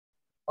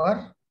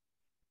or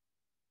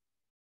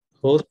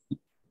Host.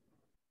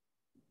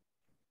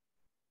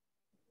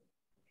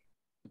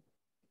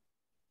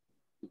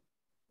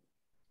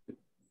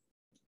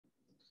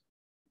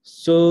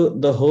 So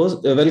the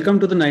host, welcome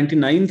to the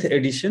 99th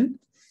edition.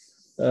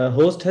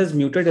 Host has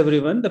muted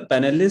everyone. The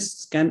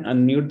panelists can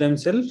unmute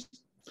themselves.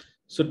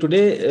 So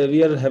today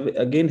we are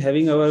again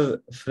having our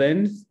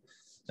friend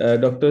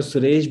Dr.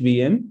 Suresh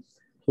BM,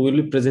 who will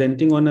be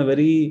presenting on a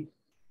very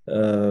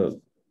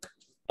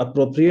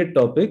appropriate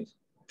topic: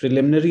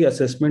 preliminary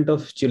assessment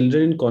of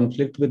children in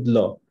conflict with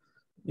law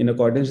in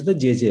accordance with the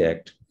JJ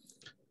Act.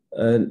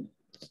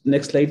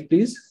 Next slide,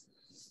 please.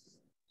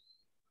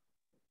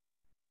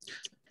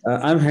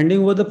 I'm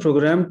handing over the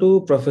program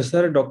to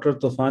Professor Dr.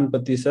 Tufan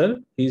Pati sir.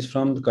 He's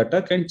from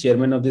Cuttack and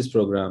chairman of this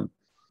program.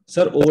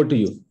 Sir, over to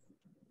you.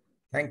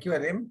 Thank you,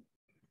 Alim.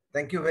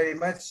 Thank you very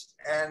much.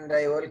 And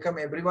I welcome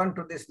everyone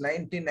to this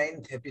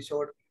 99th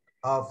episode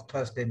of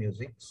Thursday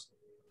Musings.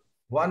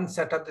 One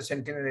set of the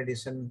Centennial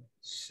edition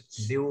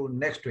due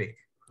next week,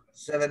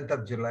 7th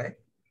of July.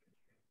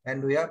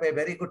 And we have a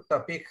very good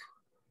topic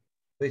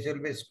which will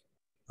be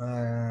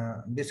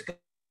discussed.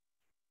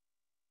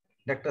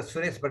 Dr.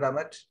 Suresh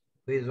Badamat,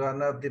 who is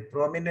one of the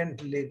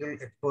prominent legal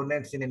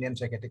exponents in Indian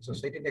Psychiatric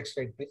Society. Next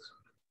slide, please.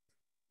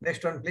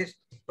 Next one, please.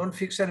 Don't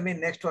fix on me.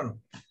 Next one.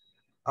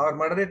 Our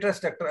moderators,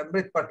 Dr.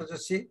 Amrit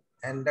Patujoshi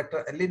and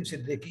Dr. Alim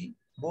Siddiqui,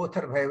 both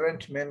are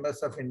vibrant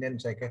members of Indian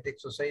Psychiatric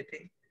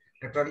Society.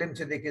 Dr. Alim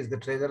Siddiqui is the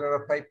treasurer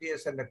of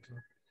IPS and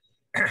Dr.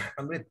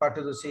 Amrit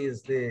Patujoshi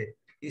is the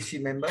EC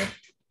member.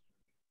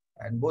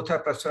 And both are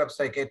professor of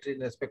psychiatry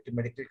in respective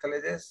medical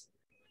colleges.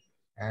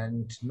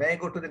 And may I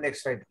go to the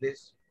next slide,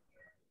 please?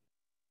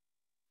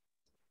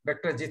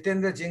 Dr.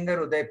 Jitendra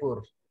Jingar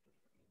Udaipur,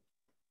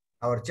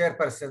 our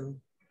chairperson,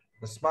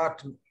 the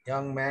smart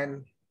young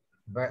man,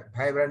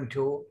 vibrant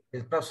too,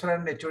 is professor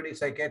and HOD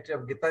psychiatry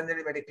of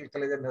Gitanjali Medical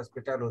College and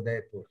Hospital,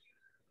 Udaipur.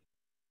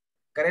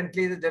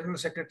 Currently, the General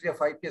Secretary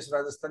of IPS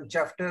Rajasthan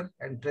chapter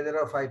and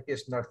treasurer of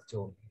IPS North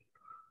Zone.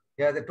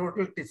 He has a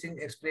total teaching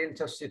experience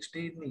of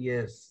 16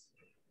 years.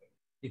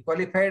 He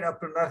qualified up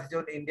to North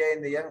Zone India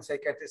in the Young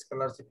Psychiatrist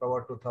Scholarship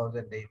Award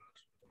 2008,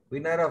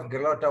 winner of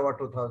Galot Award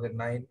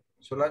 2009,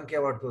 Solanki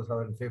Award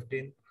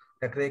 2015,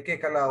 Dr. A.K.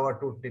 Kala Award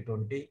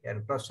 2020,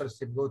 and Professor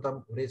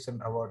Sibgautam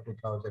Uresan Award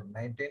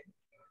 2019.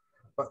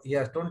 He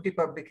has 20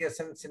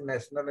 publications in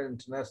national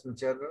and international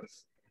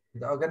journals. He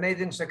is the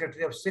organizing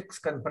secretary of 6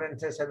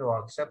 conferences and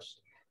workshops,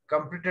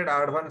 completed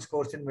advanced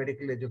course in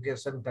medical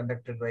education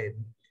conducted by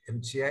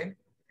MCI,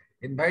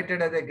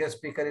 invited as a guest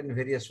speaker in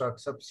various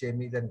workshops,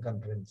 semis, and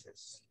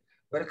conferences.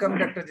 Welcome,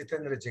 Dr.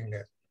 Jitendra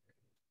Chingar.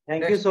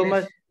 Thank you so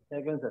much.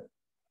 Thank you,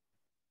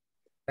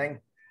 sir.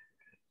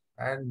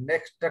 And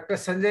next, Dr.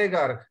 Sanjay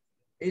Garg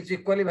is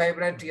equally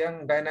vibrant,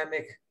 young,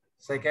 dynamic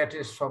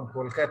psychiatrist from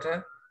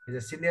Kolkata. He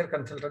is a senior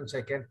consultant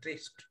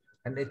psychiatrist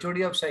and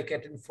HOD of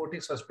psychiatry in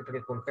Fortis Hospital,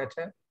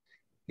 Kolkata.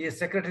 He is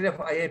secretary of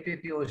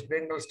IAPP West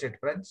Bengal State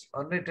Branch,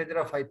 honorary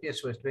treasurer of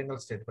IPS West Bengal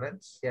State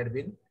Branch, he had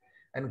been,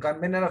 and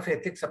convener of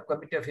Ethics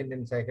Subcommittee of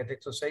Indian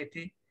Psychiatric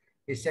Society.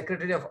 He is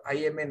secretary of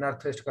IMA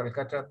Northwest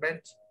Kolkata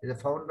Branch. He is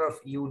the founder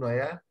of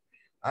UNOYA,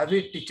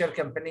 avid teacher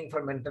campaigning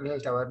for mental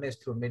health awareness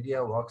through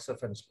media,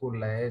 workshops, and school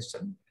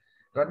liaison,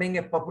 running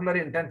a popular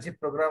internship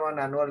program on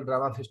annual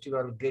drama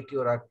festival, Get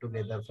Your Act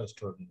Together for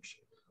students.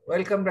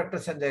 Welcome, Dr.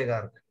 Sanjay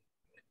Garg.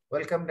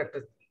 Welcome,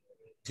 Dr.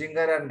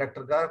 Jingar and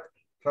Dr. Garg.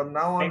 From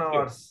now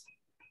onwards,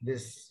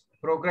 this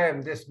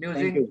program, this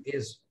music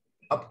is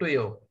up to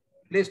you.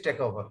 Please take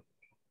over.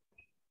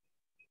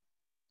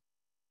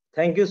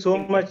 Thank you so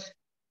much.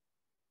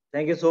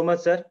 Thank you so much,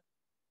 sir.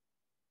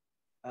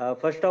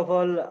 First of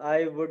all,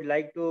 I would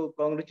like to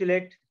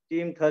congratulate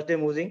Team Thursday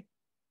Musing,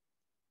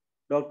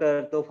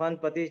 Dr. Tufan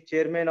Pati,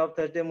 Chairman of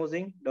Thursday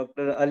Musing,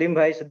 Dr. Alim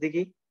Bhai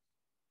Siddiqui,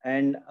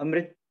 and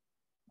Amrit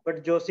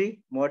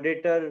Patujoshi,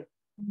 moderator,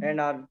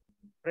 and our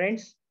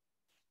friends.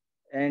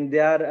 And they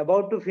are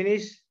about to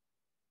finish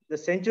the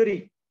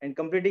century and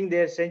completing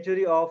their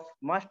century of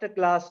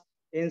masterclass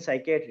in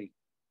psychiatry.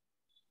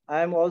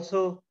 I am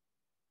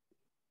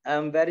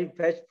very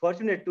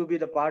fortunate to be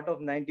the part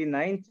of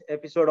 99th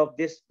episode of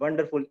this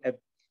wonderful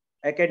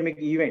academic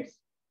events.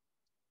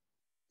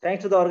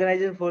 Thanks to the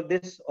organization for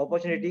this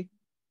opportunity.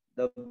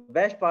 The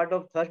best part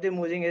of Thursday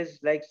Musing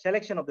is like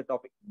selection of the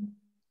topic.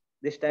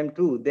 This time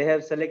too, they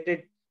have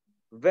selected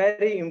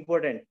very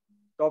important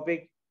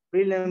topic,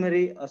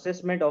 preliminary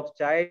assessment of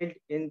child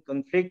in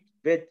conflict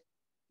with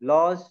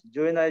laws,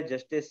 Juvenile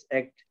Justice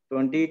Act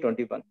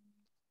 2021.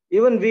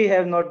 Even we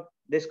have not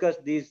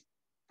discussed these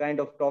kind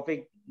of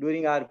topic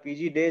during our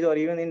PG days or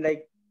even in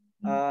like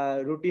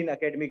routine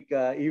academic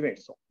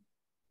events. So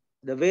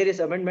the various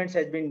amendments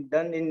has been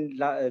done in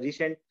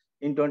recent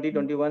in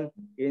 2021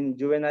 in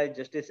Juvenile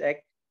Justice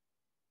Act.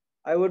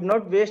 I would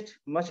not waste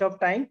much of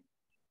time.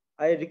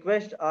 I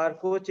request our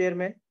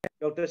co-chairman,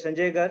 Dr.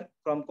 Sanjay Garg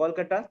from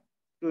Kolkata,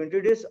 to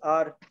introduce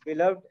our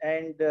beloved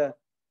and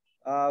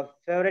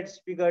favorite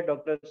speaker,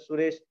 Dr.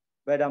 Suresh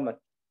Badamat.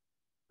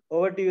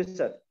 Over to you,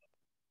 sir.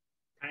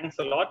 Thanks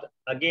a lot.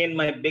 Again,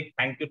 my big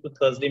thank you to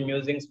Thursday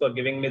Musings for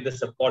giving me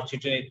this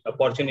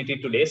opportunity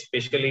today,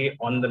 especially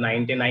on the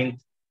 99th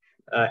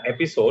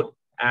episode.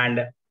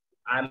 And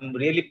I'm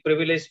really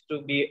privileged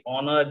to be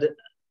honored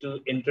to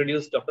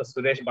introduce Dr.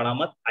 Suresh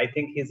Banamat. I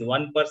think he's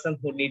one person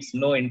who needs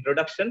no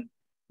introduction,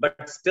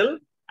 but still,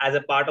 as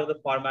a part of the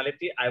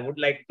formality, I would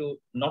like to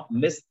not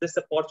miss this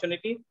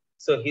opportunity.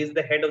 So he's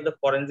the head of the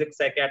Forensic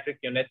Psychiatric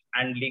Unit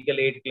and Legal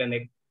Aid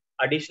Clinic,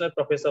 additional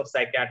professor of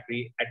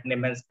psychiatry at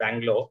NIMHANS,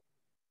 Bangalore.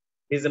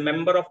 He's a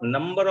member of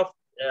number of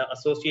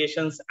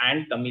associations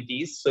and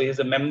committees. So he's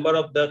a member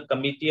of the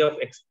committee of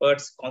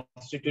experts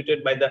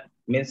constituted by the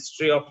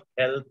Ministry of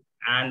Health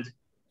and,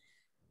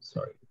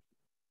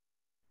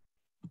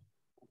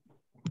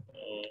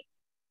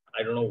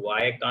 I don't know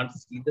why I can't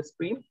see the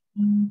screen.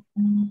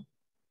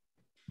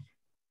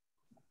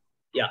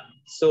 Yeah,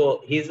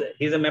 so he's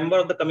a member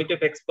of the committee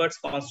of experts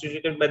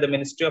constituted by the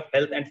Ministry of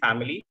Health and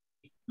Family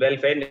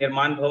Welfare,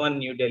 Nirman Bhavan,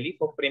 New Delhi,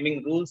 for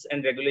framing rules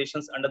and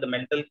regulations under the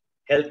Mental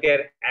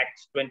Healthcare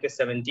Act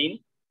 2017.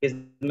 He's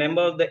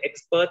member of the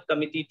expert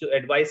committee to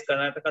advise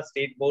Karnataka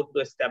State Board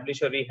to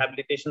establish a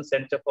rehabilitation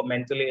center for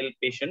mentally ill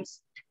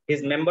patients.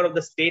 He's member of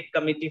the state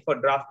committee for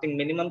drafting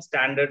minimum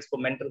standards for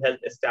mental health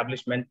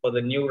establishment for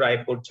the new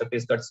Raipur,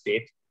 Chhattisgarh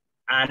state.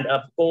 And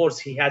of course,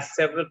 he has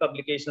several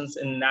publications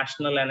in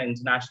national and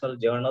international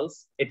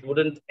journals. It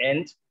wouldn't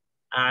end.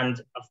 And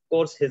of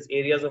course, his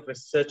areas of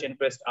research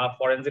interest are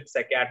forensic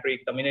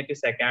psychiatry, community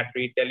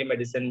psychiatry,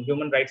 telemedicine,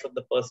 human rights of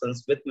the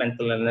persons with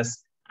mental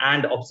illness,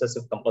 and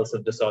obsessive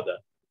compulsive disorder.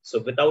 So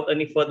without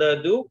any further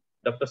ado,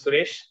 Dr.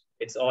 Suresh,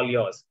 it's all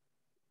yours.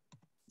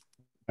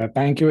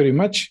 Thank you very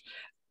much.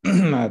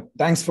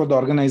 Thanks for the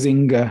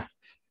organizing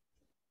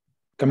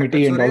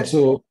committee. Dr. And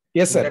also,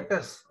 yes, sir.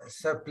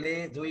 Sir,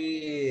 please,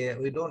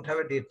 we don't have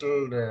a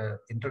detailed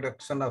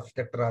introduction of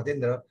Dr.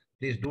 Rajendra.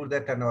 Please do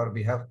that on our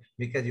behalf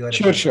because you are.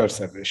 Sure,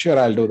 sir. Sure,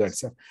 I'll do that,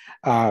 sir.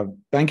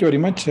 Thank you very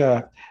much.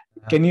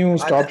 Can you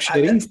stop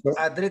sharing?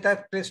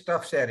 Adrita, please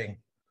stop sharing.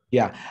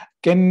 Yeah.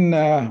 Can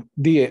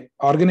the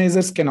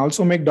organizers can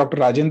also make Dr.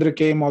 Rajendra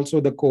KM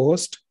also the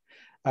co-host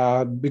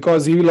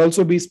because he will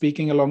also be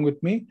speaking along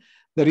with me.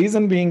 The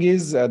reason being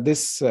is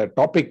this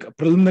topic,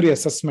 preliminary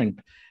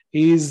assessment,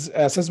 is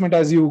assessment.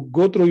 As you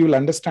go through, you will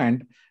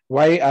understand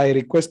why I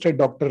requested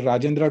Dr.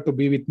 Rajendra to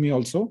be with me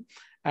also.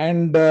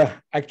 And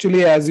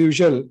actually, as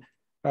usual,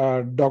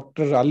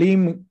 Dr.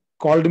 Alim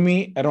called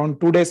me around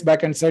 2 days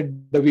back and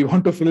said that we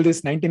want to fill this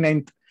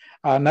 99th,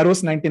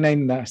 Nervous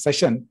 99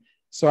 session.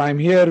 So I'm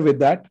here with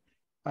that.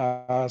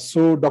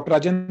 So Dr.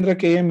 Rajendra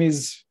KM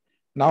is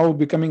now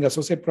becoming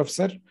associate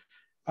professor.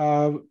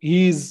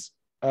 He is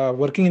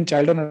working in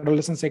child and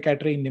adolescent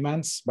psychiatry in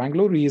NIMHANS,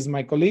 Bangalore. He is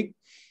my colleague.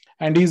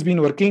 And he's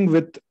been working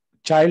with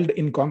child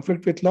in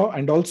conflict with law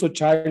and also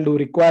child who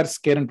requires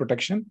care and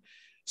protection.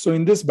 So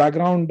in this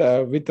background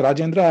with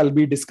Rajendra, I'll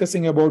be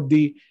discussing about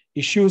the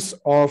issues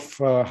of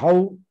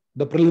how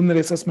the preliminary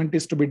assessment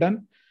is to be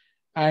done.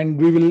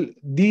 And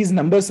these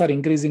numbers are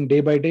increasing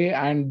day by day.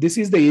 And this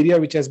is the area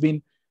which has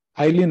been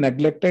highly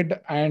neglected.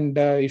 And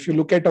if you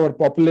look at our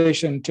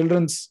population,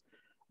 children's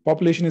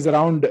population is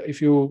around,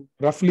 if you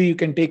roughly, you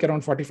can take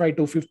around 45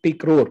 to 50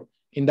 crore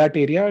in that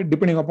area,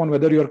 depending upon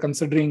whether you're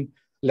considering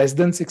less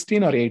than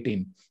 16 or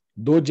 18.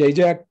 Though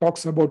JJ Act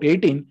talks about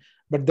 18,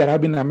 but there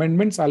have been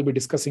amendments. I'll be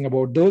discussing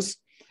about those.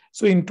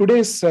 So in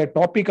today's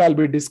topic, I'll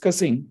be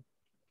discussing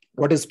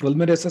what is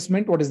preliminary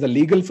assessment, what is the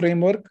legal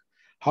framework,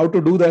 how to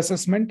do the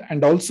assessment,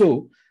 and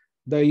also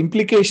the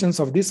implications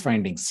of these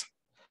findings.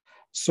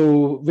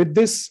 So with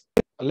this,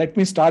 let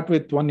me start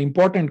with one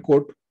important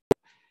quote.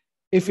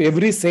 If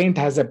every saint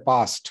has a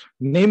past,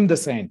 name the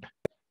saint.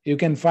 You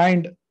can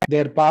find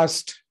their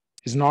past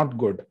is not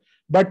good,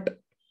 but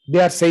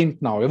they are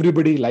saint now.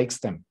 Everybody likes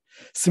them.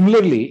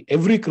 Similarly,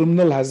 every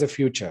criminal has a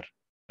future.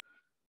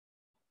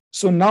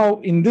 So now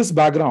in this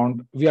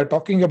background, we are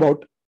talking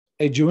about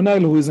a juvenile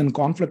who is in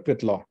conflict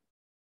with law.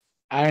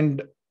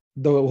 And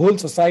the whole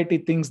society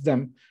thinks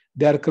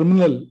they are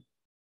criminal,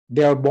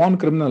 they are born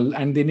criminal,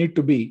 and they need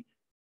to be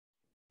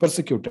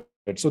persecuted.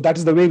 So that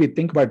is the way we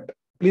think. But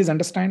please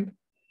understand,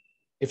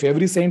 if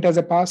every saint has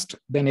a past,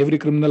 then every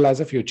criminal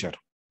has a future.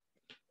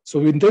 So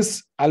with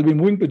this, I'll be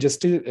moving to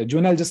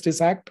Juvenile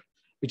Justice Act,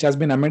 which has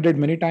been amended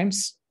many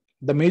times.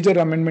 The major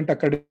amendment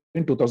occurred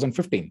in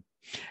 2015.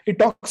 It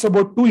talks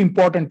about two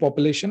important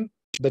populations,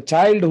 the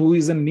child who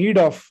is in need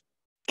of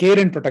care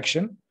and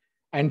protection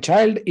and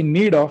child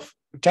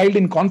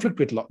in conflict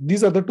with law.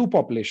 These are the two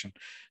populations.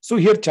 So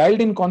here,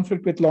 child in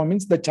conflict with law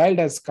means the child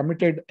has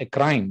committed a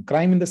crime.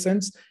 Crime in the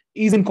sense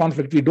is in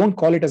conflict. We don't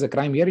call it as a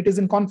crime here. It is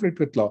in conflict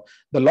with law.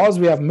 The laws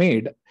we have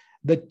made,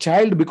 the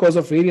child, because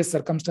of various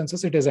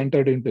circumstances, it has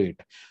entered into it.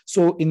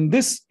 So in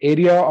this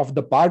area of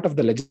the part of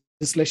the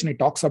legislation, it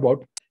talks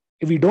about,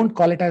 we don't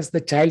call it as the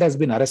child has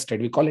been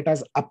arrested. We call it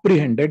as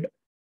apprehended,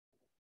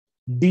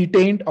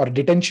 detained or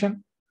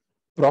detention,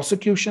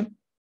 prosecution,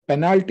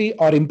 penalty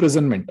or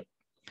imprisonment.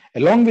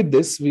 Along with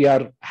this, we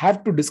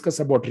have to discuss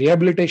about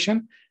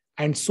rehabilitation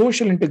and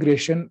social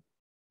integration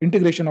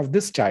of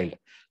this child.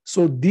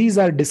 So these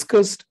are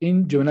discussed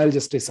in Juvenile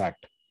Justice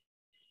Act.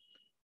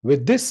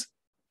 With this,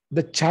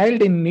 the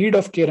child in need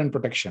of care and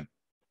protection.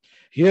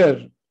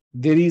 Here,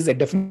 there is a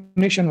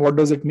definition. What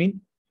does it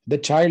mean? The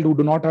child who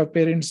do not have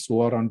parents,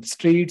 who are on the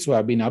streets, who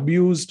have been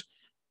abused,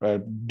 a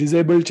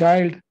disabled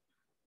child,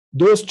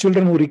 those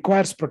children who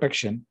requires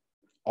protection,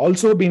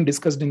 also being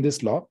discussed in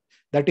this law.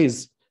 That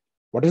is,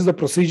 what is the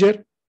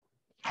procedure,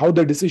 how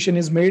the decision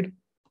is made,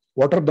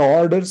 what are the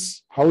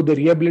orders, how the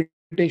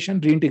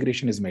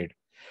reintegration is made.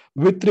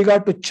 With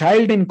regard to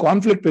child in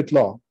conflict with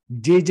law,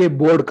 JJ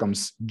board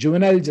comes,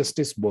 Juvenile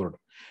Justice Board.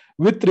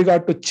 With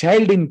regard to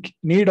child in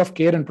need of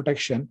care and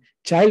protection,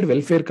 Child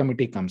Welfare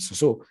Committee comes.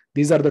 So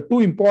these are the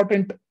two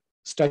important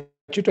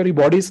statutory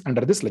bodies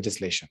under this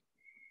legislation.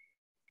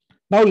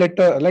 Now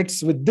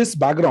let's with this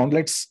background,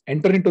 let's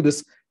enter into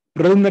this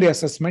preliminary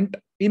assessment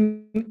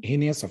in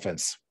heinous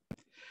offense.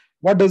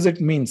 What does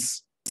it mean?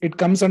 It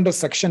comes under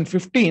section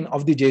 15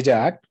 of the JJ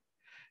Act.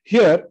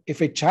 Here,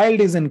 if a child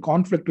is in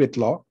conflict with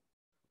law,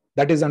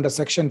 that is under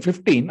section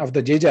 15 of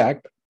the JJ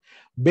Act,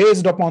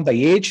 based upon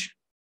the age,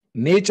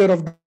 nature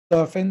of the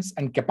offense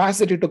and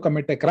capacity to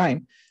commit a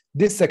crime,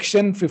 this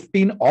section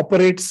 15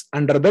 operates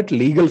under that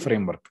legal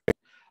framework.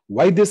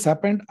 Why this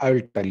happened, I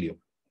will tell you.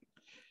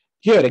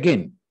 Here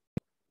again,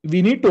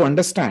 we need to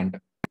understand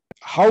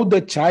how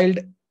the child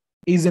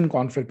is in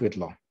conflict with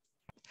law.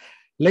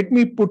 Let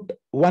me put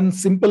one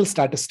simple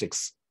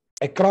statistics.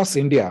 Across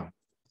India,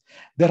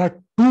 there are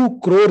 2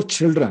 crore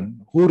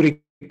children who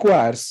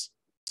requires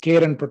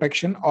care and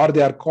protection, or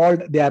they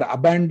are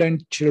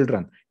abandoned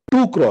children.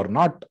 2 crore,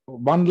 not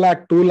 1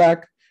 lakh, 2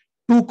 lakh,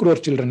 2 crore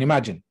children,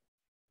 imagine,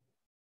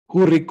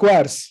 who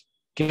requires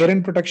care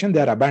and protection,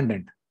 they are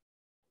abandoned.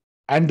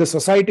 And the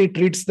society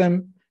treats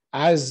them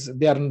as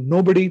they are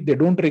nobody, they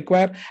don't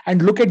require.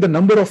 And look at the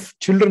number of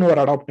children who are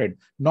adopted,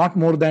 not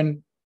more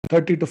than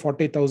 30 to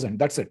 40,000,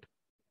 that's it.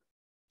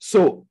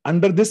 So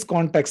under this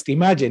context,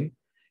 imagine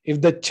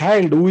if the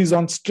child who is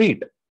on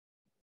street,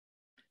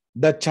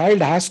 the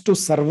child has to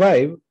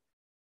survive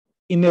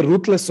in a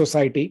ruthless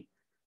society.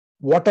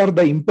 What are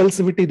the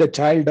impulsivity the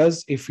child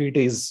does if it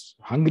is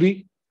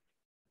hungry?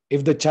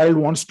 If the child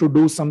wants to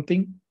do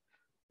something,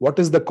 what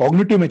is the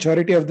cognitive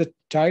maturity of the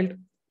child?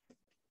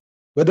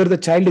 Whether the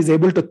child is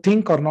able to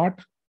think or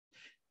not.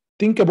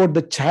 Think about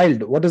the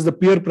child. What is the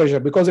peer pressure?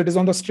 Because it is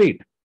on the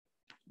street.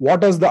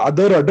 What does the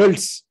other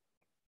adults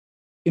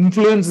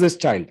influence this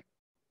child?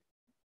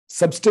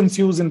 Substance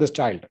use in this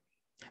child.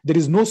 There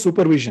is no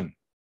supervision.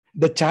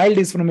 The child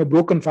is from a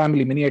broken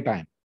family many a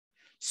time.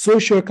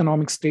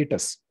 Socioeconomic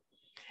status,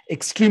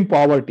 extreme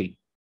poverty,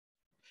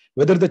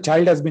 whether the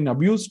child has been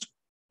abused,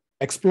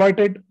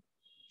 exploited,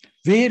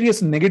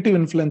 various negative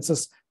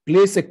influences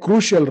plays a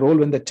crucial role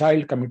when the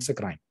child commits a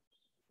crime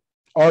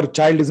or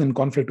child is in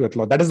conflict with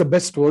law. That is the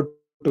best word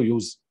to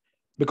use,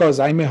 because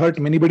I may hurt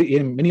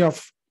many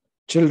of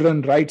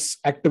children rights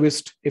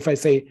activists if I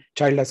say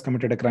child has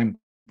committed a crime.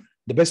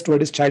 The best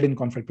word is child in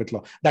conflict with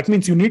law. That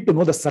means you need to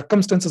know the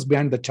circumstances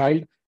behind the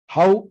child,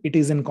 how it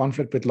is in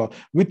conflict with law.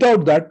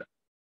 Without that,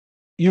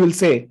 you will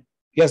say,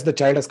 yes, the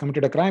child has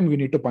committed a crime, we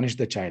need to punish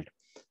the child.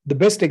 The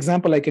best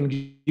example I can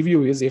give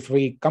you is if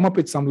we come up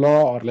with some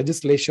law or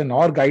legislation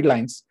or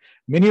guidelines,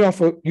 many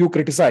of you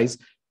criticize,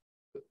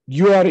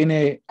 you are in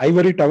a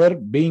ivory tower,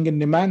 being in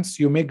Nimans,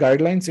 you make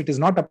guidelines, it is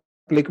not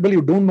applicable,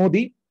 you don't know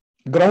the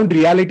ground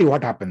reality,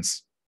 what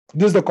happens.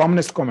 This is the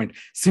commonest comment.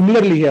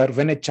 Similarly here,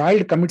 when a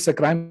child commits a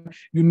crime,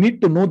 you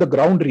need to know the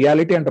ground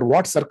reality under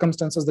what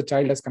circumstances the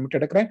child has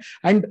committed a crime,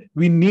 and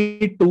we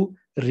need to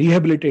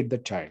rehabilitate the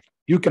child.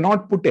 You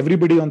cannot put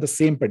everybody on the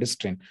same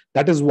pedestrian.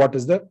 That is what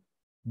is the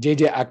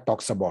JJ Act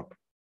talks about.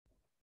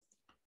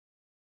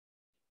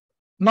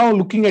 Now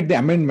looking at the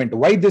amendment,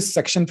 why this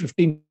section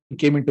 15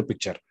 came into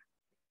picture.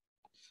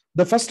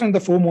 The first and the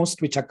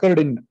foremost, which occurred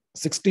in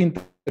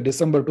 16th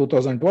December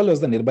 2012, was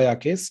the Nirbhaya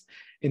case.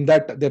 In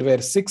that there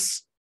were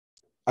 6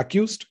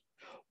 accused.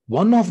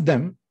 One of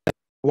them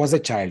was a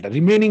child.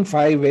 Remaining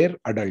 5 were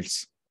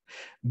adults.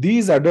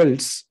 These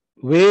adults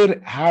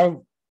have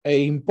an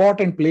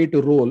important play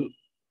to role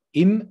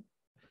in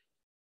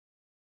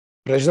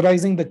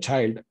pressurizing the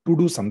child to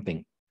do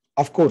something.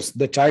 Of course,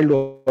 the child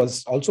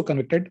was also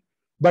convicted,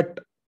 but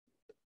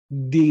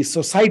the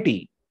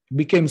society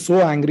became so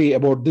angry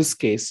about this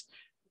case,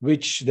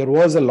 which there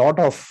was a lot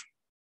of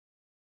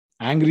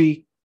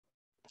angry,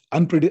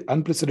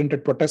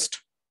 unprecedented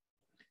protest.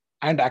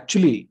 And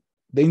actually,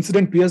 the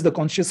incident pierced the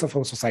conscience of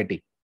our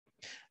society.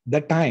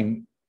 That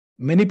time,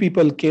 many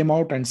people came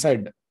out and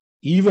said,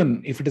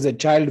 even if it is a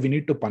child, we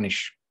need to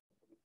punish.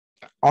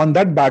 On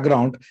that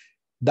background,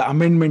 the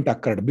amendment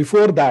occurred.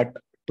 Before that,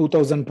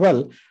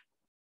 2012,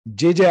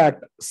 JJ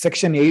Act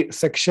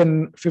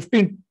section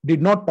 15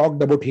 did not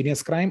talk about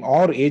heinous crime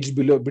or age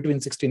between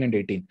 16 and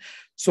 18.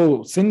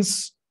 So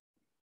since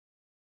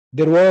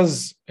there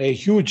was a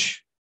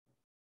huge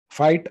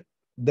fight,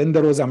 then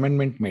there was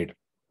amendment made.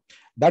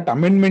 That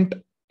amendment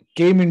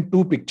came in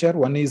 2 pictures.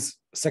 One is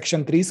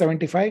section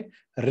 375,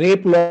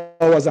 rape law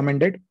was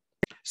amended.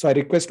 So I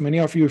request many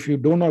of you, if you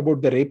don't know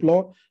about the rape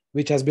law,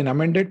 which has been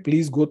amended,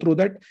 please go through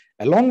that.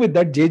 Along with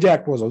that, JJ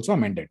Act was also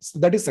amended. So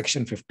that is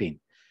section 15.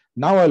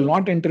 Now I'll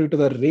not enter into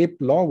the rape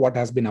law, what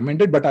has been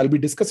amended, but I'll be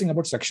discussing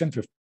about section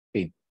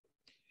 15.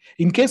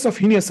 In case of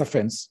heinous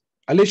offense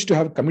alleged to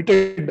have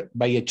committed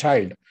by a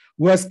child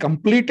who has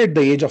completed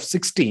the age of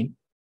 16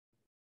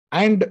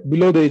 and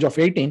below the age of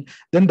 18,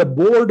 then the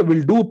board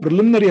will do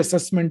preliminary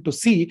assessment to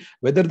see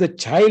whether the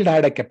child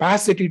had a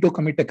capacity to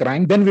commit a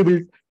crime. Then we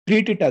will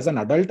treat it as an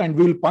adult and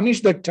we will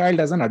punish that child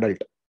as an adult.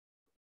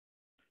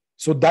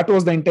 So that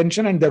was the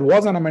intention, and there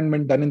was an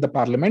amendment done in the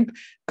parliament.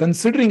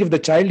 Considering if the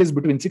child is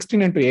between 16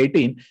 and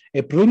 18,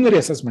 a preliminary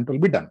assessment will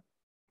be done.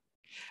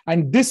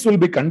 And this will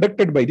be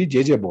conducted by the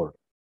JJ board.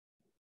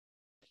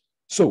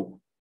 So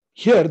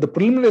here the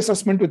preliminary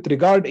assessment with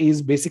regard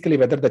is basically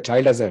whether the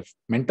child has a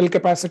mental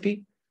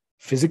capacity,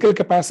 physical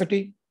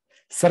capacity,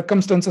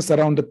 circumstances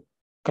around the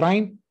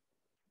crime,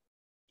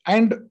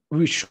 and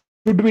should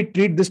we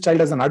treat this child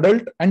as an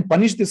adult and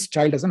punish this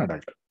child as an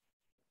adult.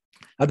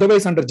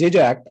 Otherwise, under JJ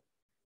Act,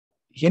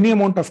 any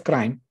amount of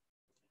crime,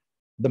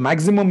 the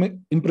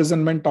maximum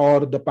imprisonment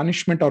or the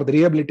punishment or the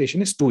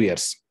rehabilitation is 2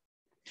 years.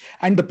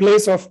 And the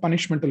place of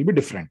punishment will be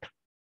different.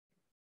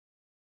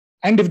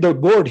 And if the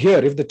board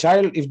here, if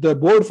the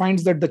board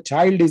finds that the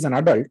child is an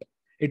adult,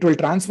 it will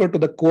transfer to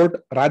the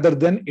court rather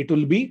than it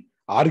will be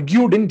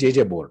argued in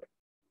JJ board.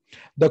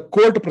 The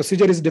court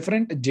procedure is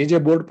different,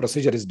 JJ board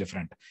procedure is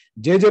different.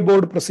 JJ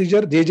board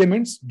procedure, JJ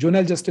means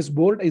Juvenile Justice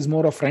Board, is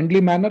more of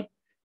friendly manner,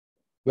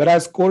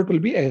 whereas court will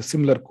be a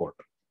similar court.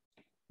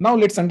 Now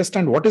let's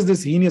understand what is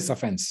this heinous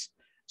offense.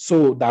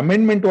 So the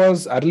amendment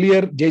was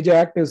earlier, JJ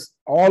Act is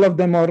all of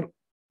them are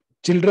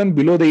children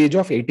below the age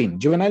of 18,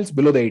 juveniles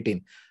below the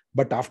 18.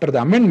 But after the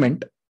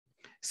amendment,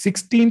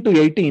 16 to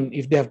 18,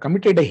 if they have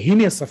committed a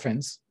heinous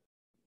offense,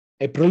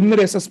 a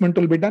preliminary assessment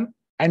will be done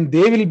and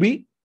they will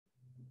be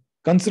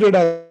considered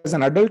as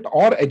an adult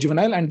or a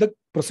juvenile and the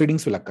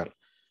proceedings will occur.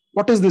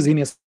 What is this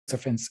heinous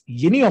offense?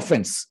 Any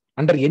offense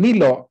under any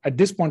law at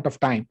this point of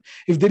time,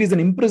 if there is an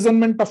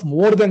imprisonment of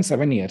more than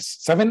 7 years,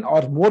 7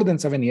 or more than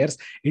 7 years,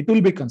 it will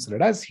be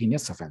considered as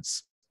heinous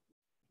offense.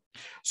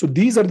 So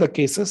these are the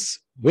cases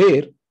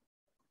where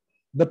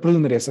the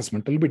preliminary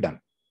assessment will be done.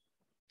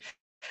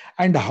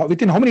 And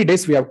within how many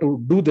days we have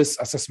to do this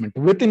assessment?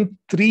 Within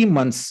 3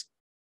 months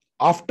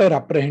after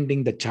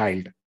apprehending the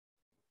child,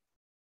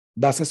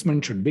 the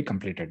assessment should be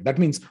completed. That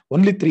means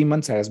only 3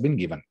 months has been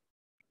given.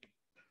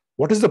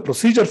 What is the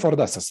procedure for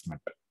the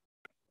assessment?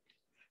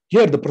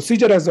 Here, the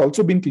procedure has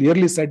also been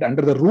clearly said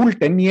under the Rule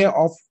 10A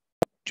of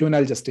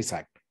Juvenile Justice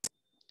Act.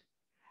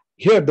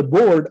 Here, the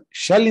board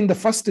shall, in the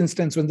first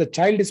instance, when the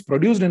child is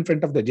produced in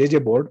front of the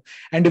JJ board,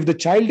 and if the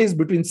child is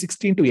between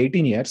 16 to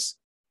 18 years,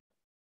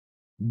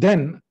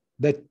 then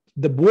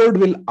the board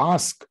will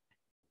ask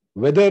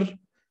whether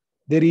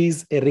there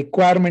is a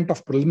requirement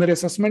of preliminary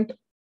assessment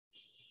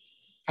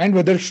and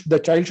whether the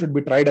child should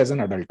be tried as an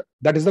adult.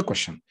 That is the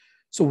question.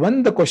 So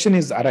when the question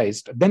is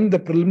arised, then the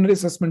preliminary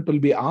assessment will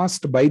be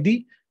asked by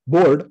the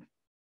board.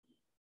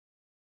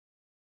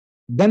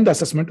 Then the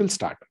assessment will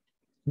start.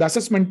 The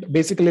assessment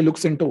basically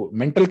looks into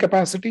mental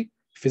capacity,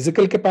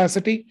 physical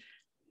capacity,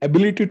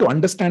 ability to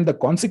understand the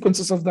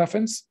consequences of the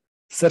offense,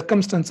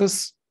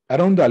 circumstances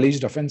around the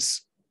alleged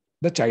offense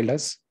the child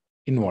has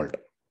involved.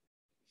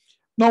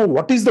 Now,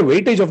 what is the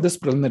weightage of this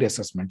preliminary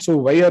assessment? So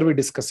why are we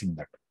discussing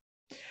that?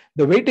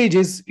 The weightage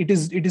is, it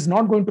is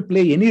not going to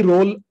play any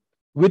role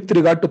with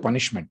regard to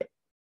punishment.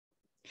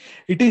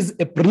 It is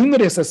a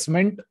preliminary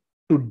assessment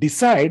to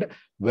decide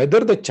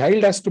whether the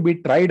child has to be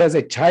tried as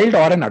a child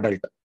or an adult.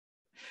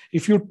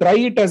 If you try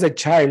it as a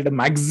child,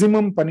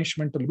 maximum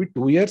punishment will be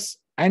 2 years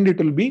and it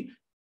will be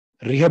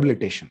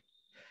rehabilitation.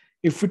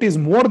 If it is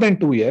more than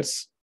 2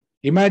 years,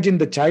 imagine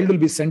the child will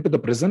be sent to the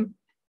prison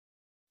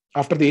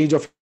after the age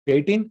of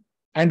 18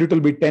 and it will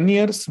be 10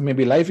 years,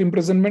 maybe life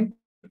imprisonment.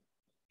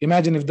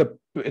 Imagine if the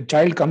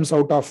child comes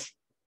out of,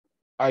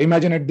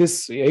 imagine at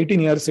this 18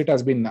 years, it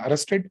has been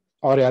arrested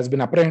or has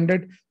been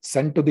apprehended,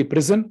 sent to the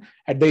prison.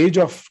 At the age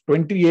of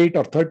 28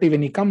 or 30,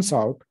 when he comes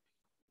out,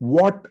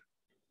 what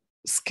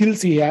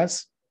skills he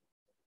has,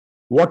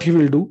 what he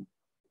will do,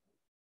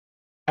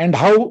 and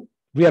how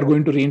we are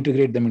going to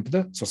reintegrate them into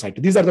the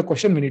society. These are the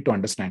questions we need to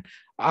understand,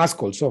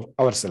 ask also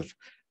ourselves.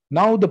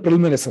 Now the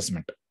preliminary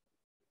assessment.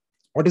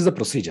 What is the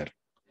procedure?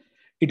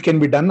 It can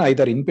be done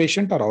either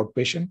inpatient or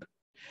outpatient.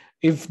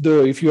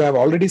 If you have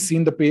already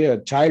seen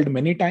the child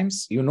many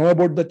times, you know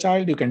about the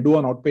child, you can do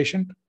an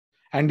outpatient.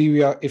 And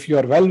if you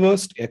are well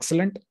versed,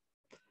 excellent.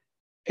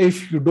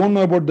 If you don't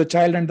know about the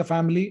child and the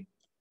family,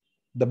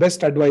 the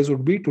best advice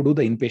would be to do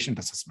the inpatient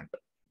assessment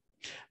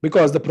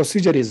because the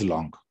procedure is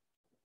long.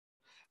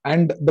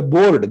 And the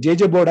board,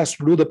 JJ board, has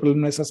to do the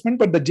preliminary assessment,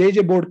 but the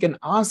JJ board can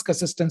ask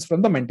assistance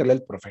from the mental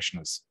health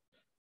professionals.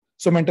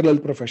 So mental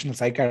health professional,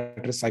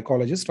 psychiatrist,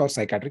 psychologist, or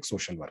psychiatric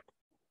social work.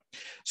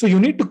 So you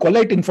need to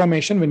collect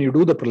information when you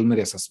do the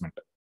preliminary assessment.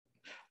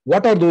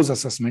 What are those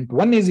assessments?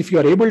 One is if you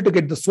are able to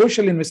get the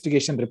social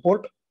investigation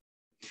report.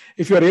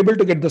 If you are able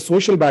to get the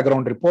social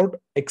background report,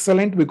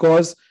 excellent,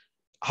 because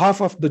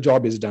half of the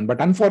job is done.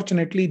 But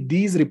unfortunately,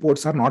 these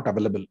reports are not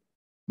available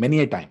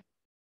many a time.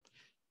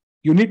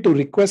 You need to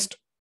request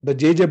the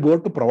JJ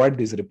board to provide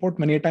this report.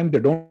 Many times they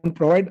don't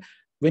provide.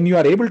 When you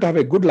are able to have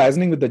a good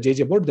liaising with the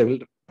JJ board, they will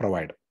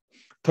provide.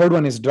 Third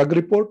one is drug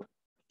report,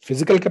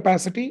 physical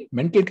capacity,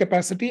 mental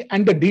capacity,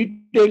 and the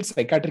detailed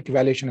psychiatric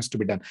evaluation has to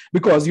be done,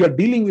 because you are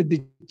dealing with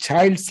the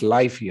child's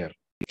life here.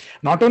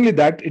 Not only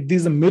that, it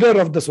is a mirror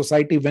of the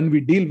society when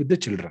we deal with the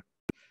children.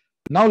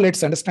 Now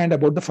let's understand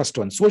about the first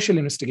one, social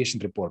investigation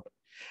report.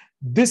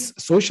 This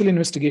social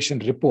investigation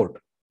report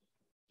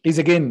is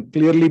again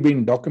clearly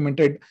being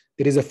documented.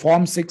 There is a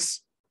Form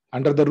 6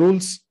 under the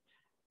rules,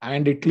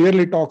 and it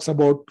clearly talks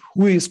about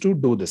who is to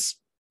do this.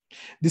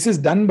 This is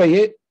done by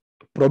a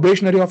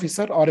probationary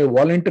officer or a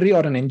voluntary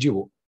or an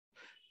NGO.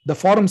 The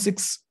Form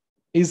 6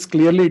 is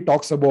clearly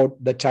talks about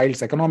the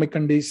child's economic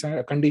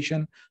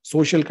condition,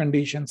 social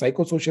condition,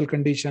 psychosocial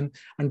condition,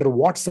 under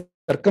what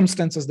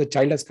circumstances the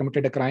child has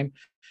committed a crime,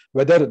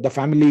 whether the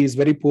family is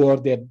very poor,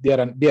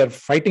 they are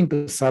fighting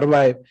to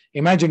survive.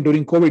 Imagine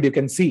during COVID, you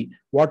can see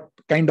what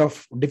kind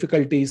of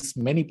difficulties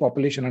many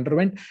population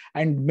underwent,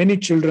 and many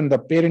children, the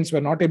parents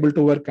were not able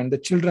to work and the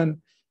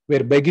children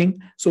were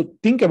begging. So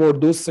think about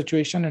those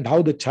situations and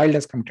how the child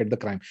has committed the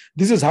crime.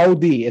 This is how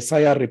the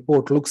SIR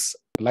report looks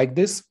like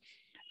this.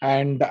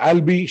 And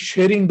I'll be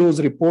sharing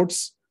those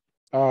reports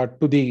to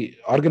the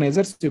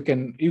organizers. You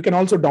can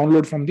also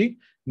download from the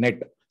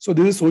net. So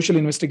this is social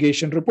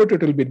investigation report.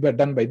 It will be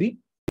done by the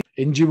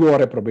NGO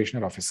or a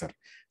probationary officer.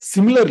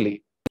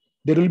 Similarly,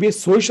 there will be a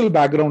social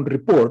background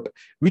report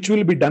which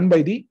will be done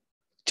by the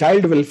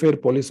child welfare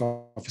police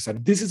officer.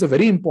 This is a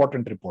very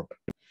important report.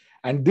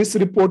 And this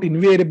report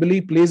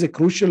invariably plays a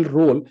crucial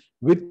role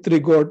with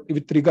regard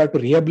to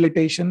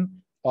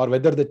rehabilitation, or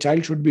whether the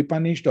child should be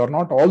punished or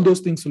not. All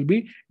those things will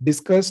be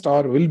discussed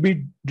or will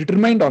be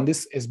determined on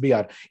this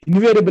SBR.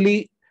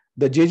 Invariably,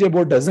 the JJ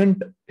board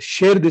doesn't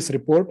share this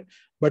report,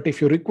 but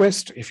if you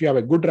request, if you have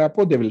a good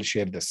rapport, they will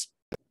share this.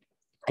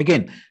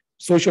 Again,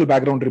 social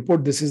background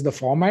report, this is the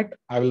format.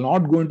 I will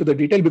not go into the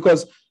detail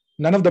because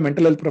none of the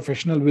mental health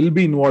professional will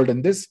be involved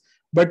in this,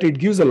 but it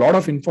gives a lot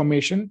of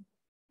information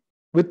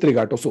with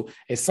regard to. So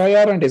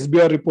SIR and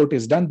SBR report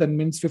is done, that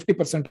means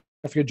 50%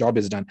 of your job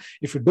is done.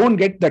 If you don't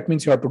get, that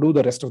means you have to do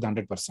the rest of the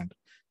 100%.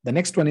 The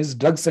next one is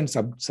drugs and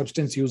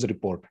substance use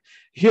report.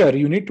 Here,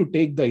 you need to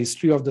take the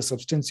history of the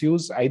substance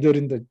use,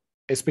 either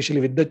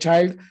especially with the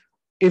child.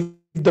 If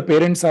the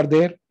parents are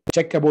there,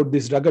 check about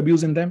this drug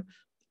abuse in them,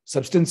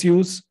 substance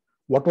use,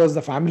 what was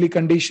the family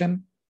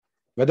condition,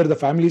 whether the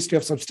family history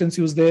of substance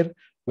use there,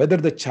 whether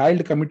the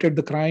child committed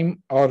the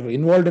crime or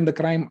involved in the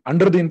crime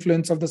under the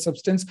influence of the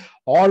substance,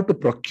 or to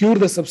procure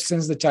the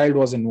substance the child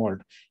was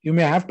involved. You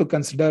may have to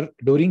consider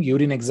during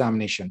urine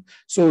examination.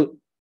 So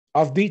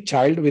of the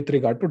child with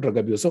regard to drug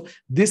abuse. So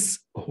this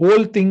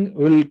whole thing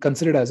will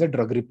considered as a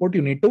drug report.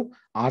 You need to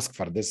ask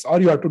for this, or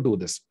you have to do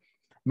this.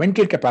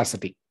 Mental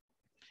capacity.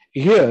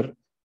 Here,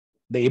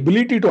 the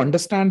ability to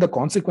understand the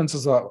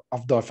consequences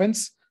of the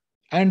offense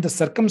and the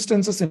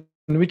circumstances in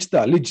which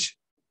the alleged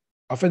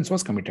offense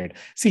was committed.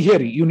 See,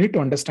 here you need to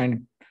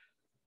understand.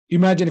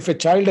 Imagine if a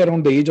child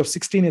around the age of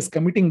 16 is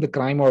committing the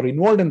crime or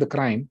involved in the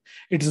crime,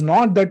 it is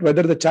not that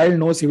whether the child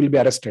knows he will be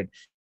arrested.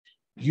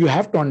 You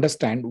have to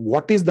understand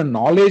what is the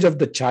knowledge of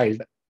the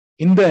child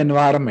in the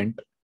environment.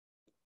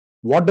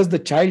 What does the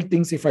child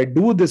thinks if I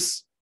do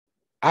this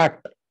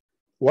act?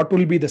 What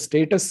will be the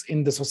status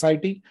in the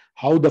society?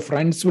 How the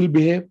friends will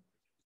behave?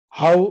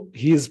 How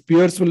his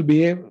peers will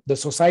behave? The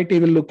society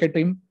will look at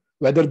him.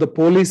 Whether the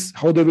police,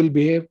 how they will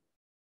behave?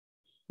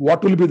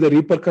 What will be the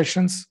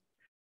repercussions?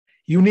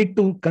 You need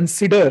to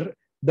consider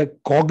the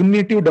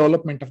cognitive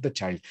development of the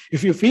child.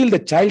 If you feel the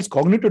child's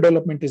cognitive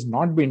development is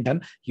not being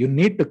done, you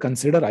need to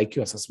consider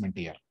IQ assessment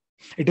here.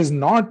 It is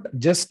not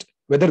just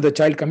whether the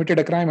child committed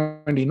a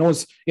crime and he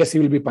knows, yes, he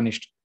will be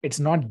punished. It's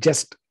not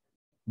just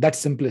that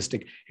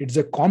simplistic. It's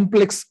a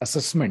complex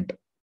assessment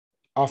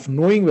of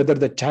knowing whether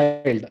the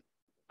child,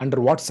 under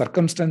what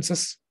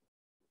circumstances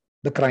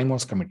the crime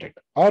was committed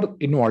or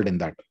involved in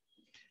that.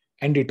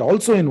 And it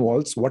also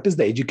involves what is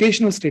the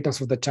educational status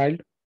of the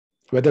child,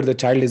 whether the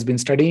child has been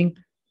studying,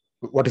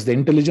 what is the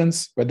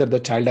intelligence, whether the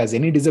child has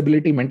any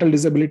disability, mental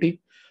disability,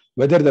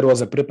 whether there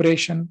was a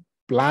preparation,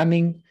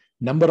 planning,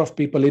 number of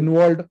people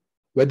involved,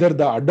 whether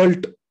the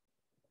adult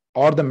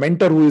or the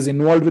mentor who is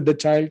involved with the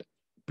child,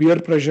 peer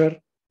pressure,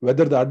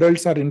 whether the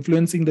adults are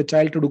influencing the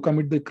child to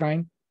commit the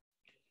crime,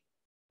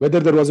 whether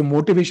there was a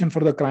motivation for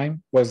the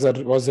crime, was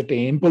it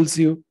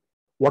impulsive,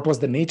 what was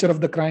the nature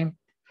of the crime,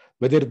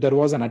 whether there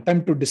was an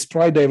attempt to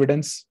destroy the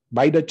evidence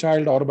by the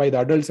child or by the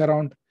adults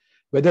around,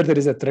 whether there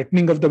is a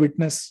threatening of the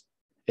witness,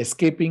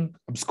 escaping,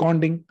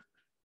 absconding,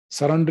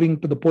 surrendering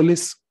to the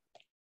police.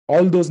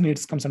 All those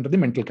needs comes under the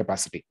mental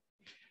capacity.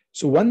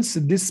 So once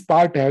this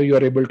part you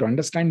are able to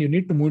understand, you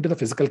need to move to the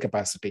physical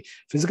capacity.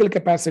 Physical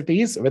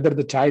capacity is whether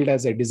the child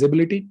has a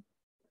disability,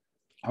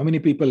 how many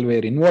people were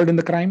involved in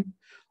the crime,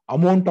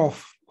 amount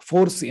of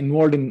force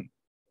involved in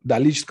the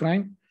alleged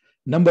crime,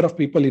 number of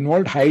people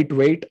involved, height,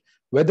 weight,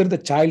 whether the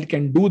child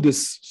can do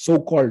this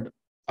so-called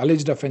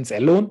alleged offense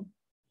alone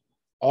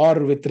or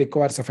with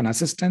requires of an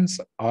assistance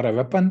or a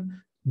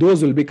weapon,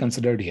 those will be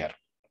considered here.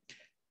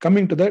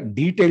 Coming to the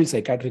detailed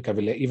psychiatric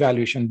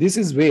evaluation, this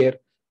is where,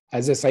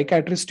 as a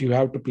psychiatrist, you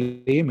have to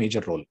play a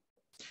major role.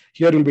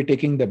 Here you'll be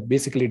taking the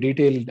basically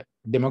detailed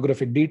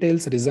demographic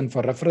details, reason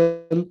for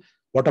referral,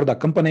 what are the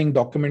accompanying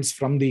documents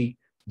from the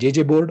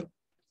JJ board,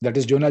 that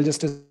is Juvenile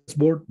Justice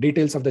Board,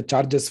 details of the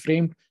charges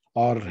framed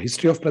or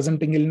history of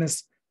presenting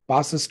illness,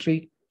 past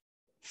history,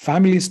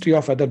 family history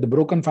of whether the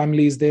broken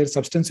family is there,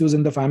 substance use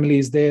in the family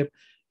is there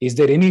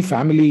any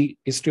family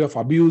history of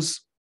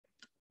abuse,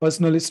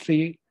 personal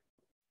history,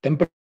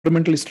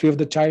 temperamental history of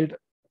the child,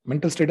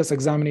 mental status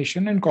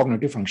examination, and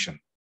cognitive function.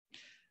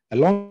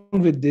 Along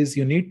with this,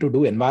 you need to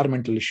do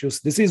environmental issues.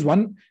 This is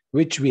one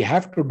which we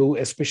have to do,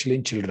 especially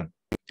in children.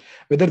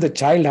 Whether the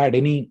child had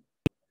any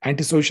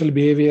antisocial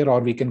behavior,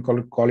 or we can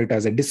call it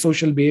as a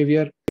dissocial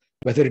behavior,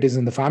 whether it is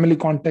in the family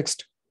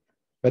context,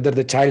 whether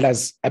the child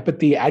has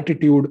apathy,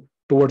 attitude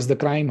towards the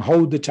crime,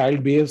 how the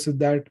child behaves with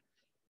that,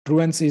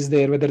 truancy is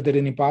there, whether there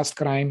is any past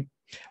crime,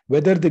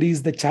 whether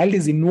the child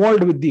is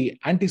involved with the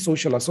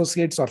antisocial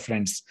associates or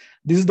friends.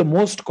 This is the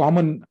most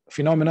common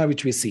phenomena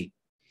which we see.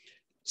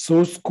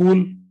 So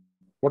school,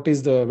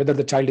 whether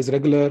the child is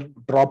regular,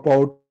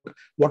 dropout,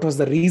 what was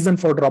the reason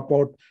for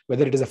dropout,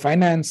 whether it is a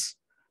finance,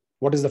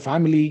 what is the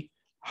family,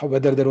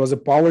 whether there was a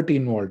poverty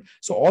involved.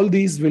 So all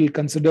these will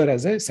consider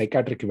as a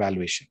psychiatric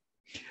evaluation.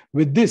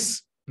 With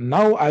this,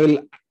 now I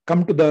will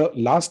come to the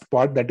last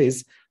part, that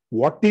is,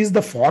 what is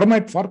the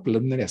format for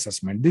preliminary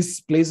assessment? This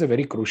plays a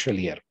very crucial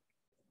here.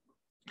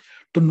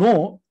 To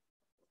know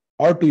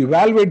or to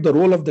evaluate the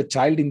role of the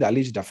child in the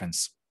alleged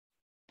offense,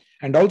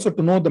 and also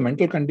to know the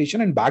mental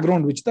condition and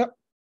background which the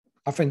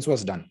offense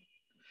was done.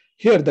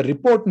 Here, the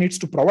report needs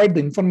to provide the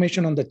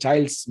information on the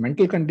child's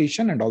mental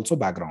condition and also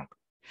background.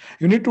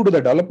 You need to do the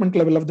development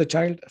level of the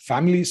child,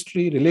 family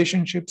history,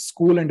 relationships,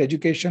 school and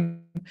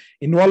education,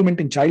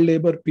 involvement in child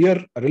labor,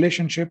 peer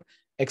relationship,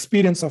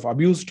 experience of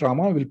abuse,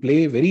 trauma will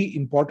play a very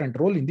important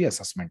role in the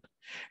assessment.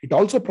 It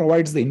also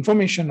provides the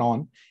information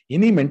on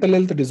any mental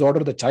health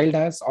disorder the child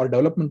has or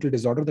developmental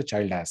disorder the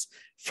child has.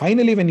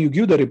 Finally, when you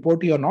give the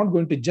report, you are not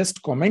going to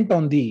just comment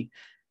on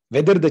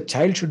whether the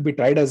child should be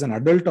tried as an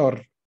adult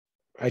or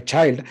a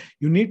child.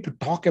 You need to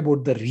talk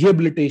about the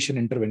rehabilitation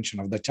intervention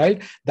of the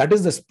child. That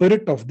is the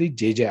spirit of the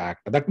JJ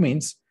Act. That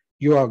means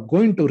you are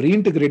going to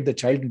reintegrate the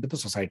child into the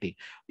society.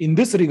 In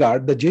this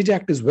regard, the JJ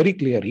Act is very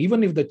clear.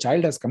 Even if the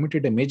child has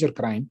committed a major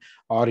crime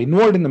or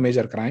involved in the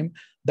major crime,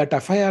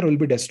 that FIR will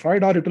be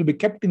destroyed or it will be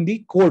kept in the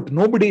court.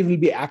 Nobody will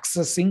be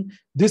accessing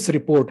this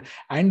report.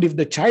 And if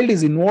the child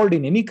is involved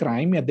in any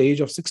crime at the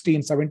age of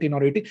 16, 17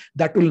 or 18,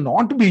 that will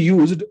not be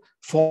used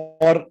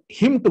for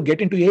him to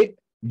get into a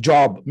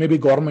job, maybe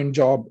government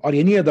job or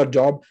any other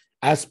job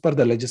as per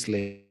the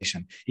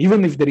legislation,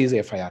 even if there is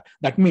a FIR.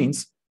 That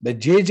means the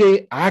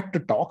JJ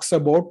Act talks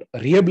about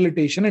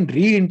rehabilitation and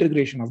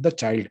reintegration of the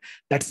child.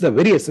 That's the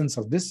very essence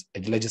of this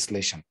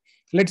legislation.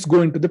 Let's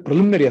go into the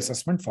preliminary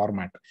assessment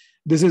format.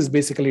 This is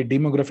basically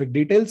demographic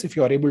details. If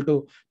you are able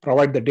to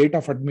provide the date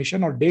of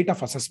admission or date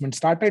of assessment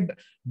started,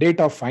 date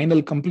of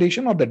final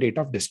completion or the date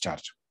of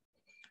discharge.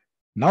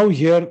 Now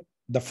here,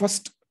 the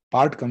first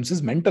part comes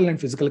is mental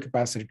and physical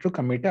capacity to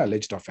commit an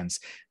alleged offense.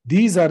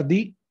 These are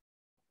the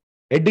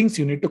headings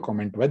you need to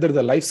comment, whether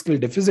the life skill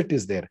deficit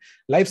is there.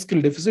 Life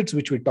skill deficits,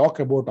 which we talk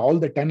about, all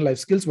the 10 life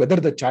skills, whether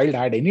the child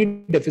had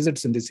any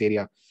deficits in this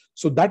area.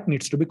 So that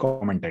needs to be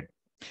commented.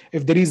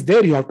 If there is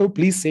there, you have to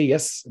please say,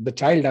 yes, the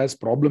child has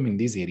problem in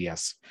these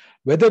areas.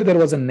 Whether there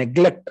was a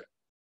neglect,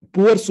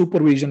 poor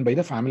supervision by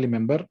the family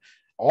member,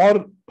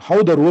 or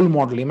how the role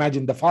model,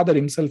 imagine the father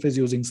himself is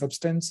using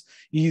substance,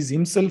 he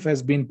himself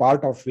has been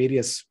part of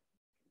various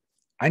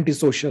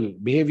antisocial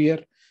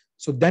behavior.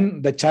 So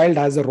then the child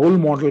has a role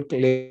model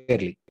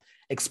clearly.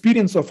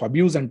 Experience of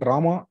abuse and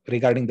trauma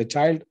regarding the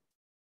child,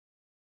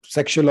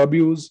 sexual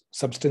abuse,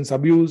 substance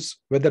abuse,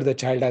 whether the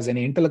child has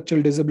any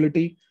intellectual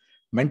disability,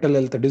 mental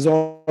health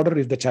disorder,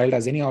 if the child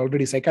has any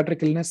already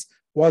psychiatric illness,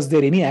 was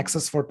there any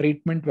access for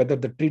treatment, whether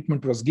the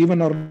treatment was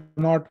given or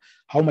not,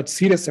 how much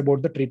serious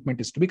about the treatment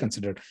is to be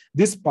considered.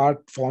 This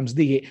part forms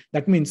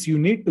that means you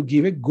need to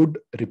give a good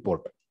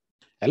report.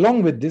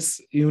 Along with this,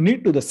 you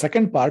need to the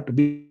second part to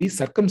be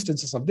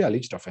circumstances of the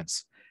alleged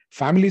offense.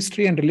 Family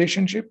history and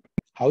relationship,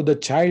 how the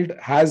child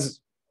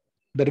has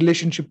the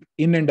relationship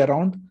in and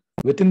around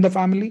within the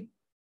family,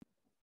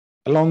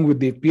 along with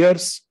the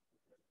peers,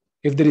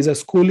 if there is a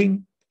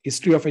schooling,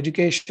 history of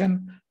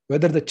education,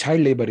 whether the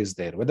child labor is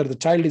there, whether the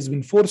child is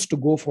being forced to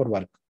go for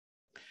work,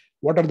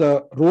 what are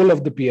the role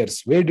of the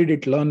peers, where did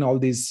it learn all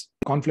these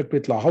conflict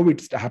with law, how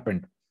it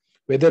happened,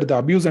 whether the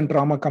abuse and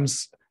trauma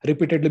comes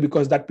repeatedly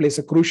because that plays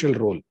a crucial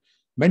role,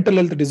 mental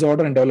health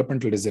disorder and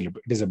developmental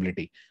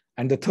disability.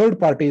 And the third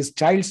part is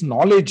child's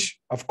knowledge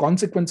of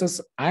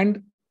consequences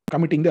and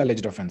committing the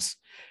alleged offense.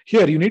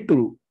 Here you need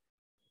to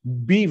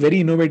be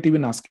very innovative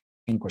in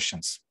asking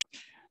questions.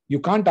 You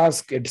can't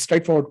ask a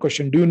straightforward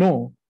question, do you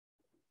know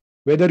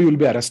whether you will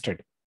be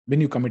arrested when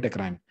you commit a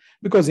crime?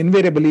 Because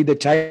invariably the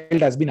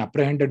child has been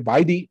apprehended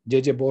by the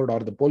JJ board or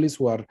the police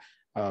who are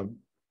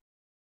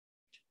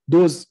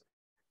those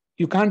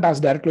you can't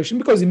ask direct question,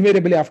 because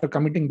invariably after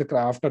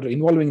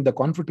involving the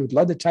conflict with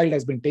law, the child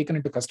has been taken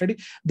into custody.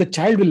 The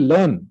child will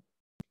learn,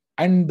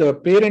 and the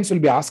parents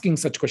will be asking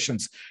such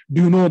questions. Do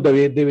you know the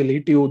way they will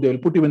hit you? They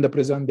will put you in the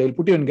prison. They will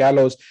put you in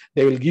gallows.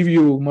 They will give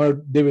you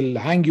murder. They will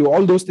hang you.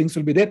 All those things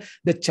will be there.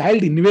 The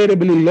child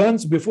invariably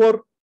learns before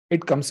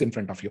it comes in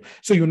front of you.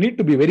 So you need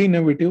to be very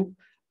innovative.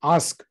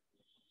 Ask,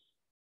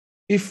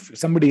 if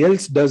somebody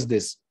else does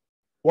this,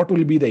 what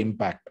will be the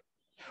impact?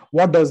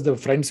 What does the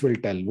friends will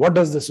tell? What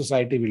does the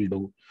society will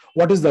do?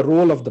 What is the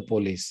role of the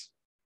police?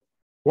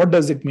 What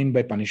does it mean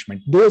by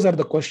punishment? Those are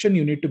the questions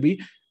you need to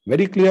be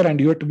very clear, and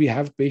you have to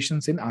have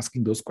patience in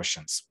asking those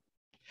questions.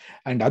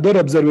 And other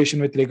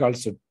observation with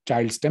regards to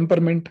child's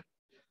temperament,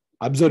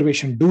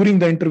 observation during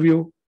the interview,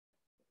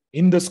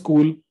 in the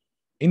school,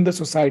 in the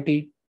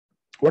society,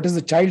 what is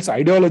the child's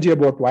ideology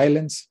about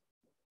violence,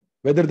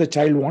 whether the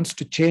child wants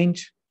to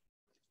change,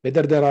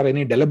 whether there are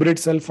any deliberate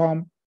self-harm,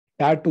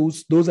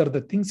 tattoos. Those are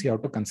the things you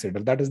have to consider.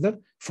 That is the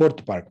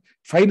fourth part.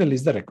 Final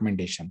is the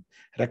recommendation.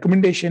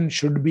 Recommendation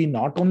should be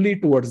not only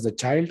towards the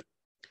child,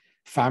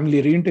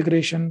 family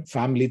reintegration,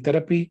 family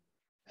therapy,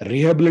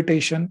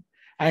 rehabilitation,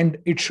 and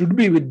it should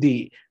be with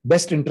the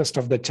best interest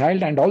of the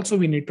child. And also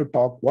we need to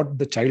talk what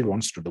the child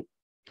wants to do.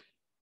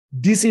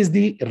 This is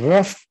the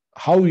rough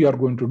how you are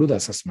going to do the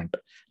assessment.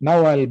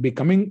 Now I'll be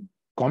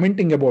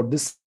commenting about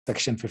this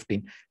section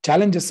 15,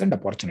 challenges and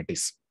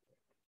opportunities.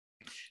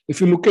 If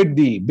you look at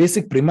the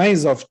basic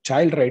premise of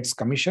Child Rights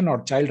Commission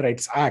or Child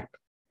Rights Act,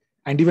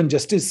 and even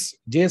Justice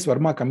J.S.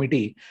 Verma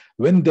Committee,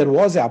 when there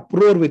was an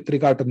uproar with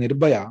regard to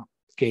Nirbhaya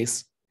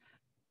case,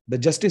 the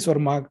Justice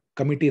Verma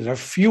Committee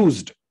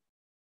refused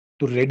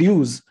to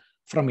reduce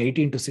from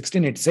 18 to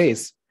 16. It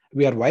says,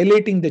 we are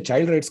violating the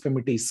Child Rights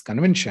Committee's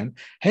convention.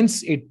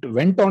 Hence, it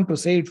went on to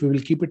say we will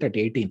keep it at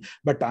 18.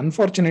 But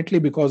unfortunately,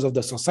 because of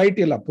the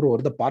societal uproar,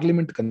 the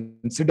parliament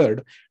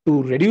considered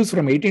to reduce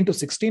from 18 to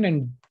 16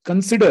 and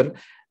consider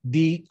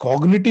the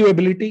cognitive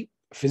ability,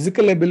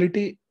 physical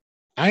ability,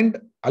 and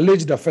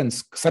alleged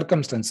offense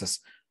circumstances.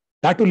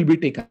 That will be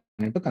taken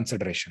into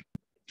consideration.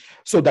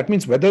 So that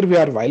means whether we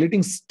are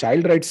violating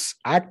Child Rights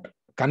Act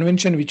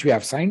convention, which we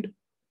have signed,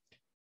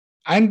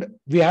 and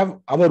we have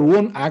our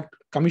own act,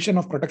 Commission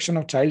of Protection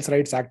of Child's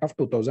Rights Act of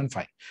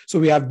 2005. So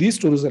we have these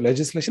two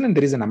legislation, and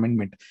there is an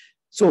amendment.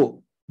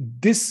 So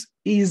this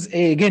is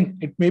again,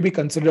 it may be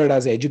considered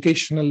as an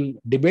educational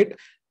debate,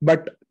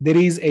 but there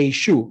is an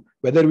issue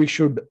whether we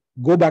should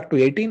go back to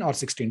 18 or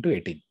 16 to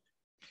 18.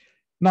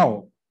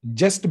 Now,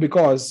 just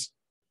because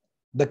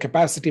the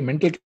capacity,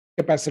 mental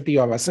capacity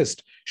of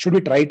assist, should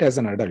we try it as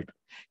an adult?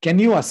 Can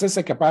you assess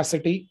a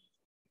capacity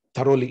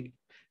thoroughly?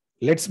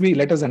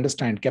 Let us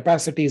understand,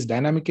 capacity is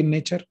dynamic in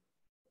nature,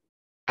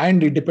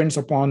 and it depends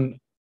upon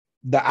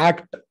the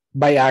act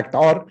by act,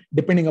 or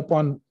depending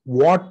upon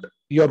what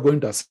you are going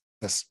to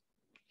assess.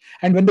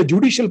 And when the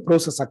judicial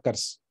process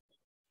occurs,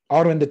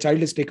 or when the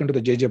child is taken to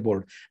the JJ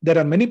board, there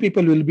are many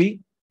people who will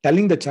be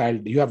telling the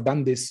child, you have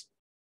done this,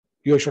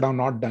 you should have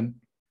not done.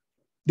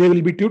 They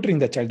will be tutoring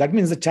the child. That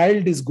means the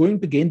child is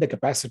going to gain the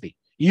capacity,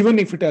 even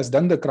if it has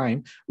done the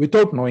crime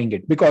without knowing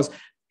it, because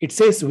it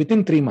says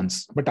within 3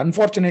 months. But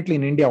unfortunately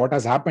in India, what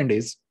has happened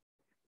is,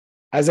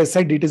 as I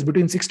said, it is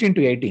between 16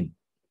 to 18.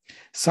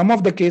 Some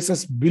of the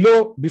cases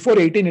before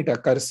 18 it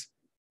occurs,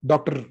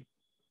 Dr.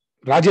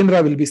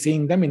 Rajendra will be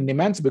seeing them in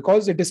demands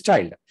because it is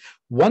child.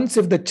 Once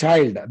if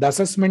the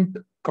assessment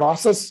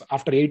crosses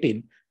after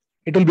 18,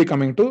 it will be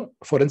coming to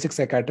forensic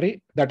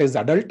psychiatry, that is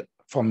adult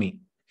for me.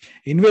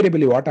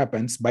 Invariably what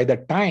happens, by the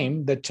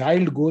time the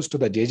child goes to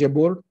the JJ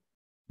board,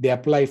 they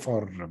apply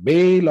for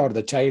bail, or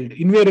the child,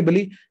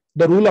 invariably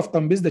the rule of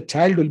thumb is the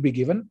child will be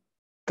given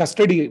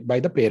custody by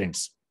the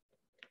parents.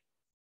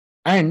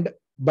 And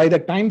by the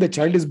time the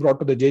child is brought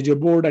to the JJ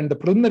board and the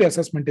preliminary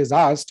assessment is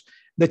asked,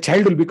 the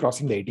child will be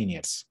crossing the 18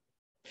 years.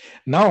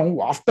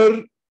 Now,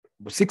 after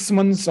 6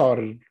 months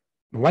or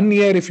 1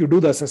 year, if you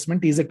do the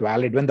assessment, is it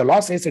valid? When the law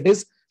says it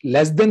is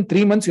less than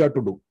 3 months, you have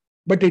to do.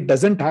 But it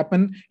doesn't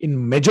happen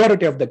in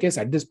majority of the case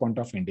at this point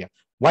of India.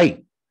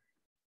 Why?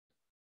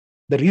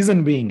 The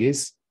reason being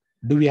is,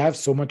 do we have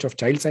so much of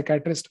child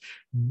psychiatrists?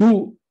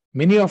 Do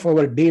many of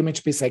our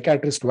DMHP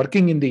psychiatrists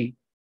working in the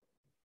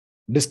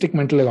district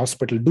mental health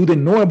hospital, do they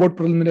know about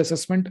preliminary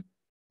assessment?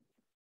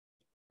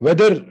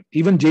 Whether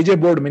even JJ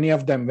board, many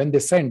of them, when they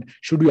send,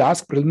 should we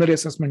ask preliminary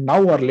assessment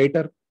now or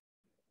later?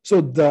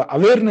 So the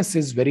awareness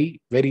is very,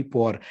 very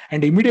poor,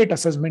 and immediate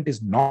assessment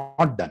is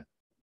not done.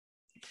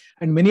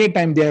 And many a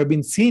time they have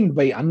been seen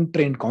by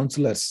untrained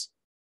counselors,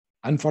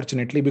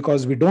 unfortunately,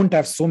 because we don't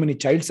have so many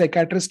child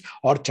psychiatrists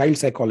or child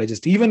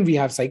psychologists. Even we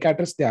have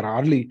psychiatrists, they are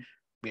hardly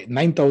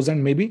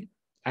 9,000 maybe,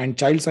 and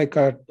child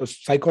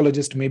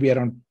psychologists maybe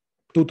around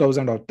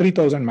 2,000 or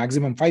 3,000,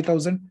 maximum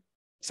 5,000.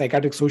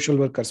 Psychiatric social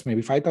workers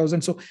maybe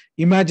 5,000. So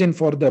imagine,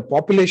 for the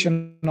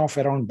population of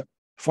around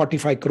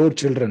 45 crore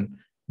children,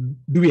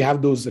 do we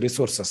have those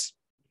resources?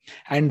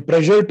 And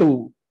pressure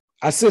to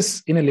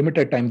assess in a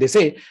limited time. They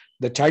say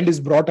the child is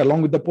brought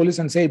along with the police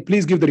and say,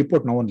 please give the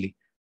report now only.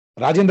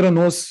 Rajendra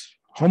knows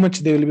how much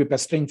they will be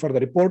pestering for the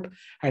report.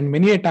 And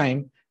many a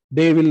time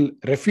they will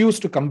refuse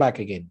to come back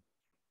again.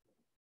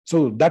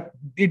 So that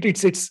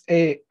it's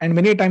a, and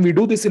many a time we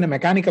do this in a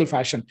mechanical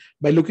fashion.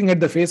 By looking at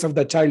the face of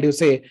the child, you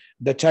say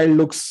the child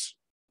looks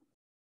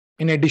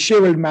in a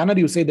disheveled manner,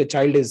 you say the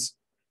child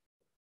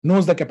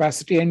knows the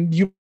capacity, and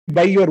you,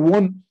 by your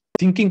own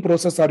thinking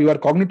process or your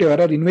cognitive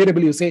error,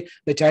 invariably you say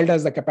the child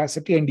has the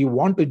capacity, and you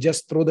want to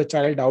just throw the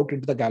child out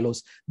into the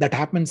gallows. That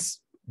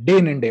happens day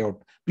in and day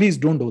out. Please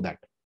don't do that.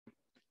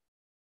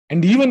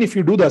 And even if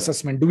you do the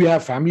assessment, do we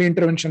have family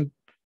intervention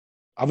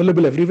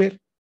available everywhere?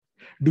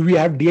 Do we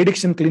have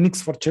de-addiction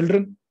clinics for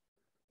children?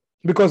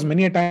 Because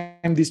many a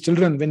time these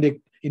children, when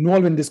they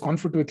involve in this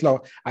conflict with law,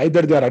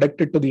 either they are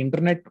addicted to the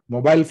internet,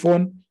 mobile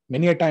phone.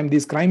 Many a time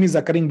this crime is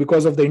occurring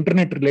because of the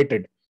internet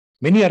related.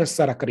 Many arrests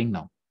are occurring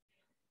now.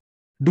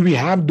 Do we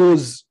have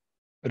those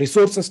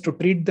resources to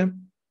treat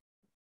them?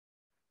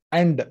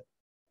 And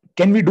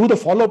can we do the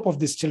follow-up of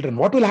these children?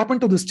 What will happen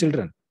to these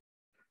children?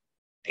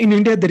 In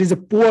India, there is a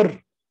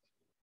poor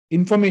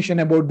information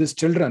about these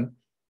children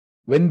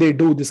when they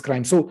do this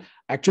crime. So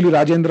actually,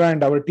 Rajendra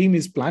and our team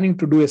is planning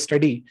to do a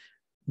study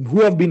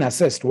who have been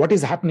assessed, what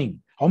is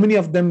happening, how many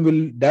of them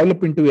will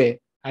develop into a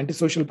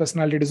antisocial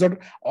personality disorder,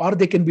 or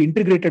they can be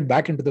integrated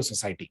back into the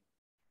society.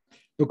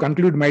 To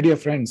conclude, my dear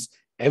friends,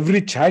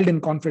 every child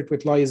in conflict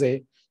with law is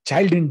a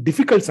child in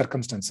difficult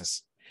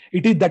circumstances.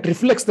 It is that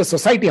reflects the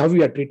society, how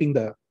we are treating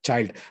the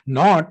child,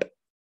 not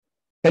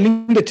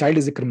telling the child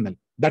is a criminal.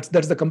 That's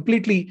the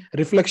completely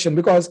reflection,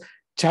 because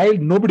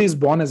child, nobody is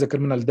born as a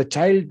criminal. The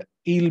child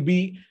will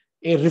be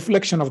a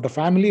reflection of the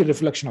family,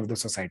 reflection of the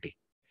society.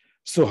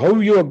 So how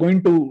you are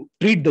going to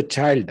treat the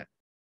child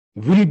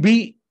will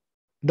be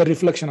the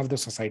reflection of the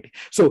society.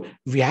 So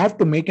we have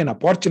to make an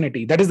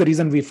opportunity. That is the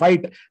reason we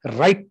fight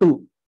right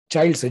to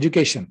child's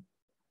education,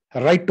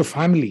 right to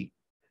family,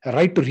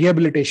 right to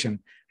rehabilitation.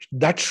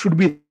 That should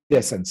be the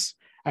essence.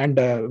 And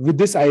with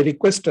this, I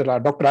request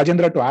Dr.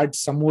 Rajendra to add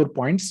some more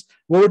points.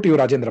 Over to you,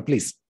 Rajendra,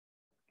 please.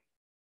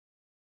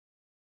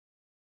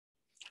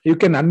 You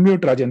can unmute,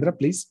 Rajendra,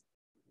 please.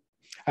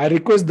 I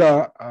request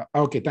the...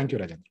 okay, thank you,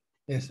 Rajendra.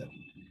 Yes, sir.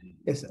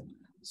 Yes, sir.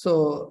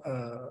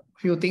 So,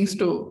 few things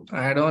to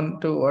add on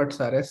to what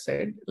Sir has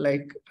said.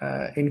 Like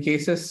in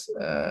cases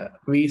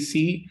we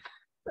see,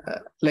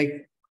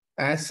 like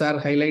as Sir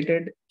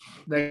highlighted,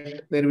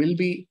 that there will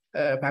be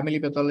family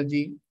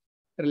pathology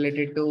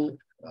related to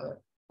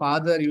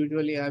father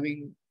usually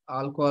having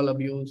alcohol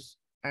abuse,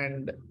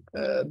 and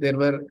there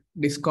were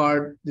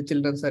discord the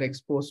children are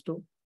exposed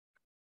to.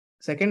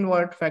 Second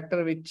word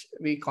factor which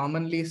we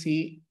commonly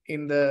see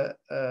in the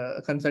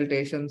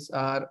consultations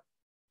are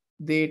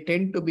they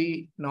tend to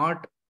be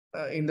not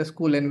in the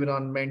school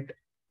environment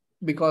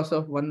because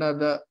of one or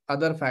the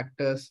other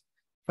factors: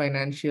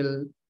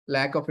 financial,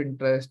 lack of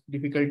interest,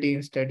 difficulty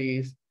in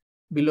studies,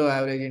 below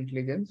average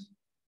intelligence.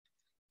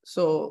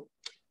 So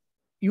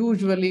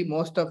usually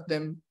most of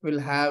them will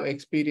have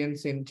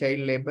experience in child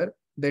labor.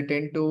 They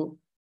tend to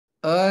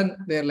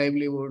earn their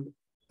livelihood.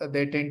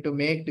 They tend to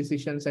make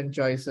decisions and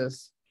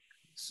choices.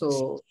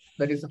 So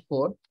that is the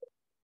fourth.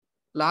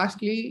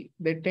 Lastly,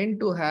 they tend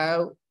to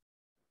have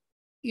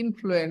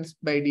influenced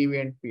by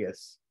deviant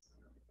peers.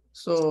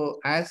 So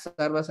as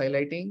Sir was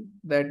highlighting,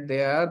 that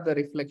they are the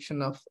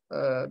reflection of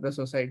the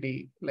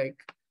society, like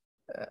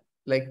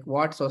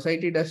what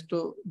society does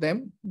to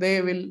them,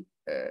 they will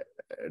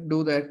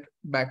do that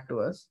back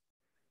to us.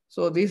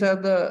 So these are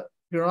the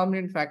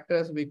predominant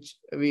factors which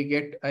we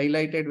get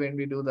highlighted when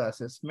we do the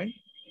assessment.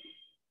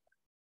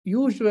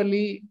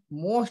 Usually,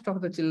 most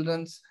of the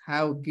children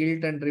have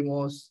guilt and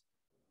remorse.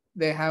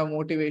 They have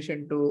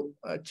motivation to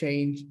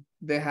change.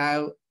 They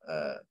have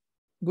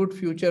good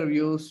future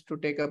views to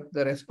take up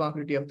the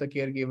responsibility of the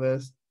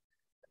caregivers,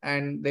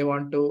 and they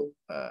want to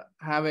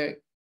have a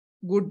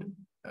good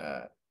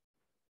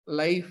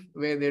life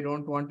where they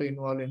don't want to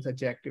involve in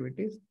such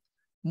activities.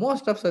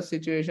 Most of such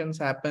situations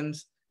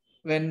happens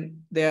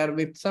when they are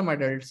with some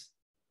adults,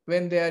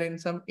 when they are in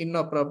some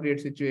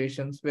inappropriate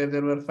situations where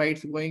there were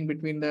fights going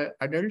between the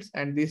adults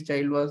and this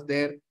child was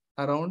there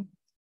around.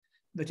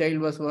 The child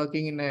was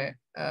working in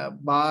a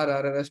bar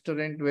or a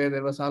restaurant where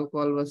there was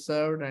alcohol was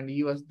served and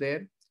he was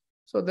there.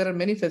 So there are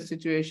many such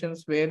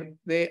situations where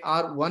they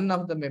are one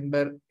of the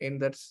member in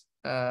that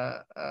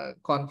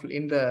conflict,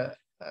 in the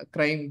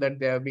crime that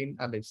they have been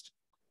alleged.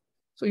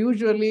 So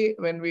usually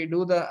when we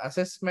do the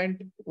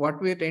assessment,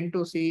 what we tend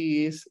to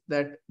see is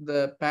that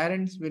the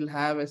parents will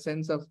have a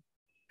sense of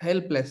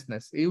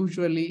helplessness,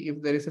 usually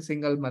if there is a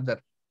single mother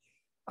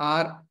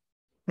or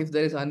if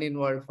there is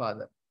uninvolved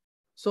father.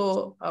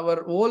 So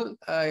our whole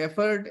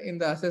effort in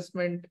the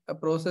assessment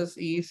process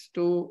is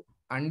to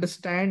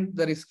understand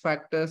the risk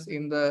factors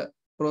in the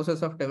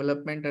process of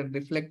development and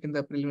reflect in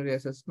the preliminary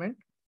assessment.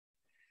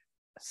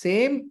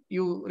 Same,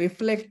 you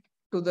reflect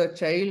to the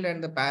child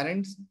and the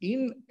parents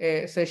in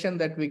a session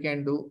that we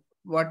can do,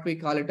 what we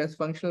call it as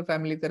functional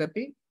family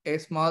therapy, a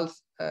small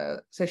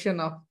session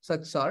of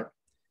such sort,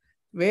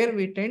 where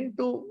we tend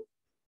to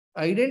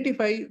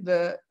identify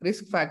the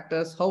risk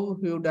factors, how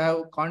we would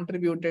have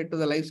contributed to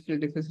the life skill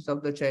deficits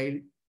of the child,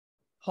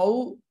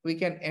 how we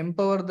can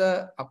empower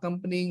the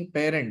accompanying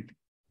parent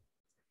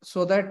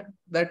so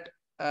that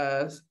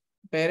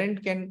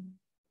parent can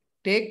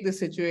take the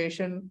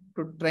situation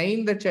to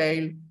train the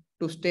child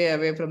to stay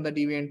away from the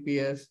deviant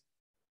peers,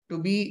 to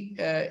be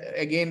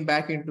again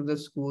back into the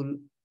school,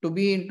 to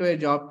be into a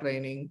job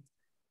training.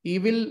 He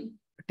will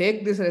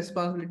take this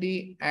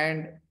responsibility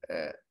and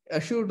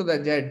assure to the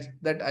judge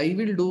that I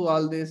will do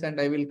all this and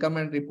I will come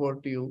and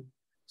report to you.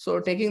 So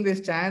taking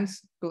this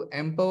chance to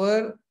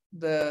empower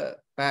the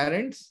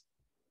parents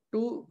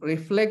to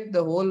reflect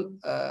the whole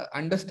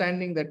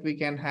understanding that we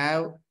can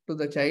have to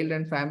the child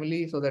and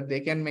family so that they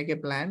can make a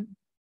plan,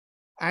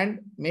 and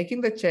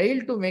making the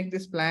child to make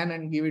this plan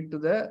and give it to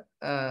the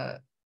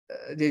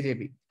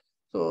JJB.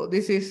 So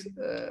this is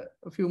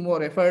a few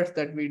more efforts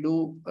that we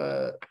do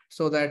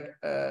so that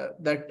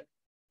that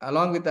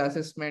along with the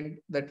assessment,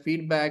 that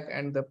feedback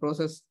and the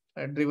process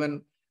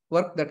driven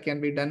work that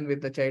can be done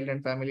with the child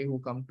and family who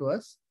come to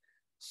us.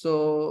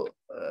 So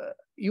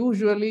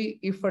usually,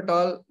 if at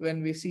all,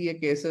 when we see a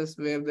cases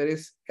where there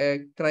is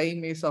a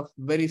crime is of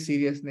very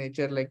serious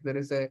nature, like there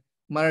is a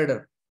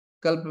murder,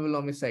 culpable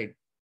homicide,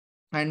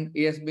 and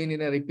he has been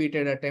in a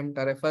repeated attempt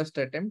or a first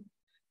attempt,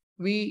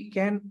 we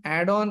can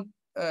add on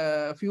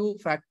a few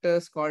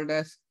factors called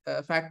as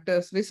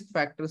risk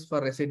factors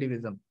for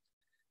recidivism.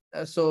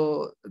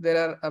 So there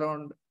are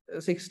around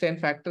 6-10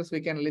 factors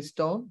we can list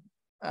down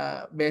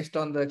based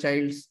on the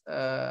child's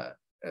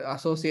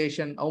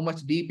association, how much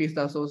deep is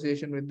the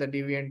association with the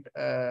deviant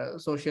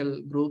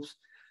social groups,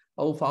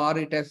 how far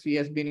he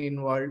has been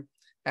involved,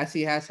 as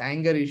he has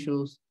anger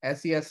issues,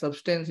 as he has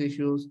substance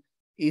issues,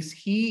 is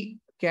he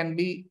can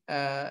be,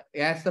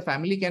 as the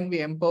family can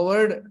be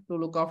empowered to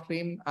look after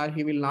him, or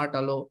he will not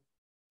allow.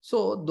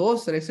 So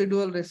those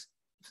residual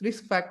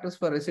risk factors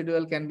for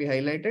residual can be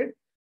highlighted,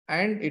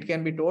 and it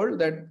can be told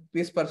that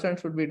this person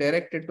should be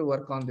directed to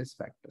work on these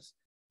factors.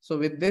 So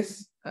with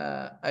this,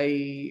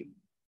 I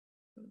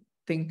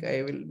think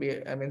I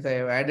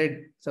have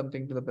added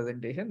something to the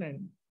presentation,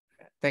 and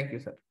thank you,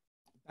 sir.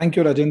 Thank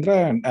you,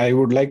 Rajendra. And I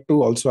would like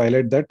to also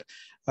highlight that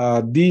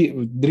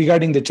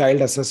regarding the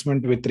child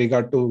assessment with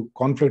regard to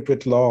conflict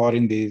with law or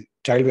in the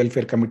child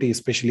welfare committee,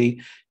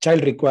 especially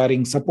child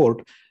requiring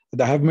support,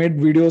 I have made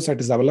videos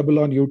that is available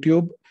on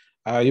YouTube.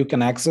 You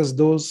can access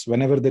those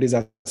whenever there is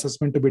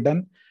assessment to be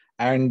done.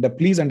 And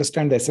please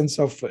understand the essence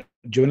of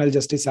Juvenile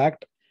Justice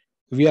Act.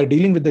 We are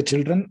dealing with the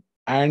children,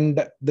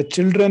 and the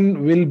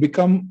children will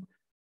become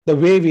the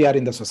way we are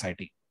in the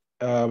society.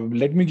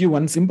 Let me give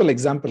one simple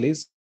example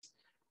is,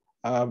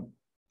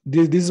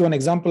 this is one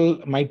example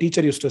my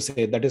teacher used to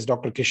say, that is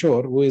Dr.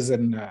 Kishore,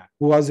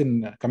 who was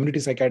in community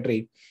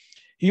psychiatry.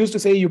 He used to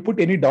say, you put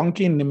any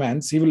donkey in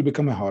Nimans, he will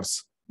become a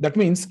horse. That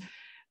means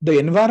the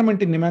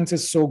environment in Nimans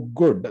is so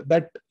good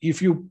that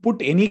if you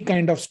put any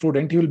kind of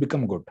student, he will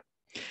become good.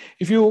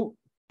 If you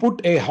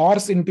put a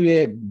horse into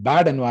a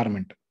bad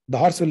environment, the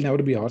horse will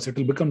never be a horse, it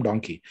will become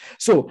donkey.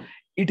 So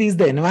it is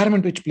the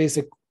environment which plays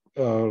a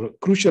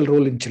crucial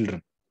role in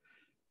children.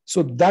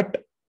 So that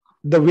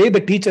the way the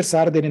teachers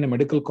are there in a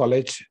medical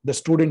college, the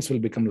students will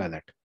become like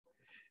that.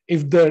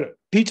 If the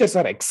teachers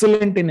are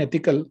excellent in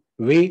ethical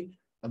way,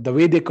 the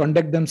way they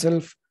conduct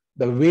themselves,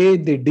 the way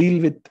they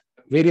deal with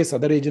various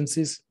other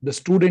agencies, the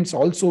students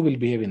also will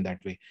behave in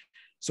that way.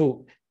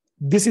 So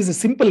this is a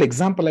simple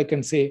example I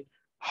can say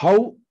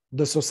how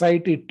the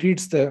society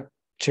treats the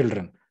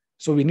children.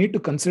 So we need to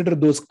consider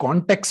those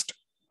context,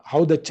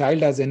 how the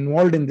child is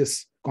involved in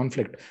this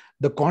conflict.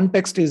 The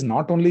context is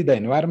not only the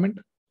environment,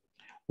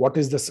 what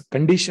is the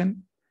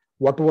condition,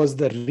 what was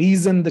the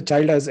reason the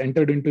child has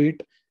entered into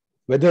it,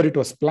 whether it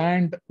was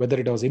planned, whether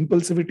it was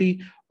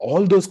impulsivity,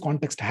 all those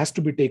context has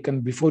to be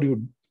taken before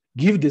you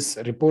give this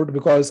report,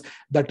 because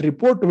that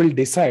report will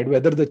decide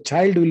whether the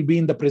child will be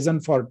in the prison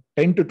for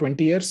 10 to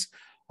 20 years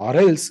or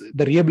else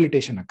the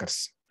rehabilitation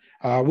occurs.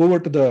 Over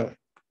to the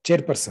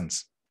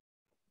chairpersons.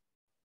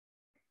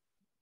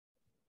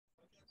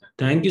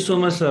 Thank you so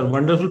much, sir.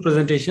 Wonderful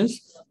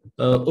presentations.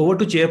 Over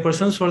to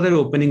chairpersons for their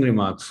opening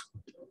remarks.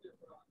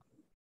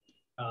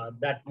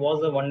 That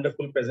was a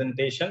wonderful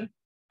presentation.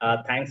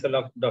 Thanks a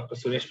lot, Dr.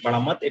 Suresh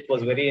Badamat. It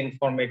was very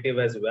informative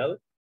as well.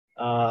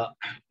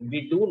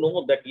 We do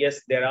know that,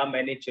 yes, there are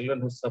many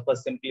children who suffer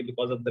simply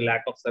because of the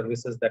lack of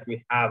services that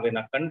we have in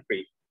our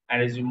country.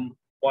 And as you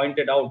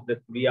pointed out,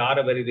 that we are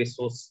a very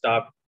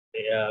resource-starved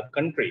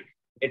country.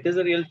 It is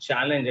a real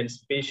challenge, and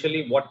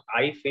especially what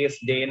I face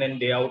day in and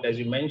day out, as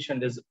you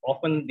mentioned, is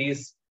often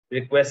these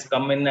requests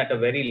come in at a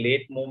very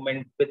late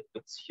moment with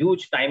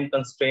huge time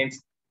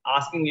constraints,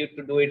 asking you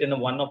to do it in a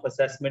one-off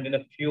assessment in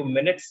a few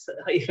minutes,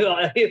 if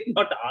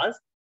not hours.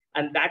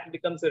 And that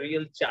becomes a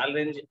real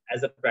challenge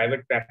as a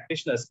private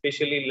practitioner,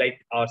 especially like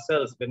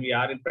ourselves when we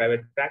are in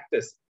private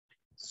practice.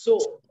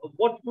 So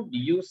what would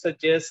you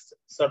suggest,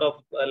 sort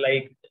of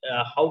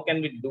how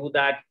can we do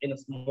that in a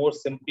more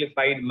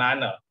simplified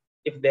manner,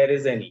 if there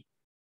is any?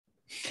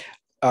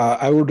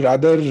 I would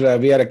rather,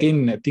 we are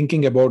again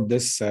thinking about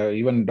this,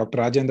 even Dr.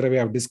 Rajendra, we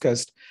have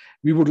discussed,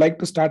 we would like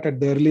to start at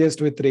the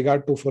earliest with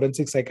regard to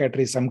forensic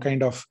psychiatry, some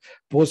kind of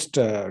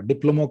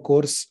post-diploma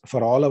course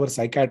for all our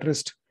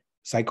psychiatrists,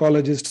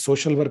 psychologist,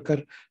 social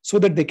worker, so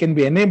that they can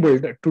be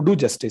enabled to do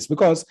justice.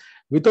 Because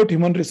without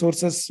human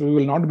resources, we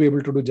will not be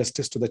able to do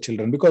justice to the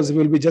children, because we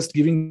will be just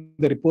giving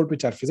the report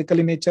which are physical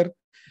in nature,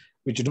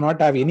 which do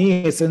not have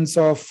any essence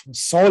of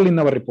soul in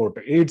our report.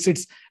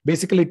 It's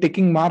basically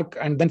taking mark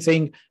and then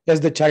saying, yes,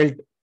 the child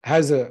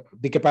has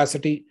the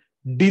capacity,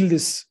 deal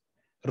this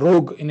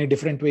rogue in a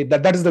different way.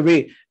 That is the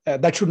way.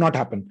 That should not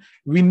happen.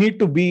 We need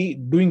to be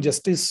doing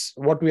justice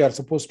what we are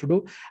supposed to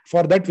do.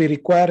 For that, we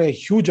require a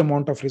huge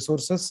amount of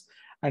resources,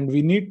 and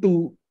we need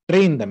to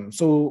train them.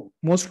 So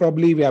most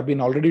probably we have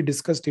been already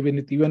discussed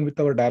even with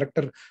our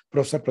director,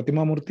 Professor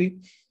Pratima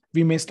Murthy.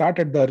 We may start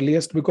at the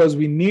earliest, because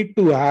we need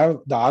to have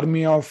the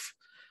army of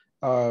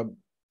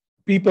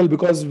people,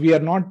 because we are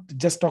not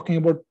just talking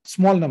about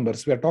small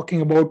numbers. We are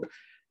talking about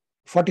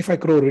 45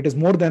 crore. It is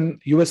more than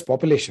US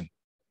population,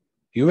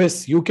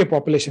 US, UK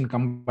population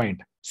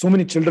combined. So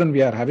many children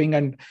we are having,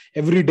 and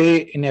every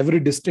day in every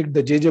district,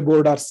 the JJ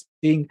board are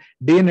seeing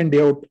day in and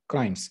day out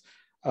crimes.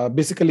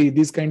 Basically,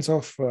 these kinds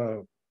of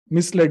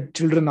misled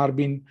children are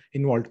being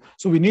involved.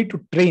 So we need to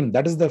train.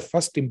 That is the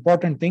first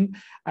important thing.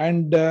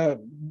 And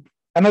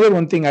another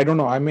one thing, I don't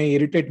know, I may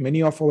irritate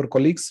many of our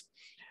colleagues.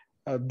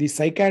 The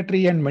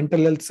psychiatry and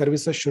mental health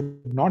services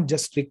should not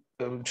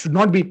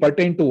be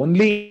pertained to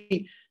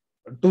only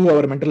to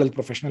our mental health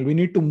professional. We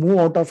need to move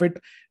out of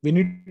it. We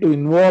need to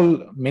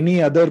involve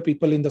many other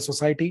people in the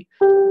society,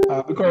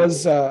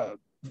 because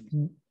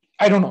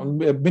I don't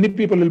know, many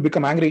people will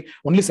become angry.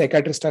 Only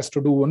psychiatrist has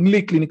to do,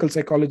 only clinical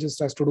psychologist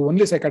has to do,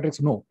 only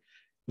psychiatrists. No,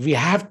 we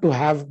have to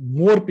have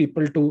more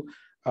people to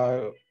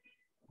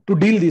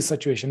deal this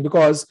situation,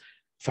 because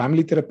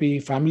family therapy,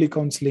 family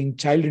counseling,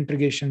 child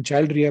integration,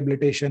 child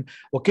rehabilitation,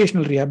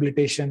 vocational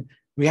rehabilitation,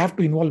 we have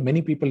to involve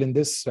many people in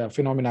this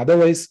phenomenon.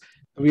 Otherwise,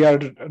 we are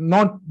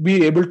not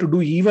be able to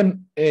do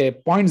even a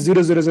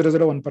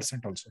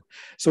 0.00001% also.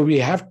 So we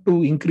have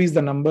to increase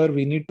the number.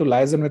 We need to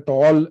liaison with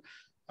all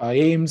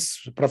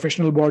AIMS,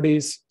 professional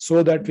bodies,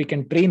 so that we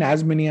can train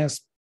as many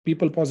as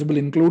people possible,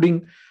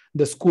 including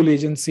the school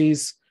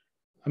agencies,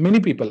 many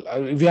people.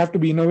 We have to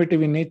be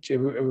innovative in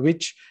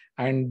which,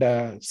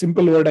 and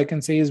simple word I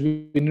can say is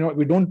we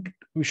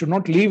should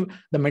not leave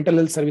the mental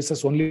health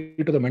services only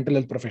to the mental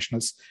health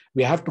professionals.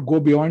 We have to go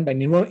beyond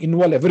and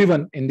involve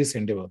everyone in this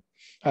endeavor.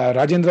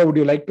 Rajendra, would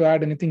you like to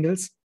add anything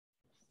else?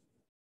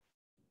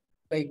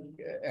 Like,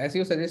 as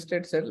you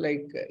suggested, sir,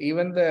 like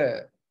even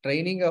the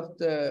training of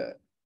the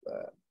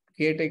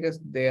caretakers,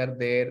 they are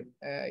there,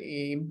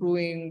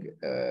 improving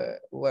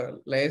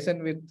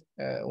liaison with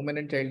women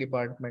and child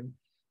department,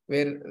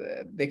 where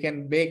they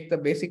can make the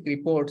basic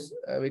reports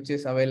which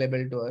is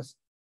available to us.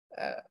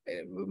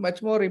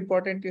 Much more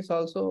important is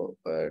also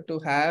to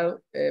have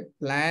a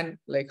plan,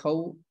 like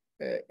how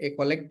a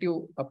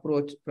collective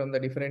approach from the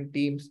different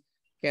teams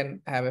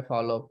can have a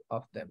follow-up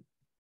of them.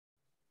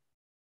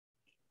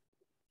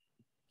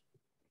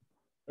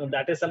 No,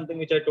 that is something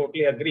which I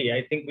totally agree.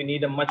 I think we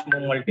need a much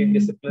more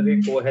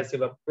multidisciplinary,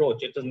 cohesive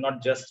approach. It is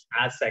not just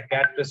as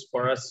psychiatrists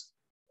for us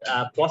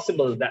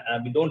possible that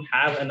we don't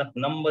have enough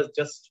numbers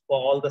just for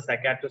all the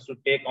psychiatrists to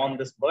take on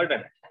this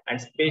burden. And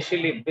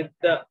especially with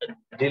the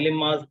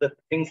dilemmas, the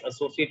things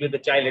associated with the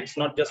child, it's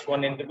not just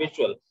one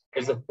individual.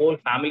 It's a whole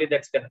family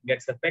that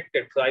gets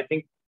affected. So I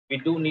think we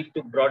do need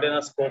to broaden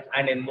our scope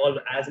and involve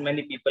as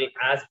many people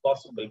as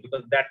possible,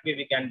 because that way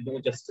we can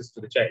do justice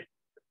to the child.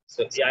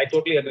 So yeah, I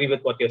totally agree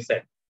with what you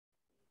said.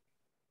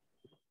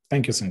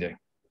 Thank you, Sanjay.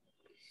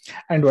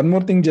 And one more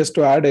thing just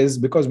to add is,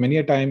 because many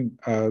a time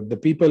the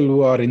people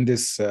who are in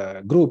this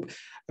group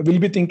will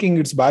be thinking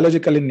it's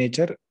biological in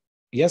nature.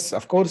 Yes,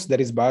 of course, there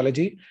is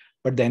biology,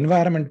 but the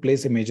environment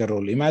plays a major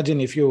role.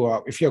 Imagine if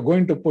you're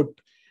going to put,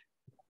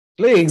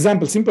 like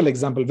example, simple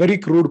example, very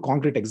crude,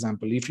 concrete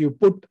example. If you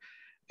put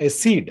a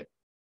seed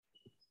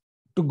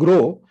to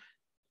grow,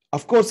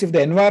 of course, if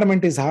the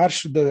environment is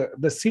harsh,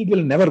 the seed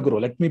will never grow.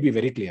 Let me be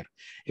very clear.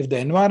 If the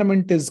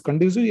environment is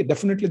conducive,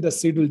 definitely the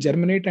seed will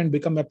germinate and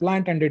become a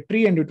plant and a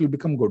tree, and it will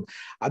become good.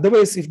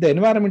 Otherwise, if the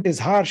environment is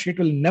harsh, it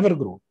will never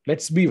grow.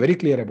 Let's be very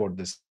clear about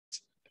this.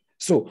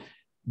 So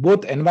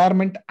both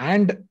environment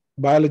and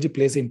biology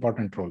plays an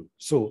important role.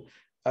 So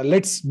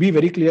let's be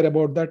very clear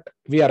about that.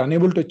 We are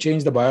unable to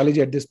change the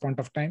biology at this point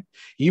of time.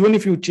 Even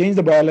if you change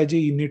the biology,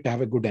 you need to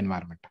have a good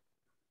environment.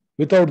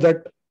 Without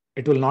that,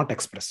 it will not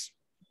express.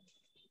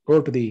 Go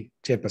to the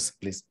chairperson,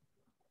 please.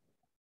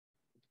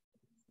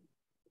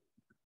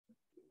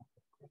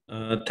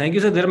 Thank you,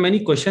 sir. There are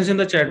many questions in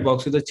the chat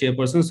box. If the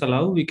chairpersons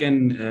allow, we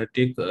can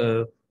take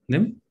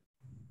them.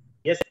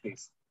 Yes,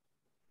 please.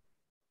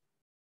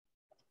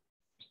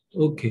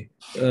 Okay.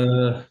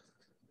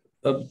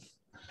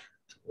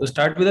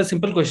 Start with a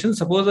simple question.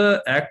 Suppose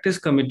an act is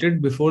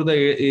committed before the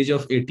age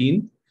of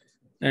 18,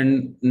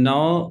 and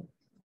now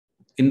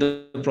in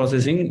the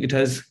processing, it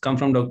has come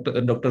from Dr.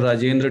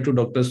 Rajendra to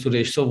Dr.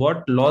 Suresh. So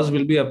what laws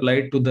will be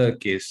applied to the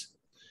case?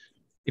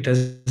 It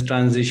has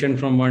transitioned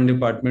from one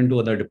department to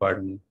other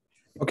department.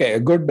 Okay,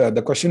 good.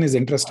 The question is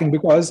interesting,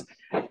 because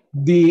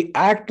the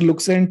act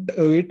looks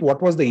into it.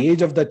 What was the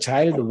age of the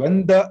child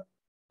when the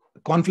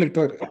conflict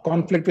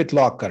with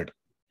law occurred?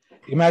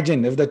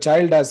 Imagine if the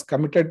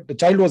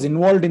child was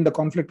involved in the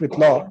conflict with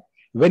law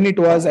when it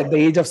was at the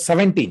age of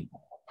 17,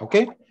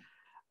 okay?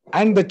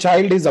 And the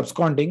child is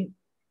absconding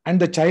and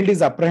the child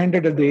is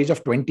apprehended at the age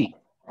of 20.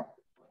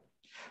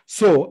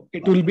 So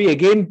it will be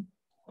again,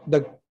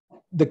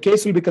 the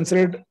case will be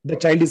considered the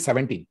child is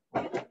 17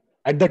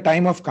 at the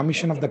time of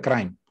commission of the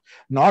crime,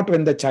 not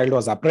when the child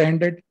was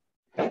apprehended,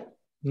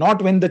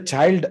 not when the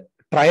child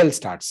trial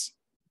starts.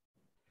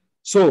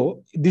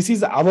 So this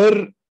is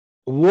our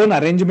own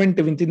arrangement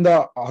within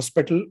the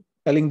hospital,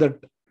 telling that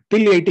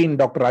till 18,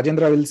 Dr.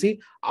 Rajendra will see,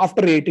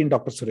 after 18,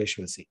 Dr. Suresh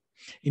will see.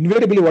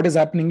 Invariably, what is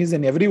happening is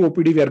in every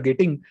OPD, we are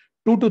getting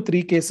 2 to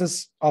 3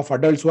 cases of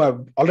adults who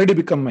have already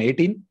become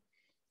 18.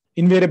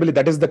 Invariably,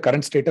 that is the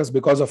current status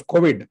because of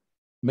COVID.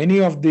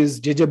 Many of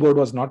these JJ board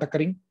was not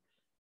occurring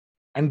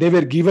and they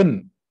were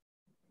given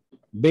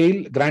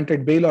bail,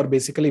 granted bail, or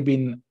basically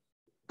been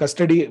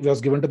custody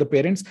was given to the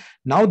parents.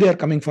 Now they are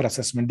coming for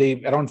assessment.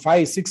 Around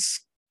 5-6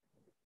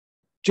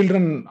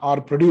 children are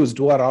produced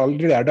who are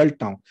already adult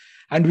now.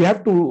 And we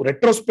have to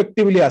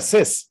retrospectively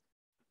assess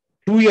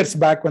 2 years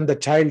back when the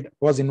child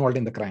was involved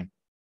in the crime.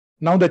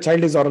 Now the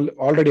child is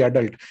already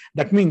adult.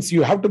 That means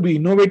you have to be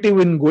innovative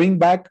in going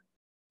back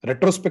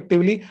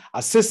retrospectively,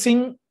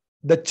 assessing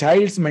the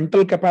child's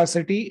mental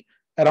capacity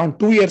around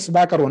 2 years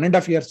back or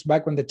 1.5 years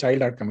back when the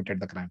child had committed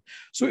the crime.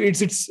 So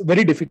it's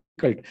very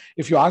difficult.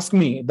 If you ask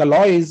me, the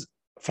law is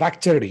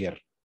fractured here.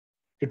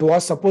 It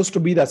was supposed to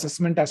be the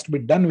assessment has to be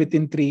done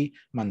within 3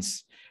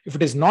 months. If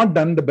it is not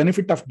done, the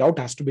benefit of doubt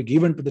has to be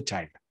given to the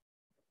child.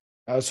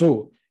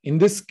 So in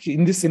this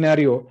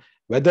scenario,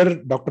 whether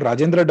Dr.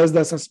 Rajendra does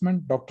the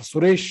assessment, Dr.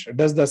 Suresh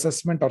does the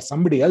assessment, or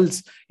somebody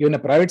else, even a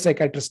private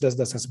psychiatrist does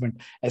the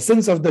assessment,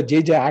 essence of the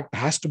JJ Act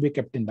has to be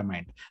kept in the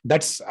mind.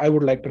 That's, I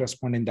would like to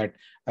respond in that.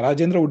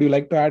 Rajendra, would you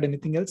like to add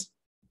anything else?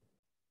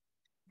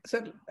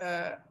 Sir,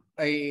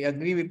 I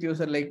agree with you,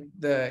 sir. Like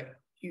the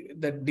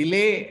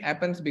delay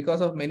happens because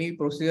of many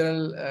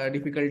procedural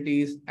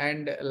difficulties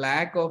and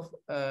lack of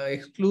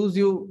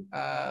exclusive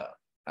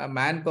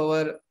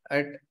manpower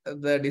at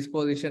the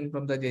disposition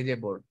from the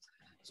JJ board.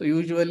 So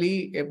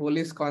usually a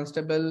police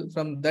constable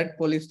from that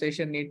police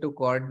station need to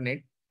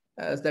coordinate.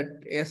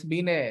 That has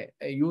been a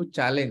huge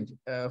challenge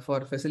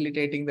for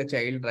facilitating the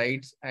child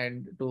rights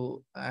and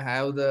to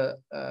have the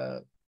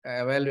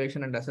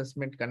evaluation and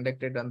assessment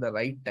conducted on the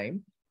right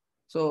time.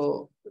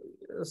 So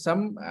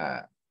some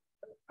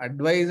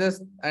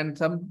advisors and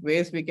some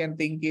ways we can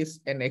think is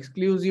an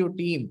exclusive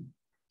team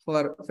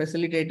for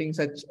facilitating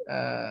such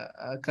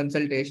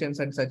consultations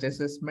and such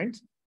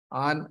assessments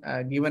on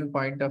a given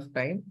point of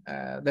time.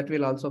 That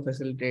will also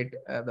facilitate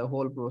the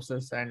whole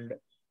process, and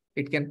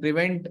it can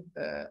prevent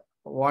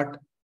that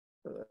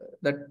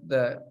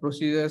the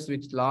procedures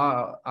which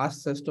law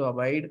asks us to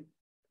avoid,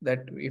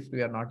 that if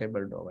we are not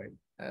able to avoid.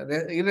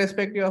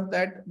 Irrespective of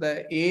that,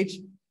 the age,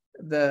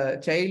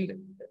 the child,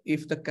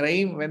 if the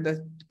crime, when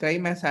the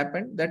crime has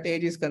happened, that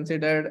age is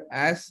considered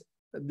as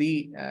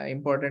the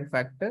important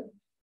factor.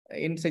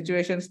 In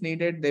situations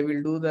needed, they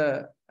will do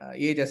the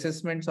age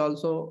assessments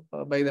also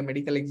by the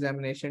medical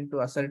examination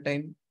to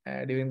ascertain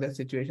during the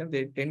situation.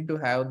 They tend to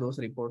have those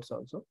reports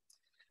also.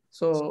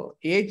 So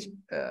age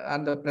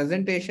on the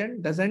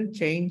presentation doesn't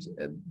change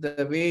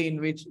the way in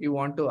which you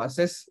want to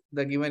assess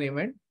the given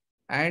event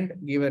and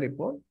give a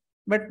report.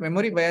 But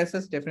memory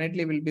biases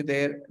definitely will be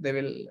there. They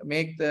will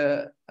make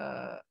the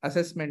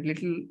assessment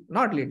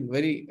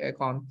very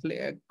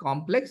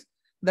complex.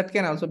 That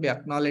can also be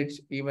acknowledged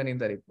even in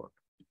the report.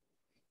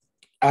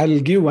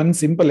 I'll give one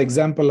simple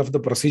example of the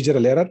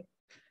procedural error,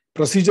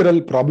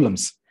 procedural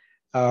problems.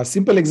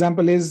 Simple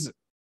example is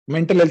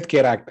Mental Health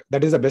Care Act.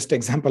 That is the best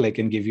example I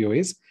can give you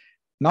is,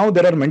 now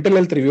there are mental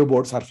health review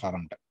boards are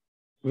formed,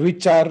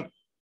 which are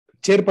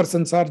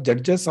chairpersons are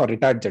judges or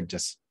retired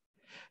judges.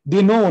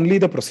 They know only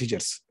the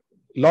procedures,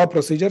 law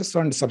procedures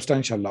and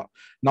substantial law.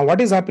 Now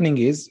what is happening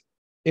is,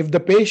 if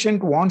the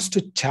patient wants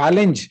to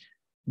challenge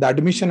the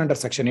admission under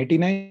section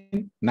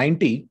 89,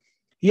 90,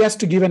 he has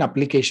to give an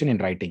application in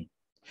writing.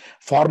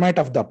 Format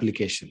of the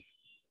application,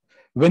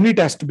 when it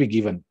has to be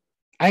given,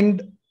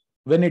 and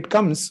when it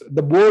comes,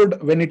 the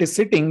board, when it is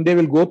sitting, they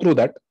will go through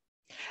that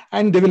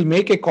and they will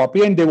make a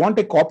copy, and they want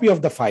a copy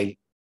of the file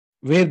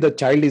where the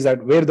child is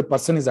at, where the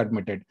person is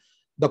admitted,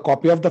 the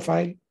copy of the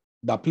file,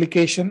 the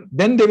application.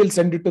 Then they will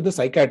send it to the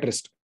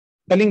psychiatrist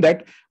telling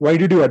that, why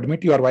did you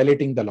admit? You are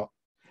violating the law.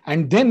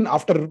 And then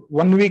after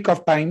 1 week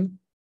of time,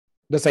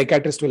 the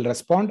psychiatrist will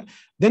respond.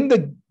 Then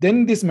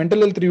this mental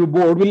health review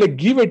board will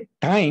give a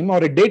time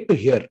or a date to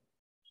hear.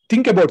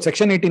 Think about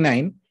section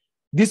 89.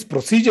 This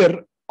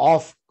procedure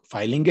of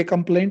filing a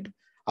complaint,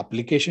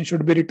 application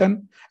should be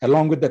written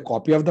along with the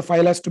copy of the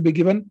file has to be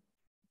given,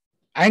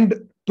 and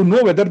to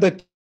know whether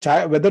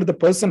the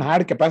person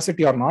had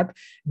capacity or not.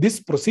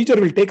 This procedure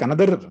will take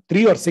another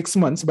 3 or 6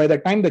 months. By the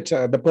time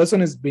the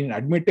person is being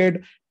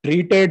admitted,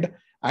 treated,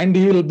 and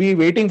he will be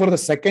waiting for the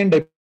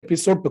second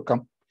episode to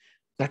come.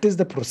 That is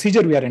the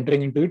procedure we are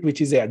entering into it, which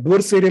is an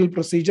adversarial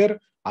procedure,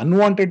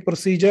 unwanted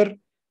procedure.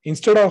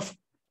 Instead of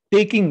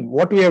taking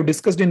what we have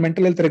discussed in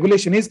mental health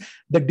regulation is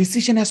the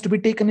decision has to be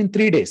taken in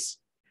 3 days.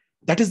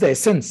 That is the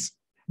essence.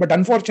 But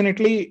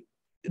unfortunately,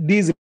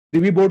 these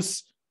review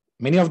boards,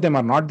 many of them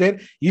are not there.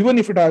 Even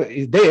if it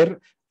is there,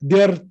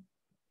 they are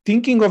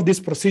thinking of this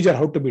procedure,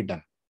 how to be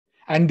done.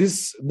 And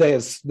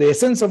the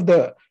essence of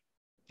the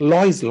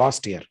law is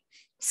lost here.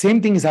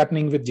 Same thing is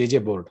happening with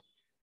JJ board.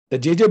 The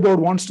JJ board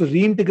wants to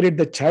reintegrate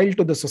the child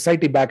to the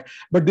society back,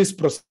 but this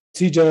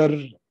procedure,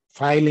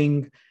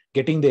 filing,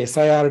 getting the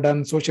SIR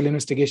done, social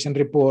investigation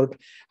report,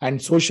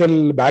 and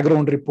social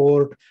background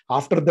report.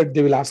 After that,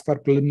 they will ask for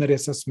preliminary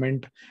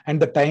assessment,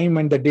 and the time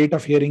and the date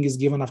of hearing is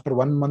given after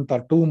 1 month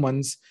or 2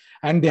 months,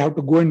 and they have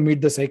to go and meet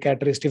the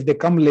psychiatrist. If they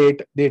come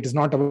late, it is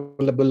not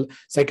available.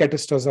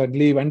 Psychiatrist doesn't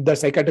leave, and the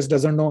psychiatrist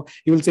doesn't know.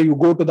 He will say, you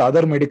go to the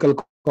other medical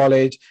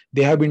college,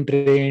 they have been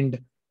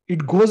trained.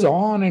 It goes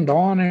on and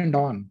on and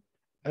on.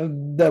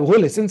 The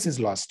whole essence is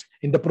lost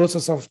in the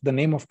process of the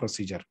name of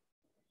procedure.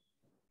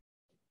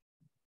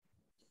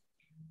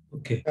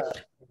 Okay.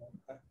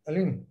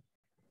 Alim,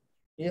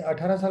 ये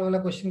 18 साल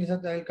वाला question के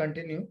साथ I will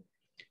continue.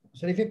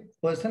 So if a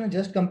person has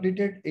just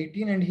completed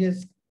 18 and he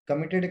has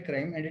committed a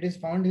crime and it is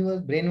found he was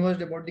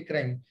brainwashed about the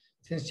crime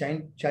since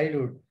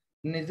childhood,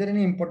 then is there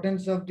any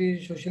importance of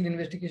the social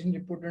investigation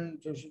report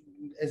and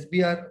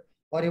SBR,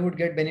 or he would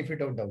get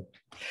benefit of doubt?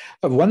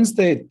 Once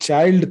the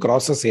child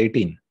crosses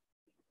 18,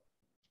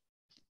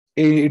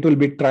 it will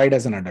be tried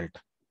as an adult.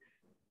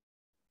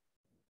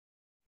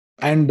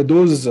 And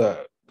those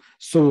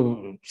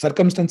so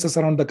circumstances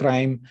around the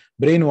crime,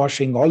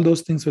 brainwashing, all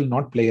those things will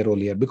not play a role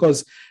here,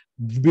 because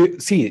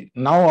see,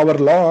 now our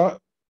law,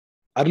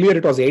 earlier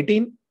it was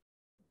 18,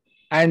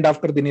 and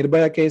after the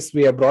Nirbhaya case,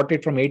 we have brought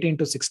it from 18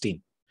 to 16.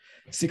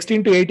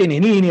 16 to 18,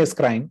 any heinous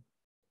crime,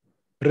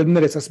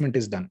 preliminary assessment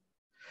is done.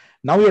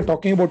 Now we are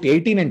talking about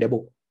 18 and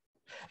above.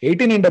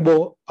 18 and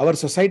above, our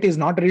society is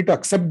not ready to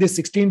accept this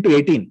 16 to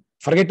 18.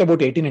 Forget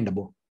about 18 and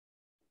above.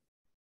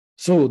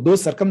 So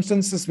those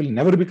circumstances will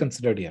never be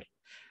considered here.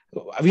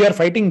 We are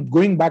fighting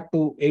going back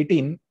to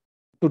 18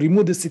 to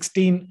remove the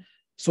 16,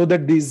 so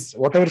that these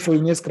whatever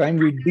heinous crime,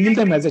 we deal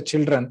them as a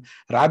children,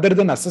 rather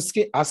than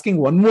asking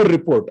one more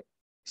report,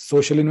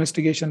 social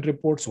investigation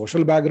report,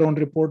 social background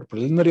report,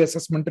 preliminary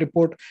assessment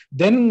report,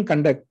 then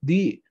conduct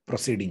the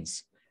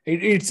proceedings.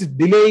 It's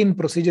delay in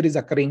procedure is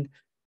occurring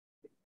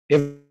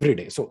every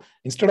day. So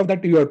instead of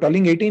that, you are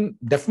telling 18,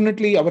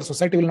 definitely our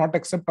society will not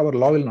accept, our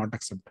law will not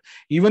accept.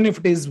 Even if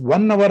it is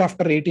 1 hour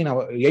after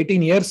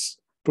 18 years,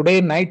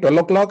 today night, 12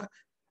 o'clock,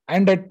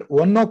 and at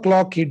 1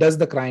 o'clock he does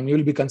the crime, he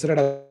will be considered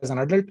as an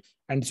adult,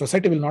 and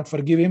society will not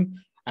forgive him.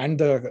 And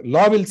the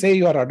law will say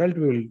you are adult,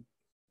 we will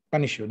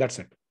punish you. That's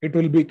it. It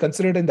will be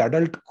considered in the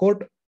adult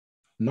court,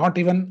 not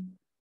even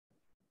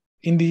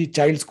in the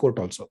child's court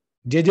also.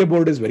 JJ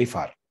board is very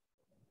far.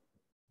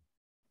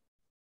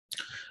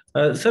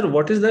 Sir,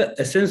 what is the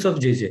essence of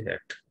JJ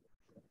Act?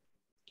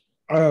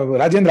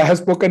 Rajendra has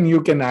spoken,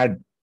 you can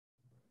add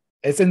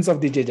essence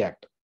of the JJ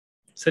Act.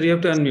 Sir, you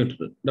have to unmute.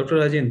 Dr.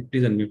 Rajan,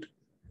 please unmute.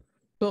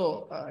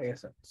 So,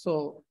 yes, sir.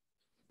 So,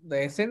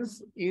 the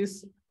essence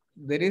is,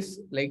 there is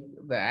like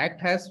the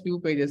Act has few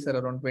pages, sir,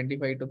 around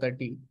 25 to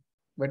 30,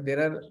 but there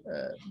are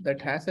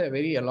that has a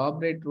very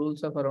elaborate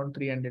rules of around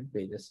 300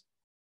 pages.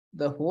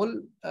 The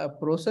whole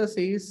process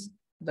is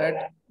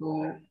that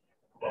to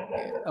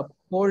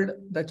uphold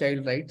the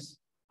child rights,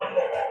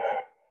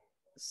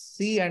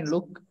 see and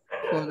look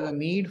for the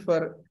need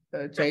for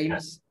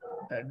child's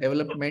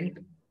development.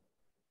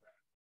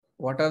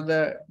 What are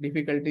the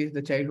difficulties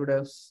the child would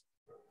have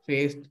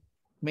faced?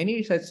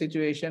 Many such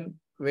situations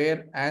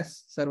where,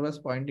 as sir was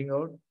pointing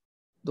out,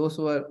 those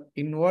who are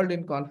involved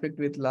in conflict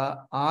with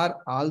law are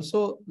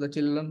also the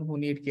children who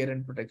need care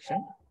and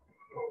protection.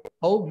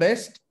 How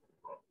best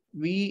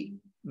we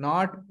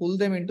not pull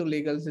them into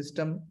legal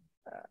system,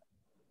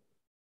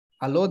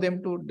 allow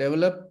them to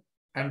develop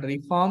and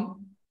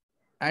reform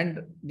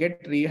and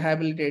get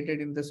rehabilitated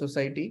in the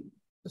society,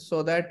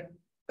 so that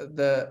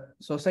the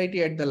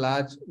society at the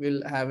large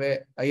will have a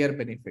higher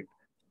benefit.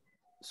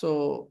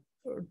 So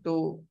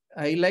to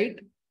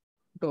highlight,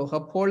 to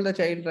uphold the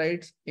child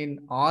rights in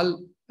all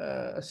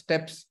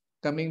steps,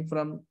 coming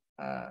from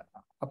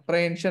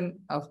apprehension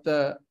of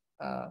the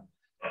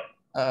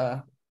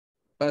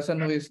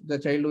person who is the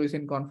child who is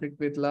in conflict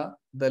with law,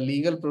 the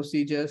legal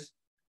procedures,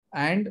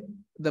 and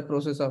the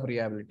process of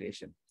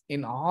rehabilitation.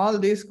 In all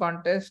these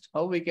contexts,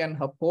 how we can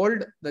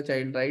uphold the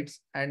child rights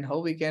and how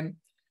we can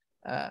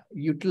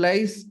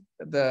utilize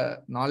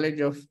the knowledge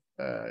of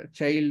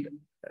child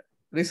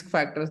risk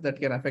factors that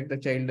can affect the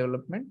child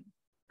development,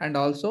 and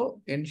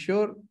also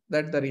ensure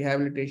that the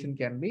rehabilitation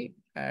can be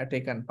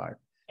taken part.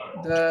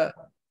 The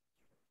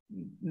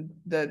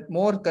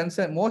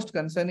most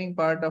concerning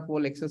part of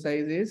whole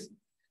exercise is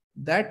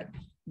that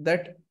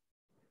the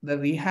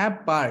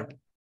rehab part,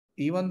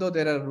 even though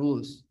there are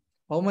rules,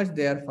 how much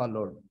they are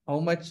followed, how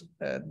much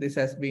this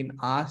has been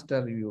asked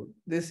or reviewed.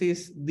 This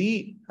is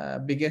the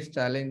biggest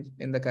challenge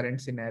in the current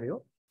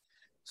scenario.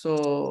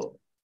 So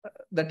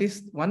that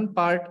is one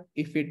part.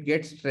 If it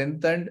gets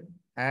strengthened,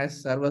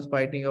 as sir was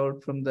pointing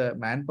out, from the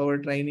manpower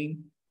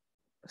training,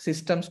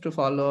 systems to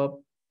follow up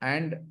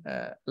and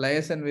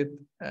liaison with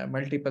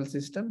multiple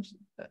systems,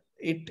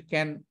 it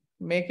can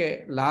make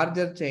a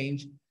larger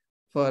change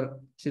for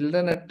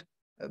children at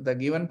the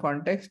given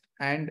context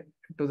and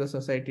to the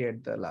society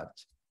at the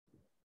large.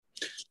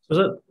 So,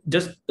 sir,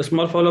 just a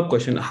small follow-up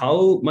question: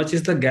 how much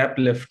is the gap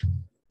left?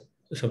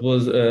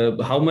 Suppose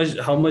how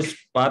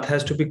much path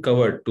has to be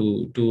covered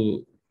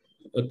to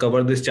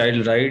cover this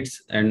child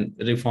rights and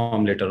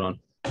reform later on?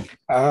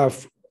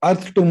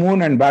 Earth to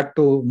moon and back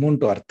to moon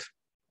to earth.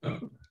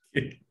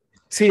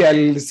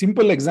 See,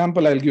 simple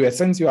example I'll give.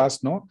 Essence you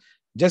asked, no?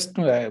 Just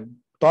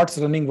thoughts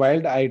running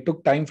wild. I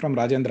took time from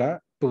Rajendra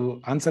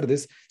to answer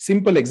this.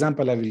 Simple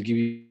example I will give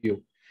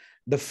you.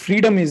 The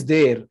freedom is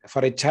there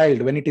for a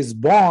child when it is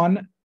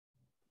born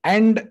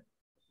and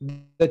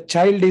the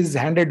child is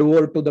handed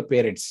over to the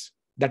parents.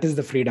 That is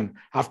the freedom.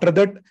 After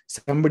that,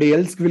 somebody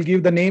else will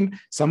give the name.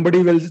 Somebody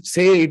will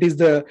say it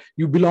is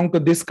you belong to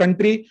this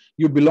country,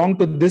 you belong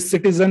to this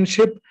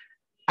citizenship.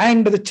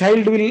 And the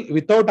child will,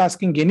 without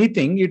asking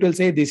anything, it will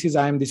say, this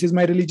is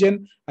my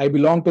religion, I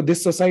belong to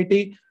this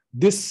society,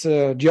 this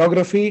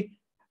geography.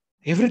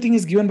 Everything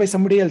is given by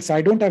somebody else.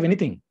 I don't have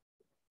anything.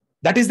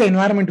 That is the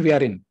environment we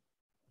are in.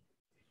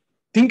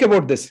 Think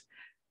about this.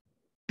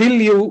 Till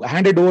you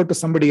hand it over to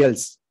somebody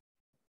else,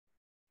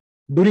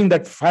 during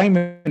that 5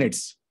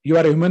 minutes, you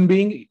are a human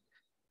being,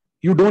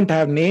 you don't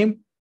have name.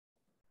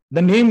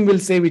 The name will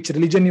say which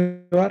religion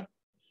you are,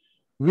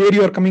 where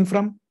you are coming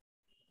from.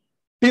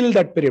 Till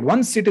that period,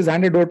 once it is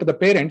handed over to the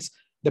parents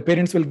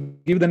will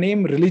give the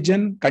name,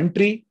 religion,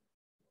 country,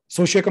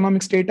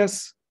 socioeconomic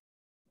status.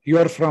 You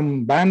are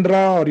from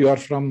Bandra, or you are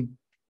from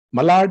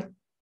Malad,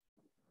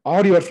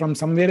 or you are from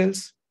somewhere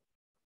else.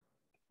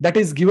 That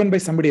is given by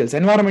somebody else.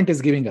 Environment is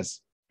giving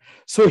us.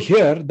 So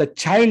here, the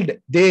child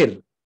there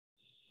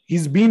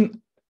is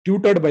being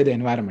tutored by the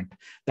environment.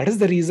 That is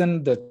the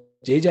reason the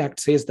JJ Act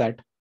says that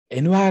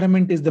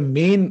environment is the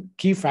main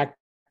key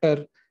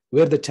factor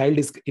where the child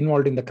is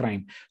involved in the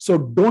crime. So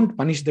don't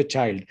punish the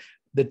child.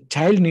 The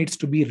child needs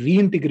to be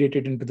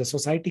reintegrated into the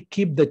society.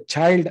 Keep the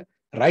child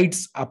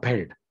rights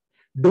upheld.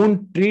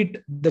 Don't treat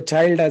the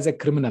child as a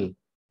criminal.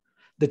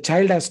 The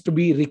child has to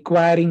be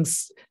requiring,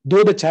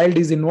 though the child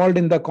is involved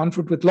in the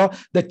conflict with law,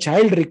 the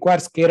child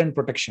requires care and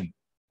protection.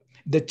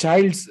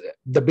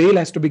 The bail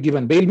has to be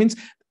given. Bail means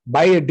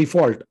by a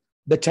default,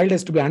 the child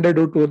has to be handed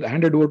over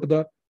to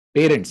the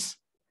parents.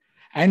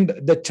 And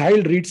the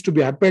child needs to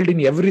be upheld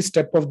in every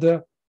step of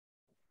the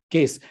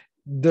case.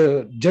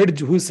 The judge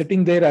who is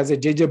sitting there as a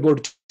JJ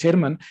board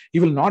chairman,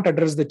 he will not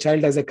address the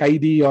child as a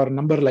kaidi or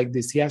number like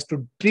this. He has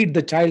to treat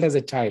the child as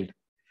a child.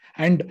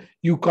 And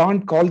you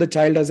can't call the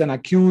child as an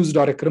accused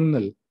or a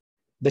criminal.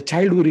 The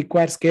child who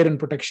requires care and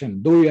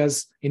protection, though he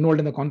is involved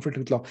in the conflict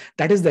with law,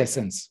 that is the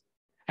essence.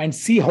 And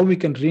see how we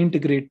can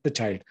reintegrate the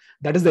child.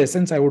 That is the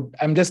essence.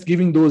 I'm just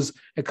giving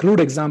a crude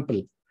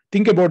example.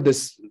 Think about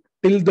this.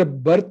 Till the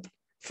birth,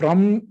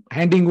 from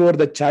handing over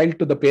the child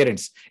to the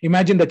parents.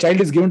 Imagine the child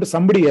is given to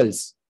somebody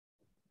else.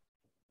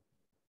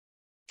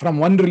 From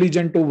one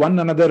religion to one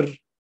another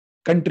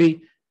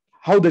country,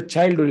 how the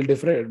child will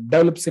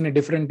develops in a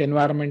different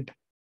environment.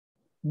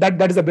 That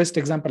is the best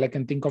example I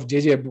can think of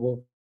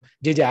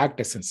JJ Act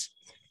essence.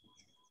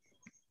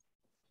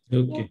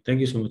 Okay,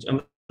 thank you so much.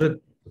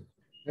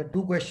 There are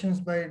two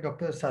questions by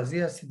Dr.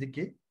 Sazia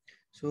Siddiqui.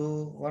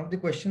 So one of the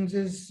questions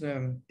is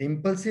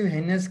impulsive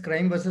heinous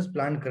crime versus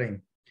planned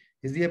crime.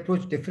 Is the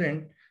approach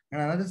different?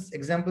 And another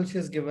example she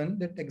has given,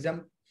 that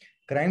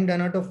crime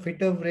done out of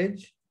fit of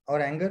rage or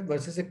anger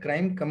versus a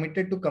crime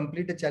committed to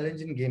complete a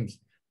challenge in games,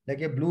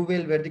 like a blue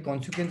whale where the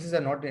consequences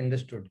are not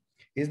understood.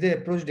 Is the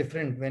approach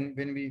different when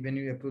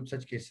we approach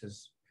such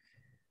cases?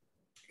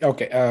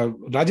 Okay,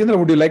 Rajendra,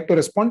 would you like to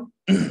respond?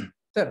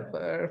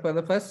 Sir, for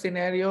the first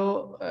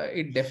scenario,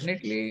 it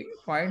definitely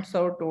points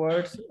out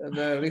towards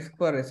the risk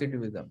for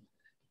recidivism.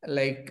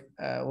 Like,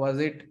 was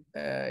it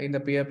in the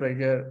peer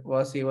pressure?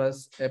 Was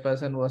a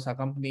person was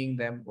accompanying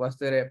them? Was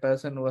there a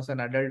person who was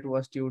an adult who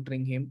was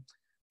tutoring him?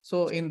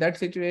 So in that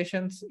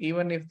situations,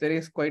 even if there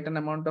is quite an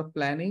amount of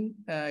planning,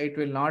 it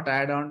will not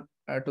add on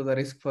to the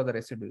risk for the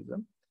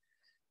recidivism.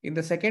 In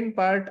the second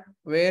part,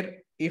 where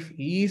if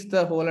he is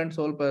the whole and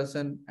sole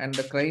person and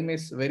the crime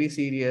is very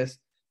serious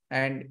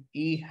and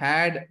he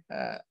had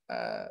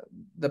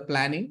the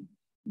planning,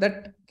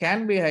 that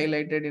can be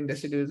highlighted in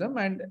recidivism.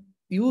 And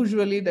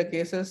usually the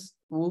cases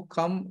who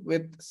come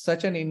with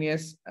such an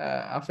heinous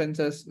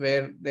offenses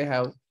where they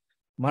have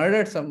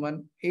murdered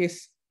someone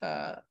is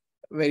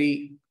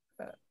very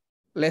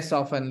less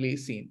oftenly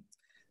seen.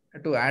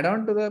 To add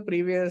on to the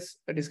previous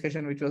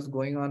discussion which was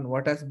going on,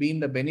 what has been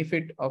the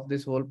benefit of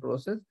this whole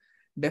process?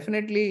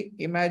 Definitely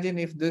imagine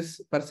if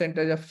this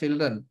percentage of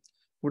children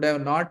would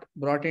have not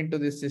brought into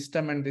this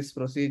system and this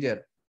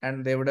procedure,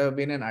 and they would have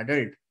been an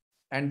adult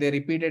and they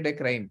repeated a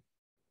crime,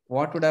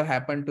 what would have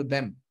happened to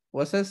them?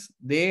 Versus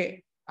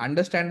they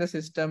understand the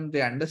system,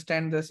 they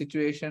understand the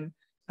situation,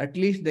 at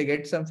least they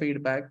get some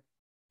feedback.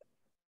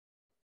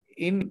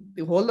 In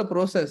the whole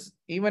process,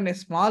 even a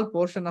small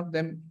portion of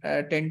them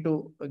tend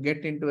to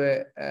get into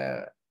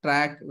a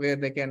track where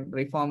they can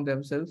reform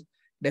themselves.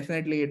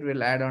 definitely it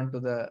will add on to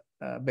the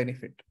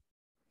benefit.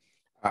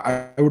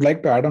 I would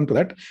like to add on to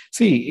that.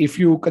 See, if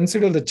you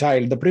consider the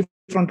child, the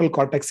prefrontal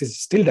cortex is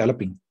still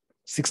developing,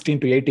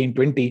 16 to 18,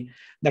 20.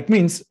 That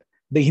means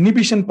the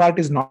inhibition part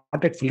is not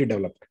yet fully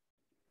developed.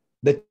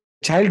 The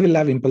child will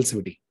have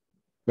impulsivity,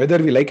 whether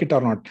we like it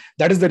or not.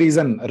 That is the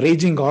reason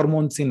raging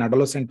hormones in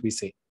adolescent, we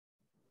say.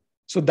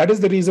 So that is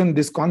the reason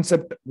this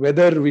concept,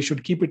 whether we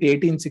should keep it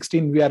 18,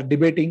 16, we are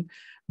debating,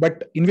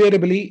 but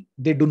invariably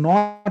they do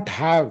not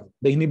have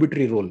the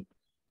inhibitory role.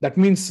 That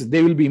means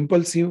they will be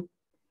impulsive.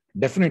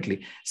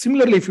 Definitely.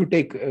 Similarly, if you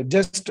take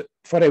just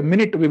for a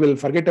minute, we will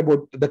forget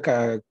about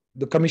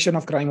the commission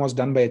of crime was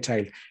done by a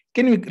child.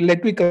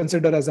 Let me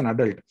consider as an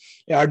adult,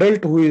 an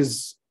adult who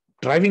is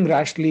driving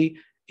rashly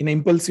in an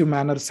impulsive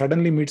manner,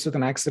 suddenly meets with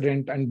an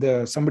accident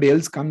and somebody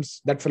else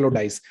comes, that fellow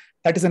dies.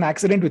 That is an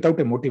accident without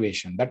a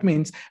motivation. That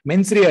means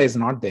mens rea is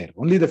not there.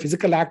 Only the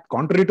physical act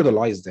contrary to the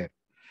law is there.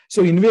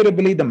 So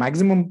invariably, the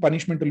maximum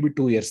punishment will be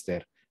 2 years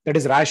there. That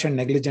is rash and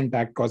negligent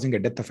act causing a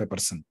death of a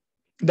person.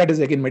 That is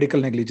again medical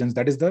negligence.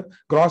 That is the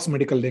gross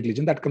medical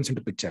negligence that comes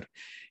into picture.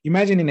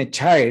 Imagine in a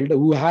child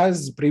who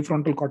has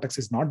prefrontal cortex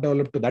is not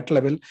developed to that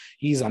level,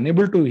 he is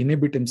unable to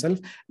inhibit himself.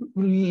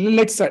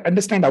 Let's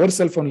understand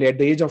ourselves only at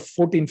the age of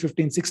 14,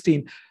 15,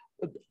 16,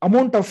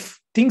 amount of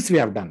things we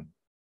have done.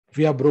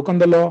 We have broken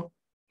the law.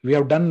 We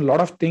have done a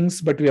lot of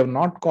things, but we have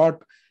not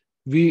caught.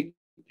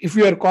 If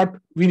we are caught,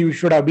 we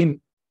should have been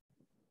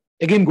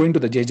again going to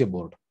the JJ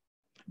board.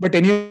 But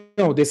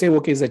anyhow, they say,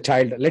 okay, he's a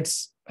child,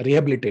 let's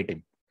rehabilitate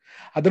him.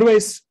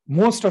 Otherwise,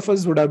 most of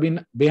us would have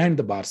been behind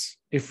the bars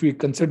if we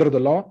consider the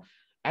law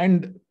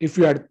and if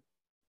we had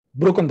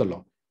broken the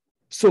law.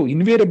 So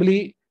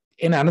invariably,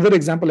 in another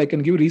example I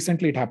can give,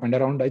 recently it happened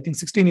around, I think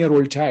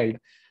 16-year-old child,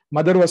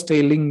 mother was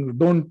telling,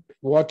 don't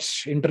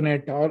watch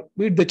internet, or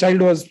the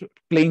child was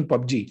playing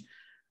PUBG.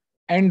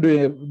 And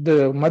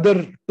the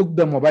mother took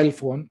the mobile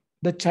phone,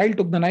 the child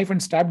took the knife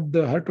and stabbed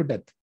her to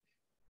death.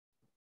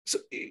 So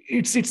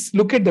it's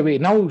look at the way.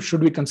 Now,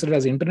 should we consider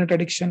as internet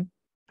addiction?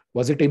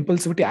 Was it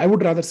impulsivity? I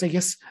would rather say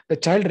yes, the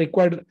child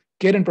required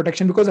care and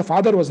protection because the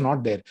father was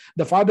not there.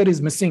 The father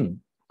is missing.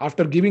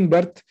 After giving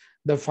birth,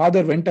 the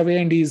father went away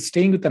and he is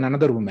staying with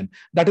another woman.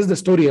 That is the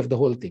story of the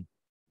whole thing.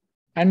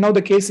 And now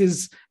the case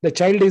is, the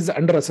child is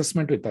under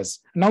assessment with us.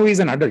 Now he is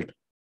an adult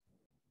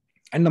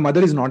and the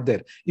mother is not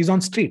there. He's on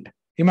street.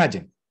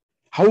 Imagine,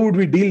 how would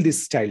we deal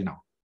this child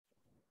now?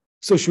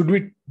 So should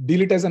we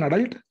deal it as an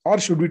adult, or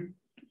should we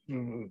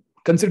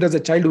consider as a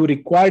child who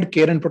required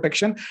care and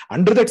protection?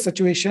 Under that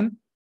situation,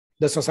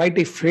 the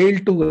society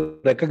failed to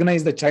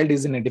recognize the child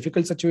is in a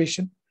difficult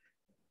situation,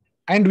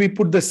 and we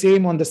put the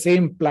same on the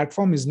same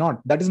platform.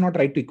 That is not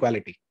right to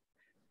equality.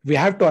 We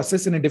have to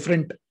assess in a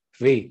different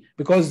way,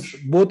 because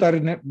both are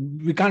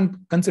we can't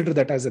consider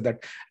that as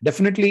that.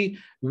 Definitely,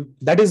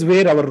 that is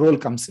where our role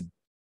comes in,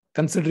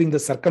 considering the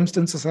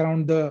circumstances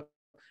around the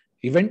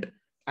event,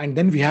 and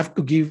then we have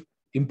to give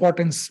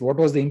importance. What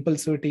was the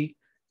impulsivity?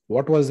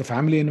 What was the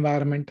family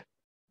environment?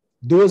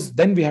 Those,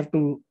 then we have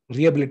to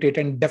rehabilitate,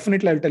 and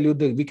definitely I'll tell you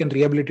that we can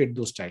rehabilitate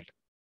those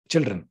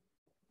children.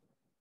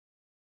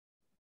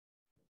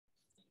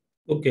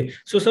 Okay,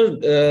 so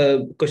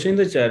sir, question in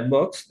the chat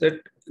box, that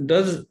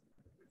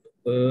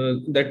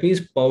that means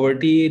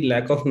poverty,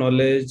 lack of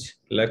knowledge,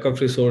 lack of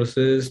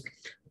resources,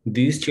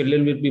 these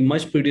children will be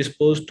much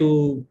predisposed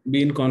to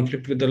be in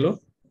conflict with the law?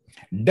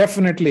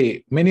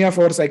 Definitely. Many of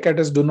our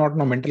psychiatrists do not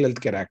know Mental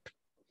Health Care Act,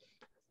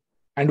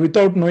 and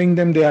without knowing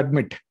them, they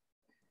admit.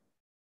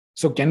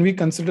 So can we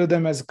consider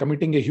them as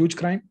committing a huge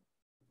crime?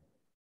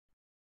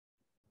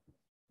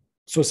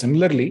 So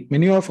similarly,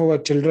 many of our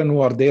children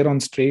who are there on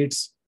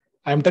streets,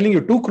 I'm telling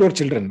you, 2 crore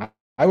children.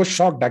 I was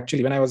shocked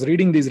actually when I was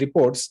reading these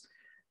reports.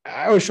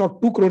 I was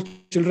shocked. 2 crore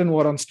children who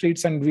are on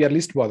streets, and we are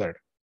least bothered.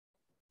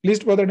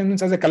 Least bothered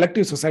means as a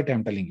collective society,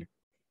 I'm telling you,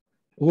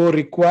 who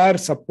require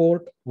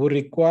support, who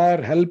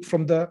require help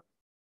from the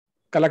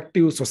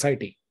collective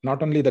society,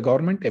 not only the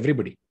government,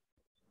 everybody.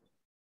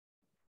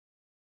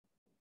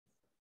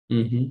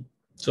 Mm-hmm.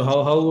 So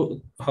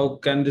how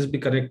can this be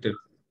corrected?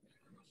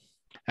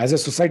 As a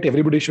society,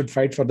 everybody should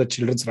fight for the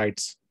children's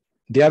rights.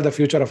 They are the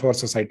future of our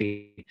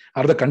society,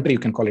 or the country, you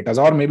can call it as,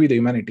 or maybe the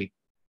humanity.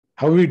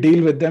 How we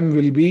deal with them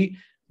will be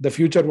the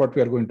future, what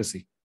we are going to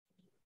see.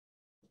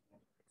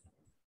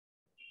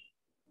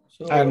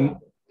 So, and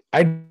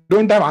I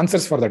don't have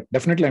answers for that.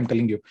 Definitely, I'm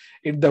telling you,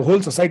 the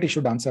whole society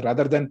should answer,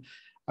 rather than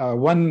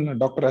one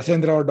Dr.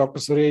 Ashendra or Dr.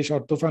 Suresh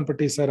or Tufan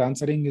Patti sir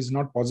answering is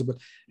not possible.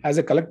 As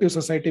a collective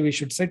society, we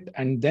should sit,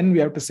 and then we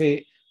have to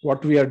say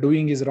what we are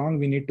doing is wrong.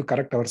 We need to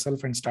correct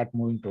ourselves and start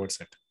moving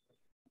towards it.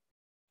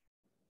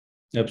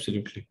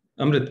 Absolutely.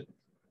 Amrit.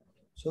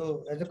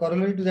 So as a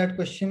corollary to that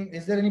question,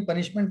 is there any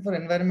punishment for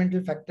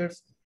environmental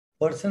factors,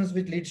 persons,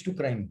 which leads to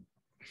crime?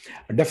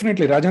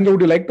 Definitely. Rajendra,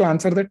 would you like to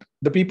answer that?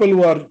 The people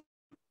who are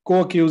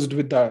co-accused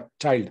with the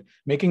child,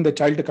 making the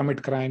child to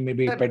commit crime,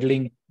 maybe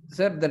peddling.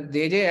 Sir, the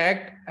JJ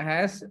Act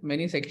has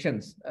many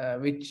sections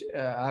which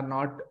are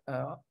not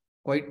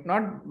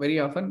not very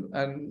often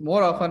and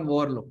more often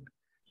overlooked.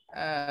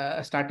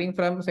 starting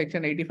from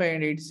section 85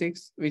 and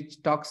 86,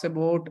 which talks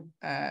about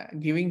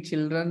giving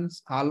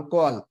children's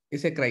alcohol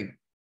is a crime.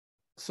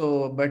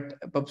 So, but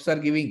pubs are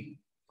giving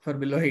for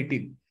below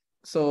 18.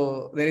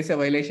 So there is a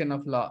violation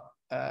of law.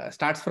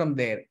 Starts from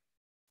there.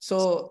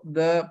 So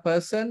the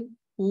person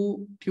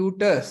who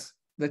tutors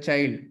the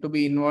child to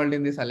be involved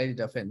in this alleged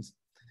offense,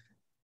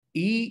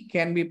 he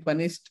can be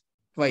punished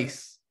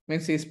twice.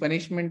 Means his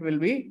punishment will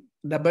be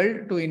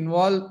doubled to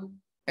involve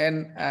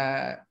an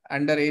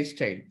underage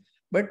child.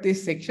 But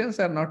these sections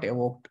are not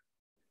evoked.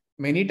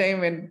 Many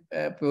times when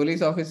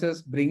police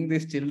officers bring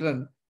these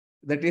children,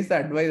 that is the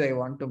advice I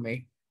want to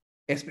make.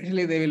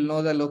 Especially they will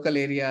know the local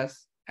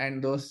areas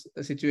and those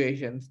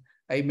situations.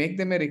 I make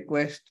them a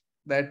request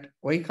that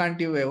why can't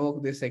you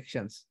evoke these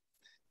sections?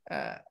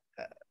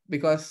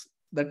 Because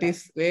that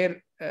is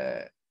where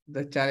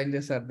the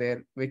challenges are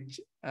there, which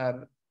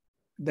are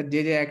the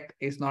JJ Act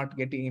is not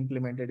getting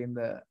implemented in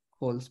the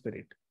whole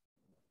spirit.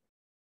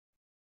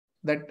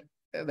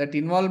 That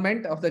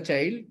involvement of the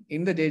child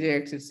in the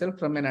JJ Act itself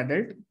from an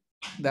adult,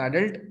 the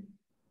adult,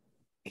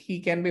 he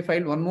can be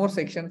filed one more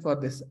section for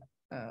this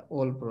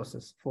whole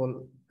process,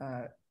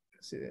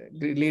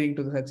 leading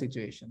to such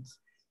situations.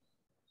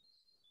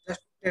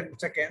 Just 10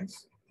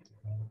 seconds.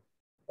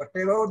 What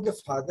about the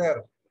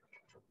father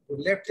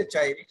who left the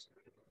child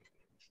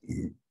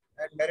and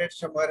married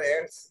somewhere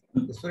else,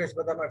 the Suresh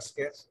Badamat's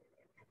case,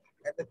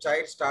 and the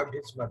child stabbed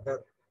his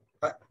mother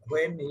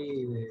when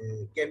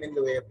he came in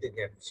the way of the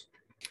games?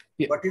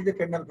 Yeah. What is the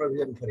penal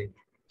provision for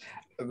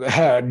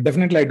it?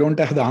 Definitely, I don't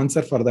have the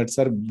answer for that,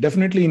 sir.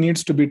 Definitely, he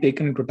needs to be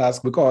taken into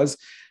task because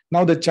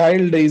now the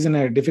child is in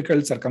a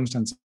difficult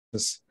circumstances.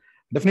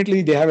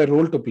 Definitely, they have a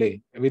role to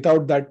play.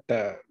 Without that,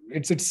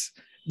 it's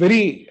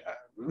very.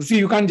 See,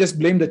 you can't just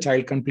blame the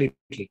child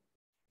completely.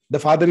 The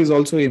father is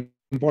also an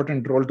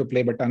important role to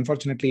play, but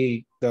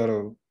unfortunately,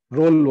 the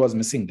role was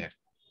missing there.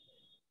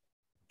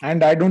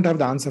 And I don't have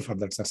the answer for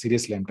that, sir.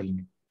 Seriously, I'm telling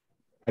you.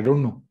 I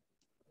don't know.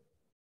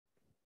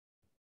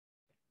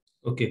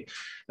 Okay.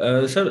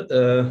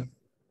 Sir,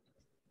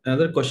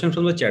 another question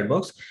from the chat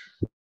box.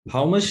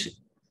 How much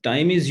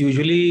time is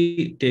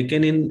usually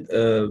taken in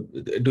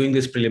doing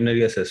this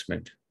preliminary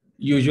assessment?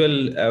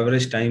 Usual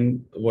average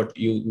time, what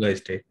you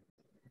guys take?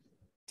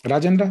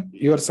 Rajendra,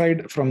 your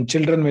side from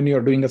children when you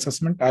are doing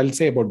assessment, I'll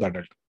say about the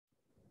adult.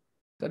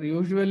 Sir,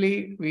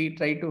 usually we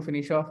try to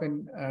finish off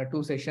in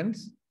 2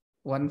 sessions,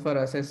 one for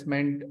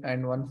assessment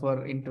and one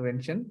for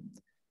intervention.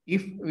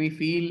 If we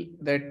feel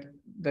that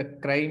the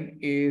crime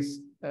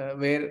is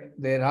where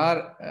there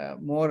are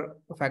more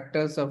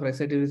factors of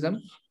recidivism,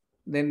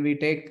 then we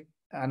take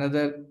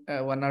another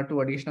 1 or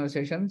 2 additional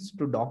sessions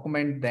to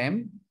document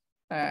them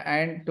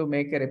and to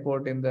make a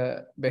report in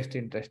the best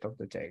interest of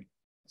the child.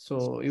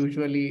 So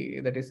usually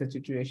that is the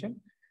situation.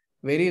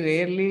 Very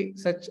rarely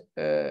such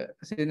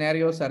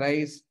scenarios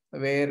arise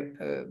where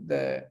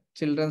the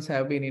children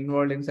have been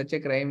involved in such a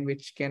crime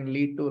which can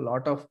lead to a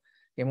lot of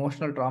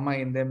emotional trauma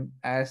in them,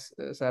 as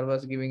sir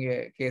was giving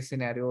a case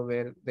scenario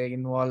where they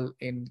involve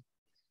in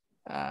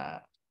a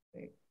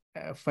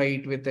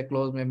fight with a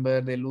close member,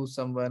 they lose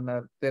someone,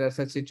 or there are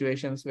such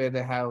situations where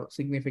they have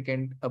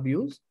significant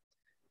abuse.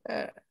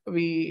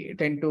 We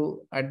tend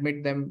to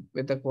admit them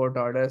with the court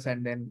orders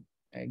and then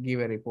give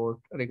a report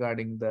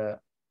regarding the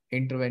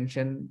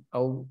intervention,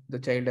 how the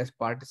child has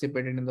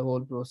participated in the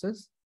whole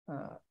process,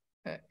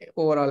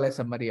 overall a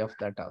summary of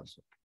that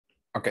also.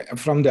 Okay,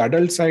 from the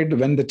adult side,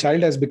 when the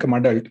child has become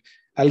adult,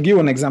 I'll give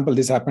an example.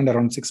 This happened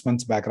around 6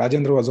 months back.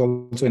 Rajendra was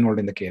also involved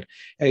in the care.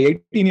 An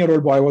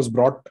 18-year-old boy was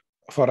brought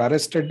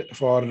arrested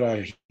for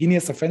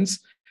heinous offense,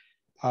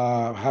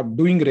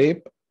 doing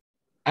rape,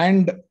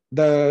 and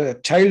the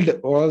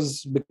child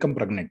was become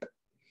pregnant.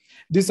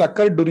 This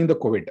occurred during the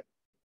COVID.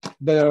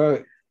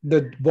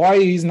 The boy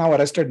is now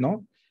arrested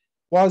now,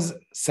 was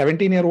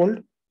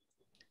 17-year-old,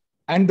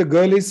 and the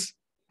girl is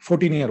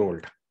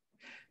 14-year-old.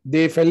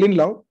 They fell in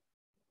love.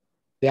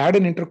 They had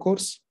an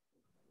intercourse.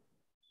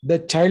 The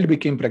child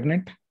became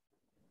pregnant.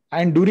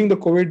 And during the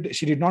COVID,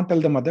 she did not tell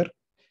the mother.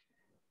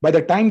 By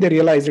the time they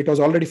realized, it was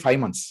already 5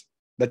 months,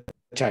 the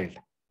child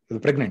was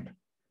pregnant.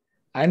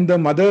 And the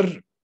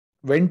mother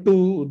went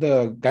to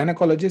the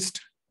gynecologist.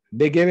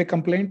 They gave a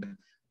complaint.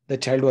 The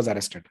child was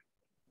arrested.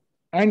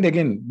 And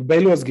again,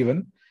 bail was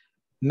given.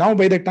 Now,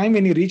 by the time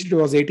when he reached, it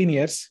was 18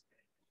 years.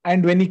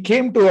 And when he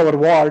came to our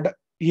ward,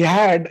 he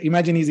had,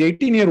 imagine he's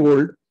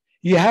 18-year-old,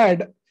 he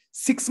had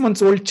 6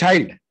 months old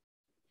child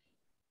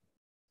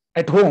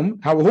at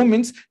home. Home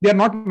means they are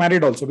not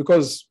married also,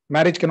 because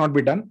marriage cannot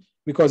be done,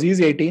 because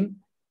he's 18.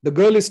 The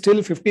girl is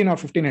still 15 or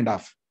 15 and a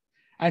half.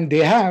 And they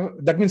have,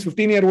 that means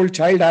 15-year-old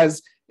child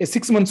has a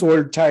 6 months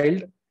old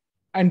child,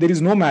 and there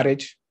is no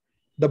marriage.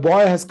 The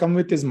boy has come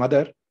with his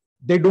mother.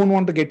 They don't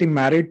want to get him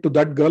married to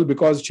that girl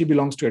because she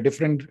belongs to a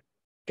different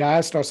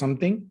caste or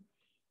something.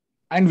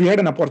 And we had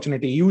an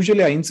opportunity.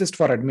 Usually I insist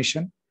for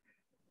admission.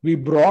 We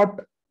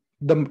brought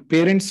the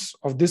parents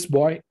of this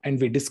boy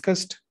and we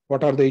discussed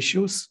what are the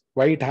issues,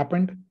 why it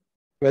happened,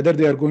 whether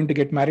they are going to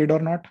get married or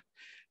not.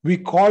 We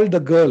called the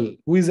girl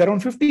who is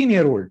around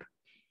 15-year-old.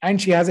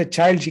 and she has a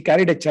child. She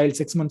carried a child,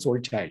 6 months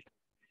old child.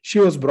 She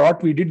was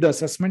brought. We did the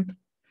assessment,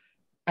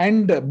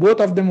 and both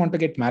of them want to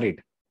get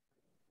married.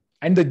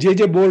 And the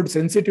JJ board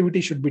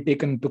sensitivity should be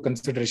taken into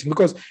consideration,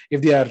 because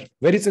if they are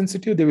very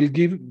sensitive,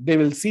 they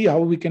will see how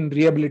we can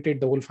rehabilitate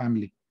the whole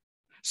family.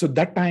 So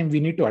that time we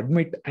need to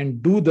admit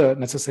and do the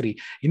necessary.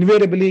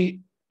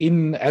 Invariably,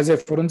 as a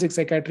forensic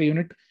psychiatry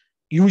unit,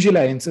 usually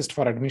I insist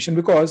for admission,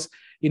 because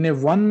in a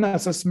one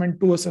assessment,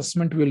 two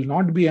assessment, we will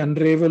not be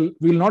able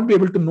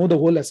to know the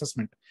whole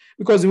assessment,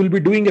 because we will be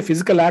doing a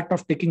physical act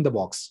of ticking the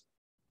box.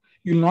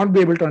 You will not be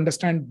able to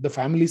understand the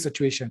family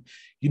situation.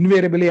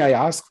 Invariably, I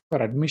ask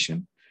for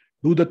admission,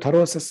 do the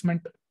thorough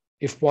assessment,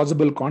 if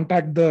possible,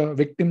 contact the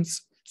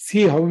victims,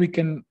 see how we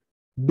can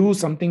do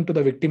something to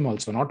the victim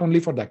also, not only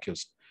for the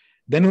accused.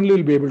 Then only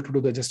we'll be able to do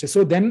the justice.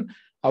 So then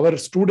our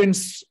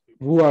students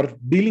who are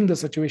dealing the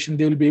situation,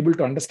 they will be able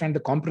to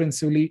understand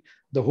comprehensively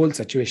the whole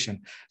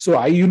situation. So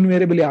I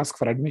invariably ask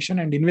for admission,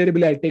 and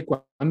invariably I take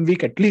 1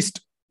 week at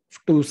least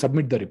to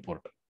submit the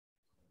report.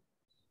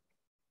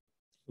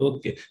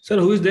 Okay. Sir,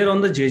 who is there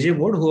on the JJ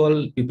board? Who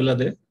all people are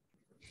there?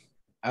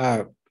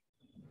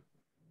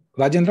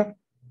 Rajendra?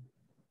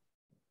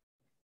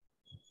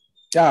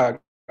 Yeah,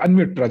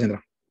 unmute Rajendra.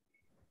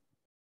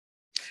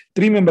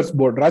 3 members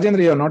board.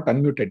 Rajendra, you are not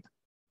unmuted.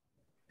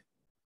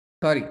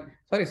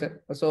 Sorry,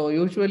 sir. So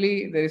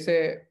usually there is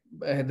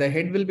the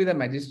head will be the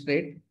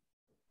magistrate,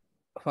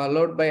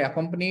 followed by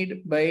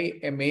accompanied by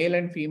a male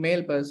and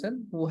female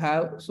person who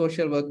have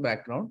social work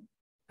background,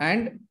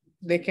 and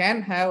they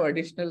can have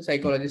additional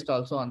psychologist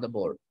also on the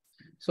board.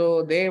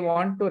 So they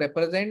want to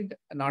represent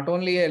not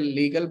only a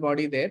legal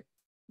body there,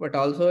 but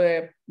also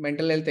a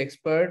mental health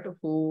expert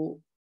who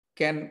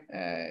can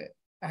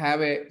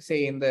have a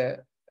say in the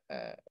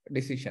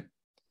decision,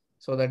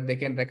 so that they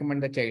can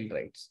recommend the child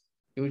rights.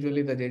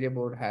 Usually the JJ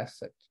board has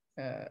such.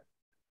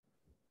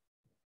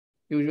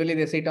 Usually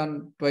they sit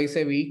on twice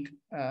a week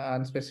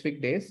on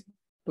specific days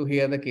to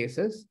hear the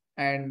cases,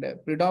 and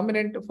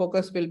predominant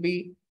focus will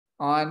be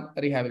on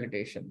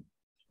rehabilitation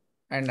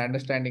and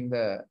understanding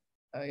the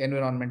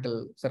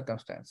environmental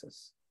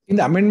circumstances. In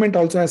the amendment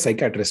also has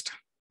psychiatrist,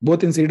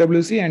 both in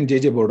CWC and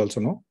JJ board also,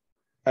 no?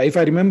 If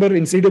I remember,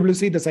 in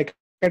CWC, the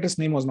psychiatrist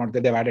name was not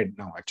there. They've added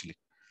now, actually.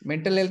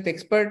 Mental health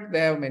expert, they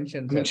have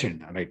mentioned.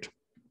 Right.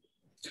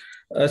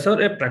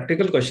 Sir, a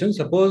practical question.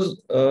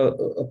 Suppose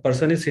a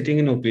person is sitting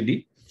in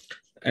OPD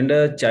and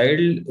a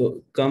child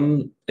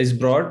is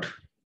brought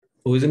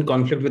who is in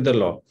conflict with the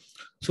law.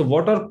 So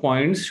what are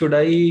points should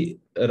I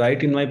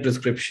write in my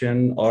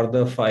prescription or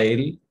the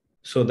file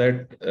so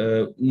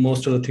that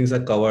most of the things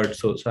are covered?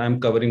 So I'm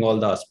covering all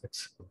the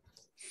aspects.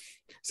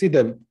 See,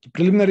 the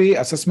preliminary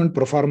assessment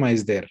pro forma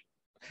is there.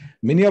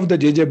 Many of the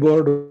JJ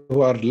board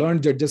who are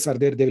learned judges are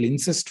there. They will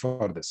insist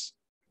for this.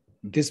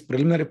 This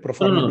preliminary pro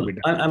forma to be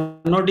done.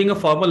 I'm not doing a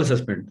formal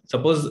assessment.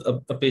 Suppose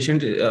a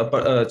patient,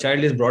 a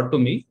child is brought to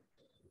me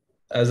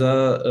as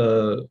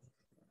a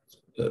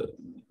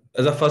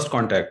first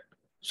contact.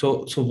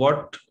 So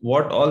what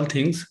all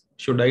things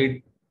should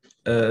I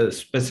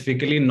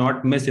specifically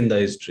not miss in the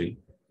history?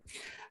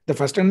 The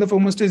first and the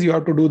foremost is you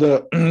have to do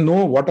the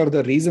know what are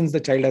the reasons the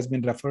child has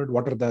been referred,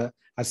 what are the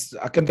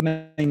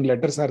accompanying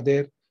letters are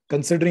there,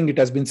 considering it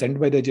has been sent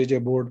by the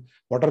JJ board,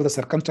 what are the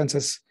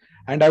circumstances,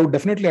 and I would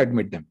definitely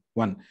admit them.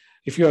 One,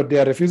 if they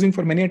are refusing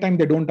for many a time,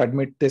 they don't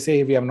admit. They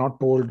say we have not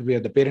told,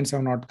 the parents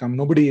have not come,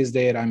 nobody is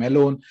there, I'm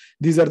alone.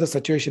 These are the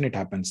situation it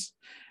happens.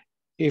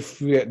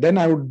 Then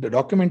I would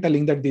document a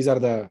link that these are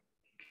the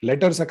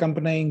letters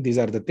accompanying, these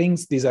are the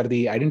things, these are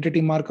the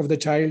identity mark of the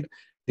child,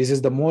 this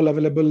is the mole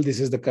available, this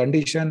is the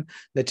condition,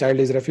 the child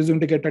is refusing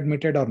to get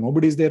admitted or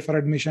nobody is there for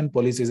admission,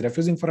 police is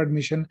refusing for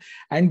admission,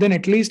 and then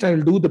at least I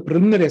will do the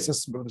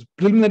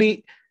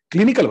preliminary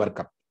clinical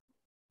workup.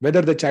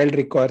 Whether the child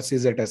requires,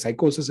 is it a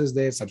psychosis is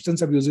there,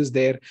 substance abuse is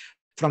there,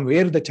 from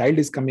where the child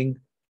is coming,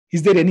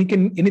 is there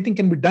anything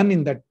can be done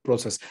in that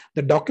process?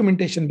 The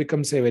documentation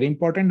becomes very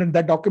important, and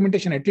that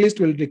documentation at least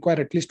will require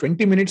at least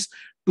 20 minutes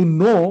to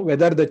know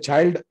whether the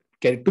child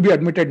can to be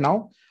admitted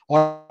now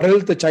or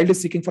else the child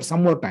is seeking for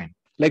some more time.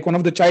 Like one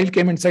of the child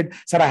came and said,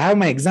 sir, I have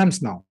my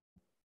exams now.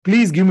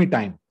 Please give me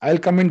time. I'll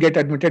come and get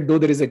admitted, though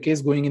there is a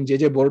case going in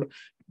JJ board.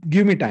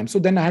 Give me time. So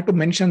then I had to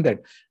mention that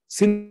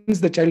since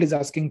the child is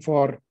asking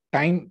for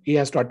time, he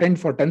has to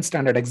attend for 10th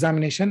standard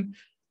examination.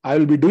 I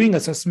will be doing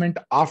assessment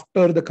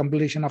after the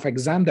completion of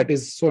exam, that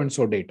is so and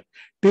so date.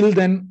 Till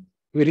then,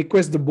 we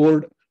request the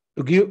board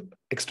to give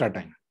extra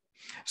time.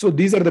 So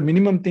these are the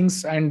minimum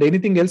things. And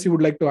anything else you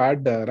would like to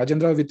add,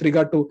 Rajendra, with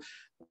regard to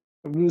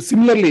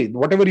similarly,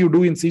 whatever you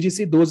do in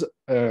CGC, those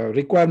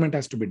requirement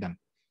has to be done.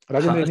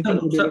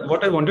 Rajendra, sir,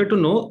 what I wanted to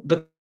know,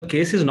 the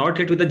case is not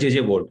yet with the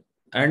JJ board,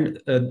 and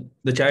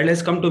the child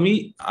has come to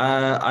me.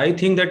 I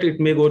think that it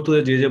may go to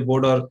the JJ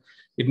board or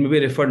it may be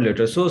referred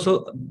later.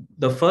 So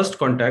the first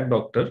contact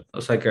doctor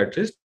or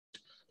psychiatrist,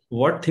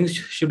 what things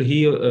should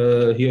he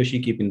or she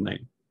keep in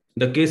mind?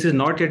 The case is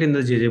not yet in the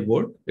JJ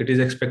board. It is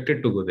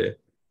expected to go there.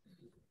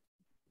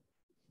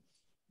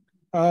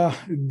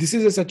 This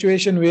is a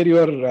situation where you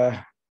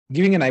are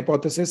giving an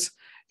hypothesis.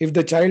 if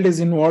the child is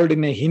involved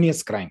in a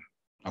heinous crime.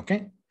 Okay.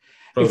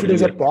 If it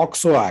is a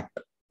POXO Act,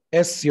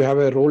 yes, you have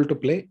a role to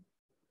play.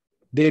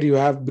 There you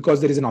have, because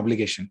there is an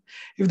obligation.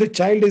 If the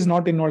child is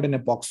not involved in a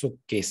POXO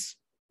case,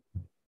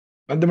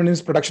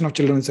 Fundamentalist Protection of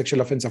Children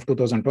Sexual Offense of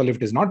 2012, if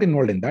it is not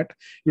involved in that,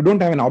 you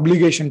don't have an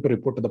obligation to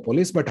report to the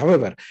police. But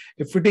however,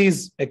 if it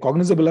is a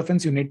cognizable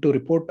offense, you need to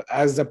report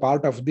as a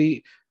part of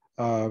the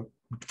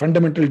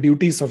fundamental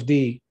duties of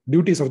the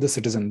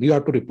citizen. You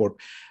have to report.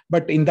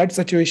 But in that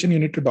situation, you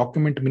need to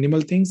document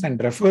minimal things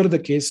and refer the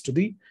case to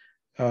the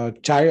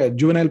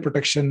Juvenile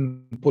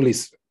Protection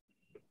Police.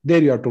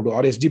 There you have to do,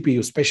 or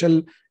SGPU,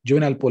 Special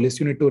Juvenile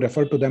Police. You need to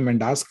refer to them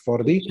and ask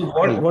for the. So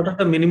what are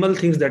the minimal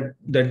things that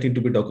need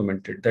to be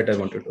documented? That I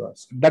wanted to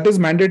ask. That is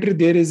mandatory.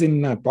 There is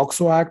in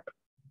POXO Act.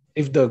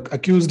 If the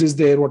accused is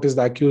there, what is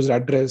the accused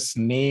address,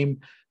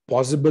 name,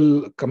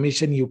 possible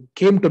commission you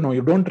came to know.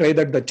 You don't try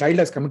that the child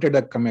has committed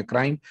a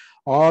crime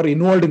or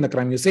involved in the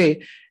crime. You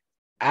say,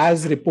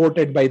 as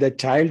reported by the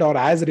child or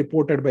as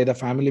reported by the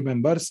family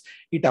members,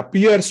 it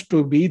appears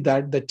to be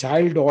that the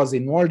child was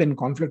involved in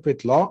conflict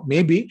with law.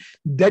 Maybe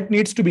that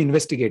needs to be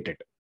investigated.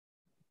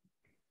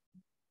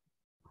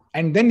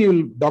 And then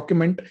you'll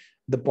document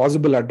the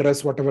possible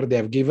address, whatever they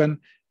have given,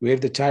 where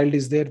the child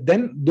is there.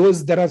 Then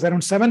there are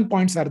around 7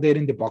 points are there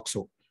in the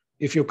POXO.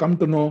 If you come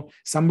to know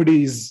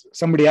somebody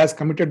has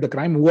committed the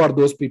crime, who are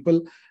those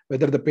people,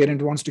 whether the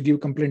parent wants to give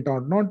complaint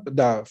or not,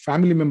 the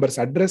family member's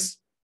address,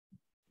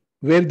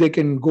 where they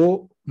can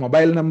go,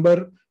 mobile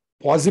number,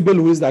 possible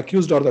who is the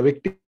accused or the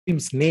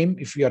victim's name,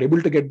 if you are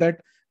able to get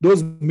that,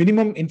 those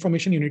minimum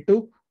information you need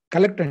to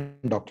collect and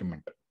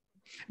document.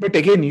 But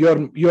again,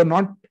 you are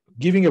not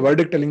giving a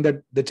verdict telling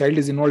that the child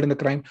is involved in the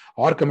crime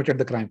or committed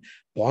the crime.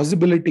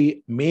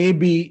 Possibility,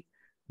 maybe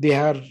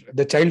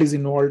the child is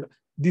involved.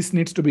 This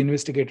needs to be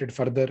investigated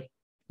further.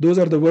 Those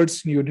are the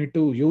words you need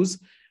to use.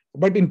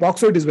 But in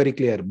POXO, it is very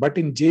clear. But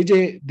in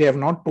JJ, they have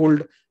not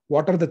told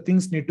what are the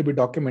things need to be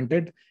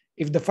documented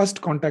if the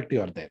first contact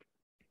you are there.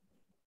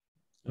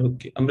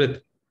 Okay,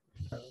 Amrit.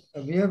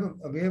 We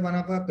have one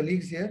of our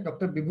colleagues here,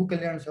 Dr. Bibhu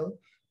Kalyan Sahu,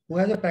 who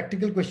has a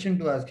practical question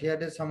to ask. Here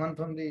is someone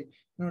from the,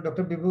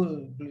 Dr.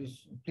 Bibhu,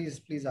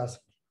 please ask.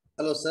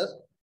 Hello, sir.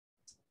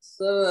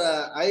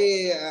 Sir,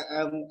 I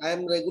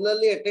am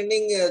regularly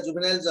attending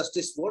Juvenile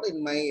Justice Board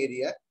in my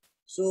area.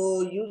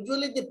 So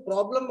usually the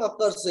problem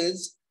occurs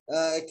is,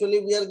 actually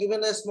we are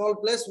given a small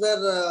place where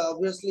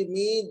obviously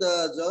me,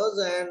 the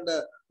judge, and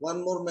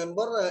one more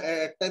member,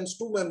 at times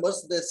 2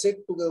 members, they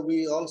sit together,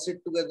 we all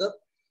sit together.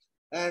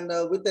 And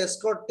with the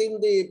escort team,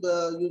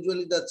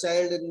 usually the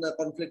child in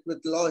conflict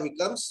with law, he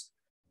comes.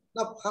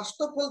 Now, first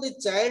of all, the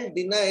child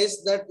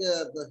denies that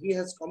he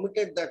has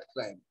committed that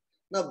crime.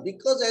 Now,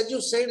 because as you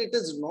said, it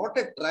is not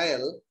a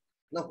trial.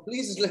 Now,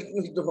 please let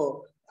me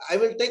know. I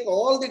will take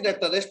all the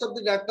data, rest of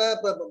the data,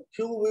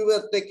 few we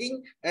were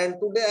taking, and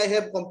today I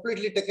have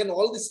completely taken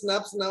all the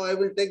snaps. Now I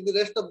will take the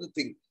rest of the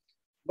thing.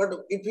 But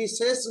if he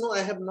says, no, I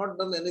have not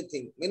done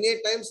anything,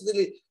 many times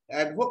the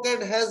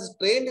advocate has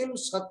trained him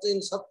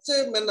in such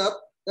a manner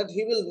that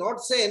he will not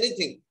say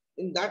anything.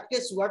 In that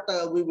case, what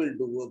we will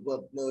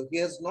do? He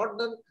has not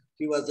done,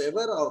 he was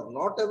ever or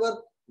not ever,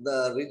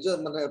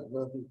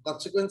 the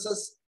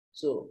consequences.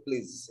 So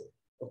please,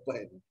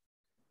 opine.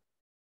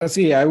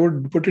 See, I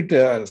would put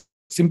it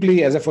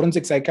simply as a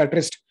forensic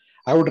psychiatrist.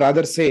 I would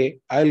rather say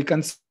I will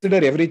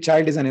consider every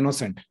child is an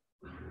innocent.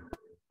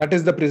 That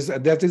is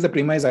the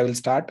premise I will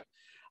start.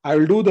 I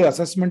will do the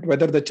assessment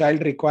whether the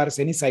child requires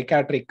any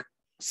psychiatric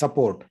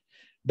support.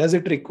 Does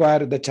it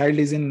require the child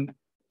is in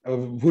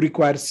who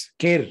requires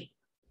care?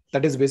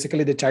 That is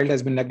basically the child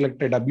has been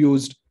neglected,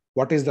 abused.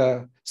 What is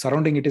the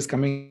surrounding it is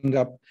coming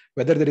up?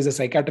 Whether there is a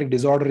psychiatric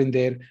disorder in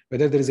there,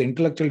 whether there is an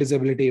intellectual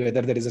disability,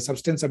 whether there is a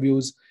substance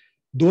abuse.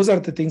 Those are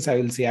the things I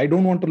will say. I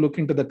don't want to look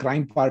into the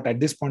crime part at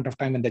this point of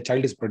time when the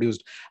child is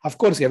produced. Of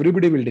course,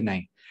 everybody will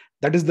deny.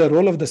 That is the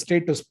role of the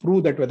state to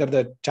prove that whether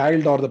the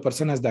child or the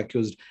person has the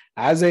accused.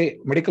 As a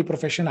medical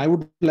profession, I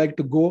would like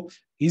to go,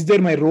 is there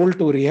my role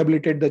to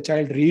rehabilitate the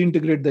child,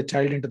 reintegrate the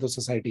child into the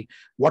society,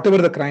 whatever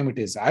the crime it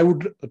is? I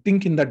would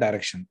think in that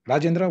direction.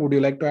 Rajendra, would you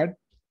like to add?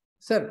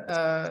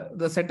 Sir,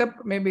 the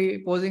setup may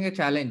be posing a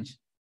challenge.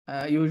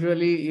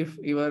 Usually, if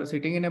you are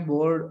sitting in a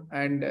board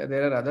and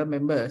there are other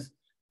members,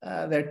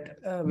 that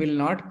will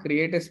not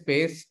create a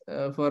space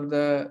for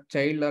the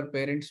child or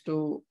parents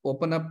to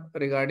open up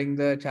regarding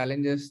the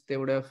challenges they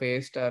would have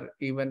faced or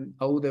even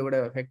how they would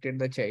have affected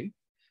the child.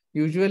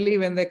 Usually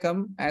when they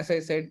come, as I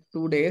said,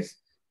 2 days,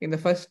 in the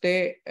first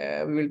day,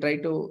 we will try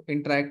to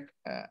interact,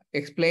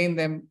 explain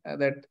them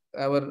that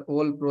our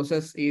whole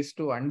process is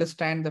to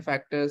understand the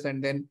factors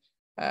and then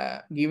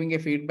giving a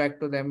feedback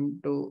to them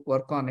to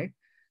work on it.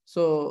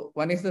 So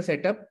one is the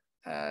setup.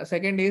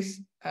 Second is,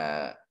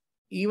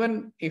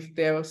 even if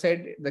they have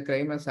said the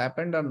crime has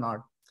happened or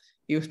not,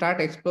 you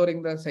start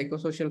exploring the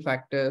psychosocial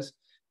factors,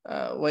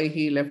 why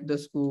he left the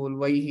school,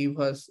 why he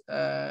was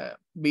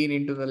been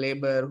into the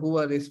labor, who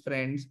are his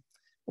friends,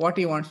 what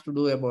he wants to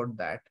do about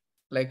that.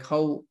 Like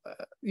how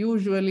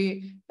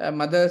usually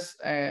mothers,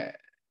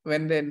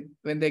 when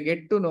they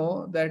get to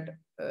know that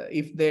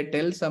if they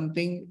tell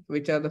something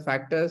which are the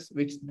factors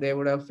which they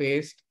would have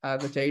faced or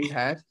the child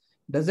has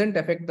doesn't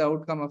affect the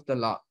outcome of the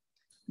law,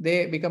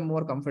 they become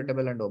more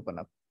comfortable and open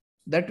up.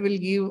 That will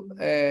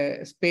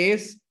give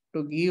space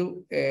to give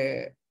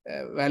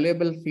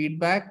valuable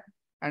feedback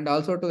and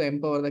also to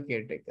empower the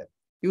caretaker.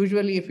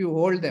 Usually, if you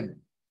hold them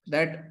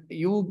that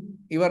you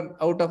are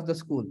out of the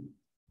school,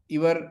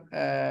 you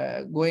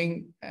are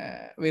going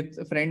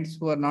with friends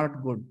who are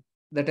not good,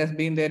 that has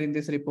been there in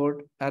this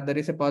report, there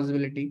is a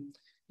possibility.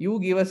 You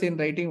give us in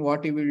writing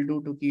what you will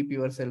do to keep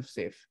yourself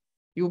safe.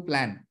 You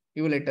plan,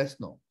 you let us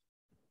know.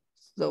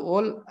 The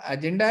whole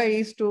agenda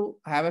is to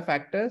have a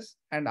factors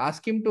and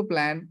ask him to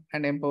plan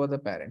and empower the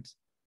parents.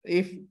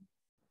 If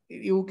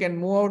you can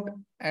move out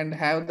and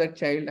have the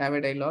child have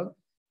a dialogue,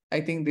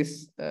 I think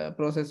this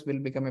process will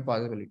become a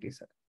possibility,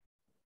 sir.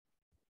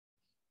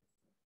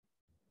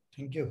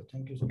 Thank you.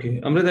 Thank you.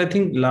 Okay, Amrit, I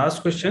think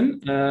last question.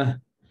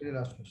 Very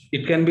last question.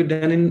 It can be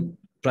done in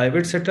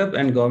private setup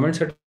and government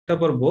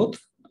setup or both,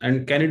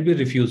 and can it be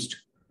refused?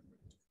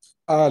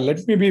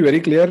 Let me be very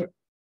clear.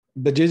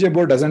 The JJ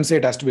board doesn't say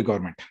it has to be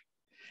government.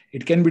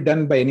 It can be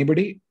done by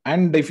anybody.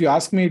 And if you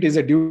ask me, it is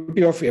a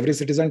duty of every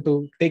citizen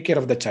to take care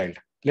of the child.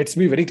 Let's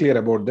be very clear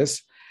about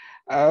this.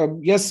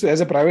 Yes, as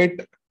a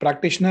private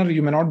practitioner,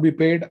 you may not be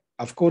paid.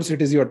 Of course,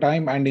 it is your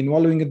time, and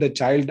involving in the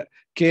child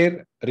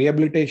care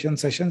rehabilitation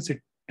sessions,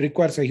 it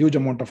requires a huge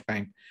amount of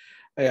time.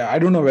 I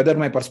don't know whether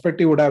my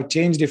perspective would have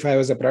changed if I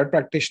was a private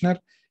practitioner.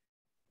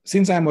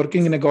 Since I'm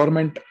working in a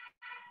government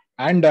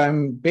and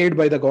I'm paid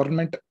by the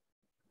government,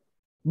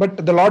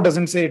 but the law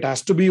doesn't say it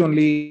has to be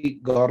only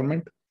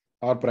government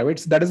or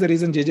privates. That is the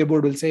reason JJ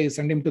board will say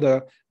send him to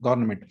the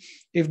government.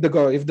 If the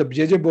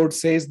JJ board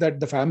says that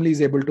the family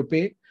is able to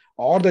pay,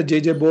 or the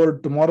JJ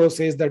board tomorrow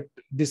says that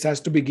this has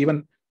to be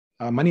given,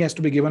 money has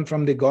to be given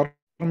from the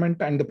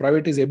government and the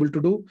private is able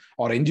to do,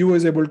 or NGO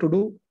is able to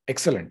do,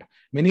 excellent.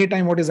 Many a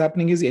time what is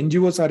happening is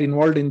NGOs are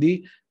involved in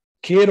the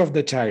care of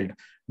the child.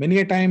 Many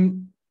a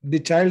time the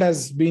child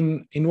has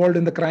been involved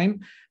in the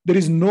crime. There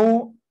is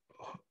no,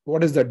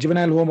 what is that,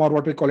 juvenile home, or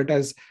what we call it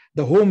as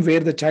the home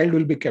where the child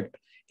will be kept.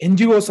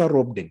 NGOs are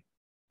roped in.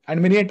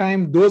 And many a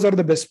time those are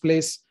the best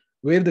place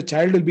where the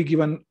child will be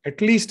given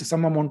at least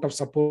some amount of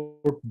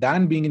support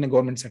than being in a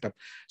government setup.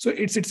 So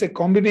it's a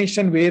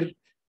combination where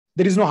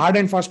there is no hard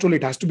and fast rule.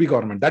 It has to be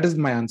government. That is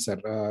my answer.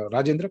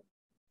 Rajendra?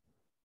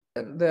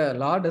 The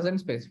law doesn't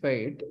specify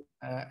it,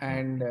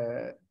 and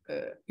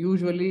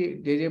usually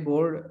JJ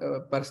board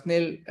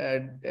personnel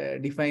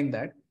define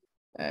that.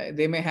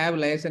 They may have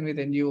liaison with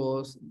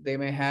NGOs, they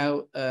may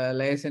have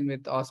liaison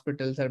with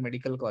hospitals or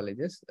medical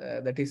colleges.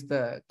 That is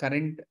the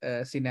current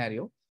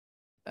scenario.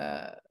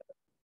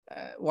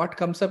 What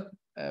comes up,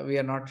 we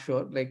are not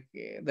sure. Like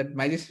that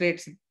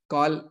magistrate's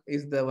call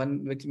is the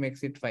one which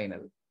makes it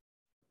final.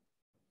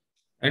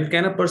 And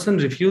can a person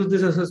refuse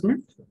this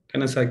assessment?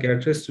 Can a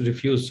psychiatrist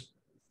refuse?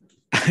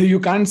 You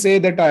can't say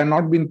that I have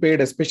not been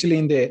paid, especially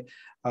in the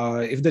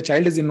if the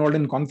child is involved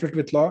in conflict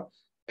with law.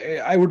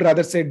 I would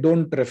rather say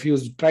don't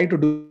refuse. Try to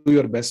do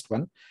your best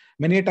one.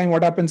 Many a time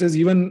what happens is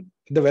even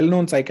the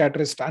well-known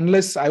psychiatrist,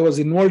 unless I was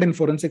involved in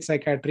forensic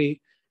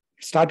psychiatry,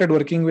 started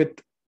working with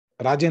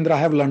Rajendra, I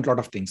have learned a lot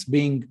of things.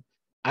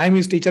 I'm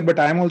his teacher, but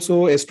I'm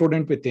also a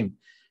student with him.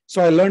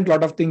 So I learned a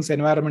lot of things,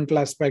 environmental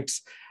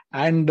aspects,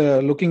 and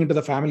looking into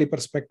the family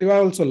perspective, I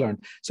also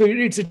learned. So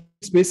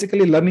it's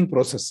basically a learning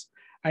process.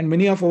 And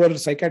many of our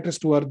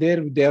psychiatrists who are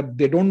there,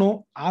 they don't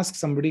know, ask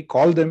somebody,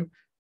 call them,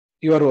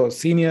 your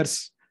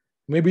seniors,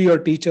 maybe your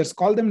teachers,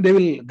 call them, they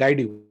will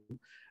guide you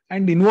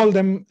and involve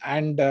them.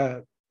 And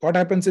what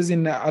happens is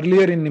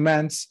earlier in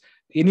Nimans,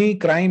 any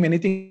crime,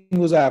 anything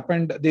was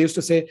happened, they used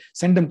to say,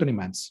 send them to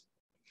Nimans.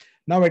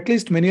 Now, at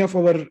least many of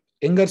our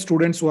younger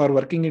students who are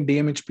working in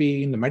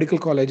DMHP, in the medical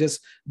colleges,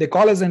 they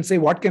call us and say,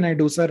 what can I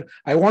do, sir?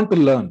 I want to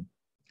learn.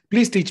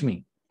 Please teach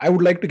me. I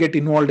would like to get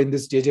involved in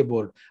this JJ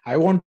board. I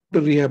want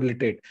to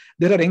rehabilitate.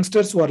 There are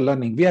youngsters who are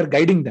learning. We are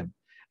guiding them.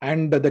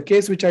 And the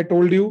case which I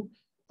told you,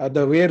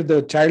 where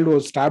the child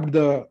was stabbed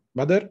the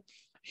mother,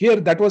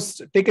 here that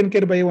was taken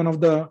care by one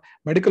of the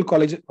medical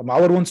college,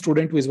 our own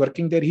student who is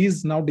working there. He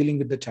is now dealing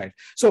with the child.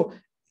 So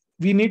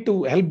we need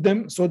to help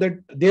them so that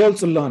they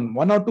also learn.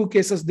 1 or 2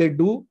 cases they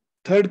do.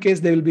 Third case,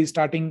 they will be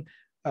starting,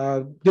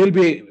 they will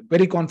be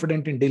very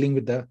confident in dealing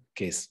with the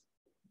case.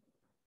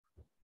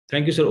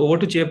 Thank you, sir. Over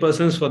to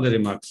chairpersons for the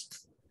remarks.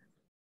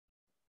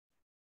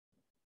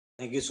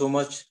 Thank you so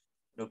much,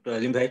 Dr.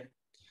 Alim Bhai.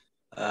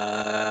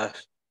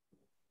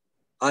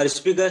 Our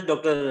speakers,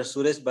 Dr.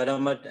 Suresh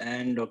Baramat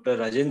and Dr.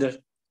 Rajendra,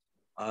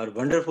 are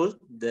wonderful.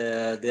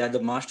 They are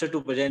the master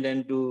to present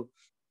and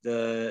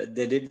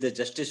they did the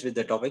justice with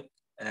the topic.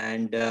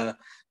 And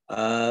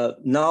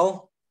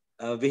now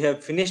we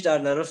have finished our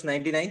Nerves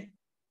 99,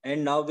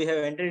 and now we have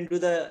entered into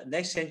the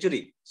next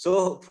century.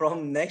 So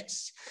from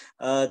next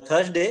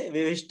Thursday,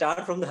 we will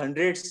start from the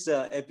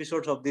 100th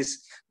episodes of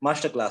this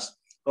masterclass.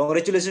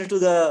 Congratulations to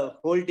the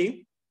whole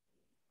team.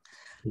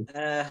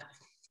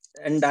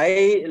 And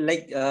I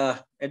like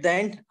at the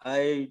end,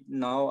 I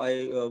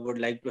would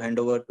like to hand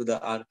over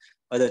to our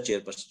other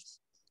chairperson,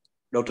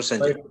 Dr.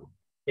 Sanjay.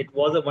 It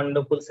was a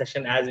wonderful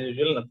session as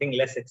usual, nothing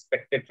less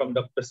expected from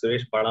Dr.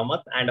 Suresh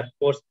Padamat. And of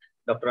course,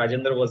 Dr.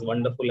 Rajendra was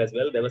wonderful as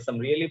well. There were some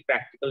really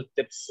practical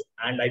tips.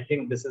 And I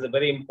think this is a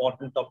very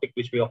important topic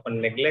which we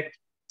often neglect.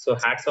 So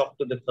hats off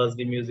to the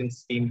Thursday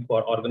Musings team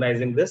for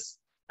organizing this,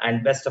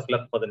 and best of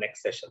luck for the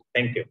next session.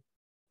 Thank you.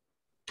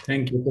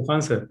 Thank you.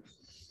 Tufan sir.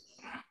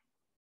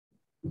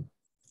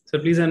 Sir,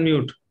 please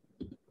unmute.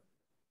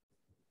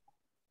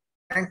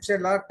 Thanks a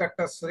lot,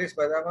 Dr. Suresh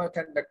Badamat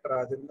and Dr.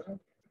 Rajendra.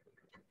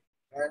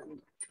 And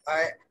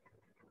I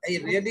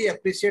really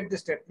appreciate the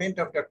statement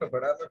of Dr.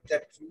 Badamat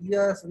that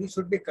we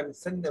should be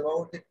concerned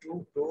about the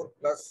 2 crore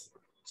plus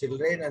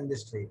children on the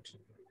street.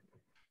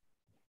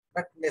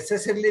 Not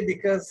necessarily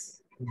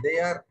because they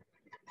are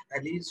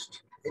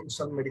alleged in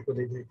some medical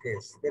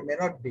case. They may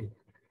not be.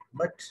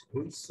 But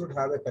we should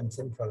have a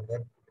concern for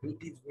them. We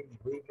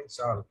means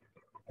all.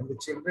 And the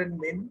children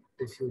mean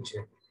the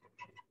future.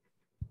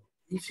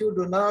 If you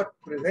do not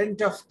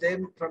prevent of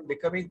them from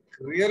becoming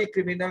real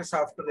criminals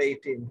after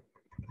 18,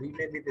 we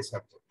may be the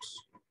subjects.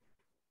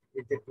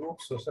 With the true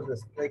social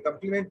response. I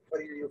compliment for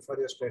you for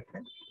your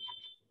statement.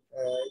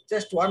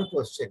 Just one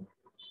question.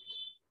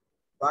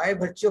 By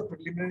virtue of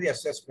preliminary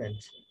assessment,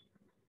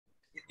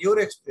 in your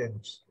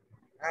experience,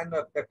 and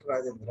Dr.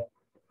 Rajendra,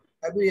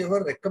 have you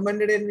ever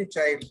recommended any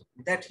child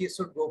that he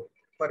should go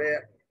for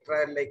a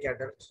trial like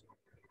adults?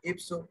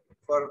 If so,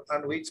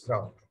 on which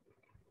ground?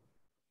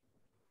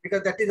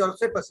 Because that is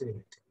also a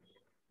possibility.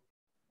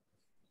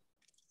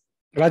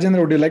 Rajendra,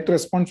 would you like to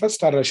respond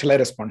first, or shall I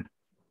respond?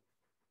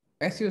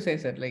 As you say,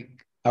 sir.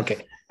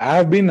 Okay. I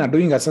have been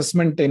doing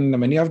assessment in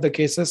many of the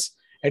cases,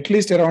 at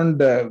least around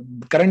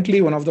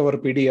currently one of our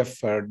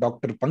PDF,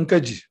 Dr.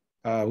 Pankaj,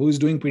 who is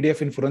doing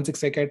PDF in forensic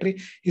psychiatry,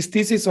 his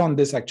thesis on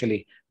this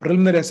actually,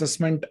 preliminary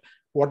assessment,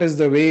 what is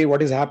the way,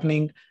 what is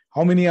happening,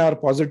 how many are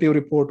positive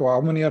report, or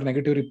how many are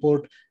negative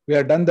report. We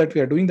have done that,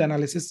 we are doing the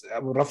analysis.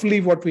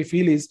 Roughly what we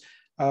feel is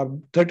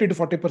 30 to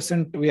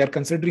 40% we are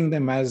considering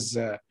them as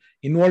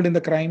involved in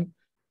the crime,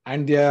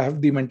 and they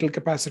have the mental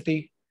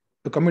capacity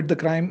to commit the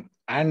crime,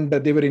 and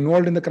they were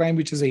involved in the crime,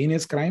 which is a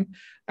heinous crime.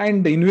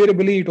 And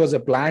invariably it was a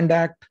planned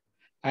act,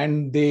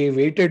 and they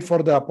waited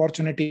for the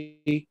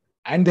opportunity,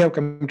 and they have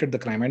committed the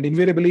crime. And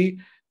invariably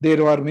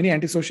there are many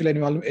antisocial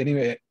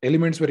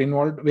elements were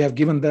involved. We have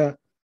given the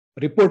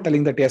report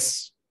telling that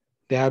yes,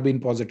 they have been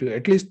positive.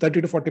 At least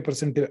 30 to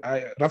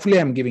 40% roughly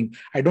I'm giving.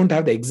 I don't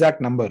have the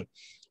exact number.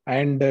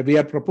 And we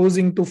are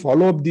proposing to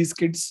follow up these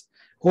kids.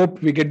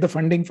 Hope we get the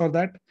funding for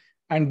that.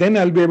 And then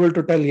I'll be able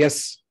to tell,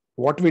 yes,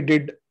 what we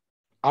did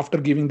after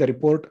giving the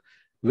report,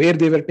 where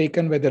they were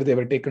taken, whether they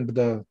were taken to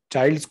the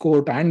child's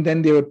court and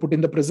then they were put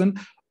in the prison,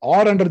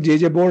 or under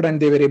JJ board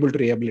and they were able to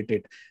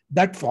rehabilitate.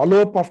 That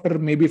follow-up after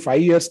maybe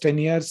 5 years, 10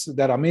 years,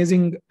 their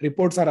amazing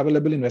reports are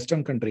available in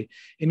Western country.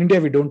 In India,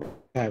 we don't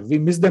have. We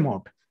miss them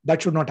out.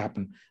 That should not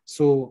happen.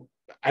 So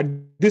at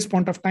this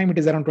point of time, it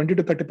is around 20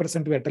 to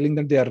 30%. We are telling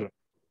them they are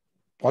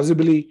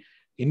possibly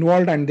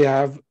involved and they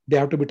have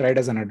to be tried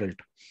as an adult.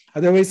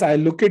 Otherwise, I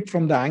look it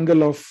from the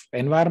angle of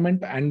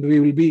environment, and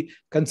we will be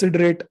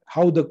considerate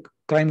how the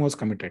crime was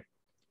committed.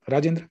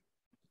 Rajendra?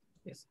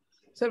 Yes.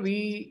 So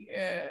we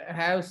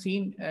have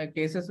seen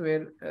cases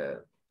where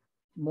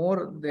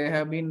there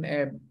have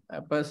been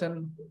a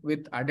person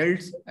with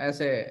adults as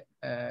a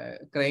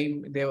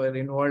crime. They were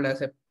involved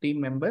as a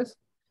team members.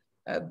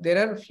 There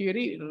are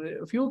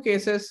few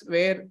cases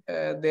where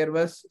there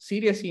was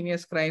serious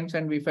heinous crimes,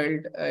 and we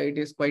felt it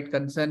is quite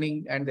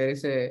concerning and there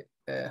is a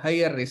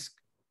higher risk.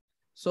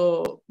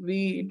 So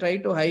we try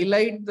to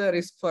highlight the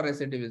risk for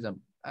recidivism.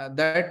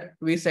 That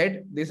we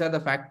said these are the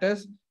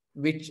factors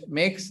which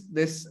makes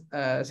this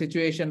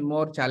situation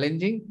more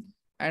challenging,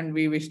 and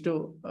we wish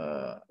to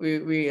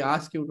we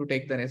ask you to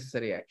take the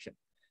necessary action.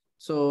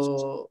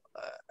 So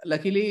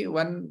luckily,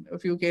 a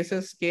few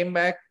cases came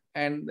back,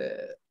 and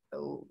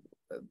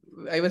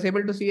I was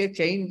able to see a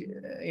change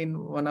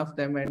in one of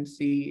them and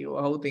see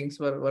how things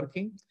were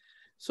working.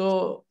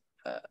 So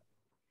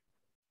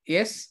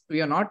yes, we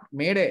have not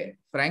made a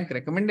frank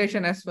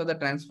recommendation as for the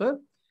transfer,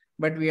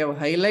 but we have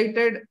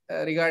highlighted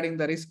regarding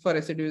the risk for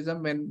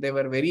recidivism when they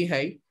were very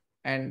high,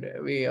 and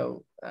we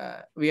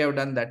have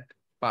done that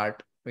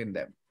part with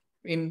them.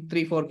 In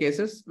 3-4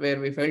 cases where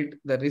we felt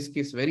the risk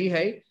is very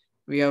high,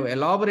 we have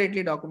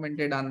elaborately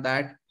documented on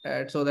that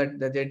so that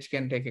the judge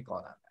can take a call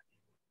on that.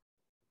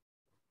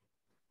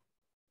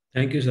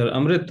 Thank you, sir.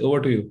 Amrit,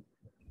 over to you.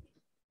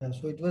 Yeah,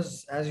 so it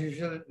was as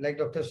usual, like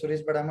Dr.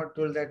 Suresh Badamat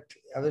told, that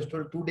I was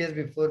told 2 days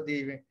before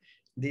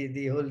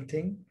the whole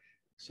thing.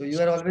 So you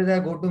are always a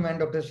go-to man,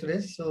 Dr.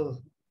 Suresh.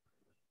 So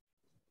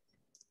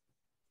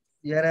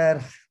you are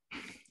our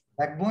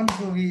backbone,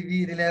 so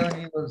we rely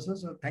on you also.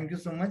 So thank you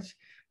so much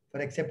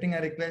for accepting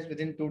our request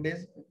within 2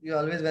 days. You're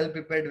always well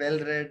prepared, well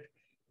read.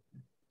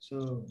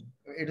 So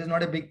it is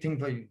not a big thing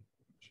for you.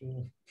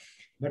 So,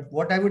 but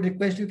what I would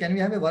request you, can we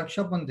have a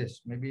workshop on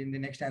this? Maybe in the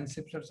next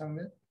ANSIPS or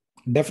somewhere?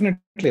 Definitely,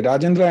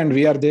 Rajendra and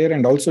we are there,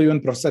 and also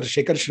even Professor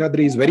Shekhar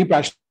Shradri is very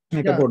passionate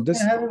about this.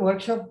 We can have a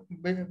workshop.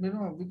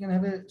 We can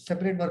have a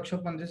separate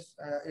workshop on this.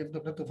 If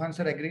Dr. Tufan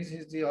sir agrees,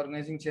 he's the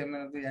organizing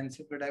chairman of the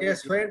NCPD.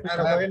 Yes, when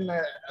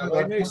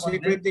we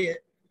sit with the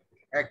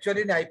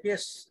actually in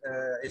IPS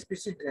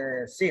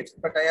SPC seats,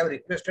 but I have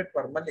requested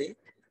formally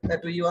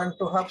that we want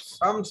to have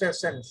some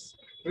sessions.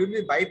 We will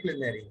be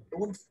biplenary.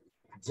 Don't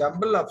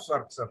jumble up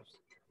workshops,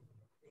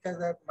 because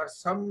there are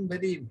some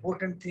very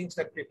important things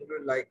that people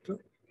will like to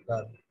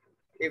learn.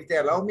 If they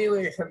allow me,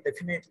 we shall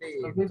definitely.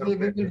 We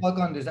will work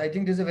on this. I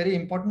think this is a very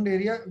important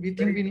area. We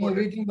think we know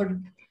everything, but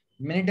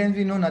many times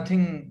we know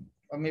nothing,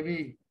 or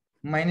maybe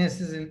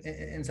minuses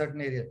in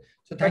certain areas.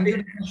 So thank you,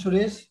 Dr.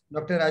 Suresh,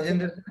 Dr.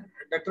 Rajendra.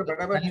 Dr.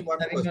 Bhadabati, one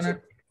question.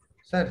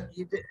 Sir.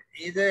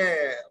 Is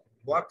a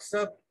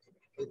WhatsApp,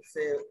 it's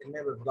in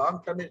a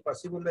long term is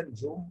possible in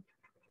Zoom?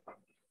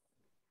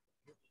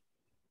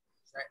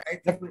 I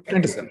think we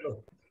can.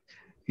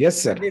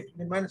 Yes, sir. If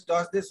Nimans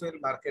does this, we'll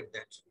market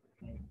that.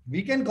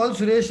 We can call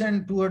Suresh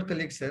and two other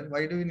colleagues, sir.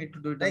 Why do we need to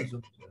do it on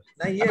Zoom?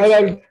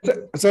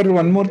 Sir,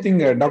 one more thing.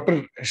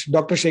 Dr.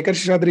 Shekhar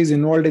Shishadri is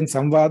involved in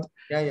Samvad,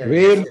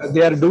 where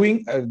they are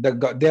doing,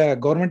 the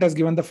government has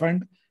given the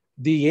fund.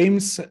 The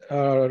AIMS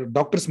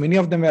doctors, many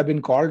of them have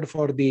been called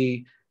for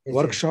the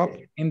workshop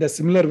in the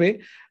similar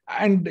way.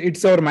 And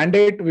it's our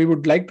mandate. We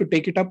would like to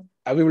take it up.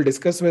 We will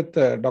discuss with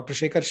Dr.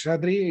 Shekhar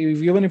Shishadri.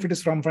 Even if it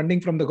is from funding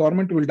from the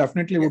government, we will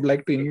definitely would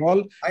like to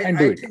involve and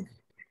do it.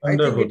 I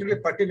think it will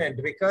be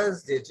pertinent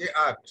because JJ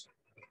Art,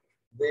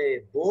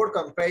 the board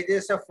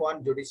comprises of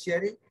one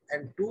judiciary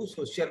and two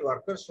social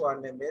workers,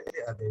 one MA,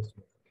 the others.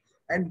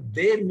 And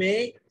they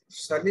may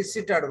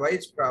solicit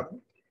advice from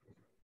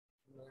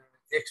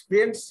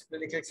experienced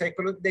clinical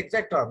psychologist, the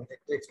exact term,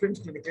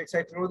 experienced clinical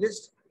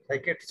psychologist,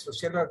 psychiatrist,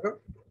 social worker,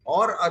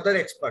 or other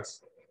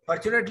experts.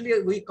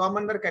 Fortunately, we come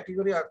under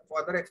category of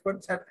other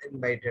experts are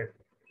invited.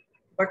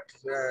 But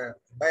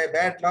by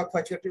bad luck,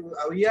 fortunately,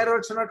 we are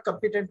also not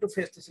competent to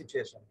face the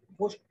situation.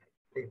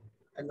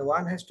 And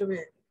one has to be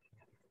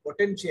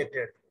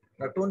potentiated,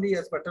 not only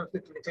as part of the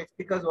clinical,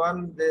 because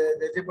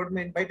the board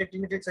may invite a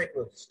clinical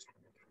psychologist.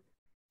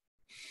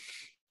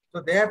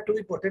 So they have to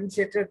be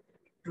potentiated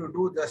to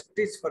do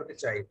justice for the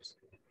child.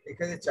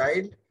 Because a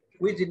child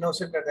who is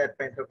innocent at that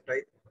point of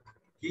time,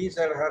 his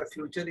or her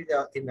future is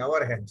in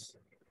our hands.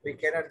 We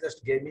cannot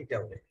just game it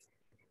away.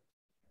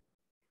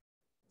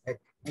 I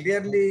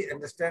clearly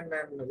understand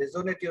and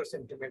resonate your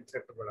sentiments,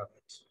 Dr.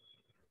 Bhadabati.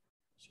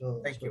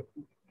 So, thank you.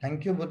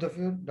 Thank you, both of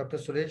you. Dr.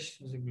 Suresh.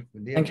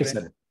 Thank you,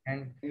 sir.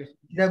 And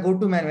the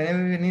go-to man. Whenever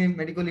any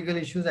medical legal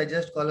issues, I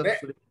just call up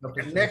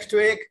Suresh. Next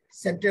week,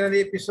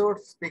 centenary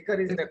episode, speaker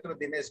is Dr.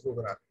 Dinesh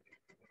Gugra.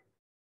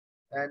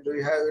 And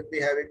we will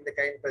be having the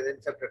kind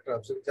presence of Dr.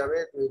 Absul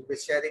Javed. We will be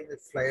sharing the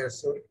flyer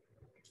soon.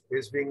 It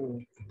is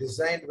being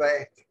designed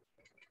by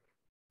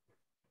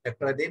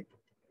Pradeep.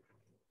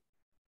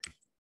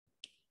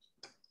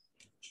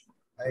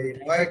 I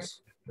invite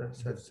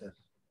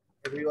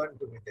everyone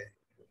to be there.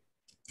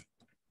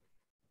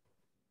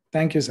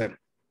 Thank you, sir.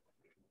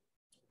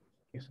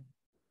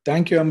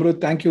 Thank you,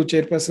 Amrut. Thank you,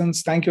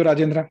 chairpersons. Thank you,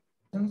 Rajendra.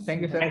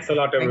 Thank you, sir. Thanks a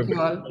lot, everybody.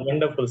 Thank you all.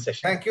 Wonderful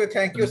session. Thank you,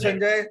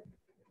 Sanjay.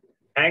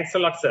 Thanks a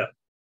lot, sir.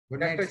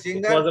 Dr.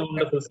 It was a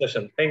wonderful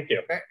session. Thank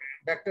you.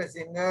 Dr.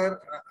 Zinger,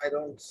 I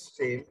don't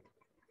see.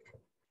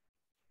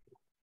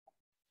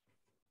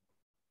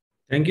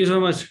 Thank you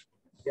so much.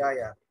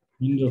 Yeah.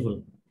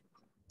 Wonderful.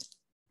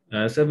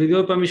 Sir, with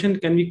your permission,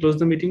 can we close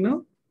the meeting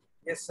now?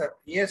 Yes, sir.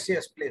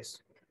 Yes, please.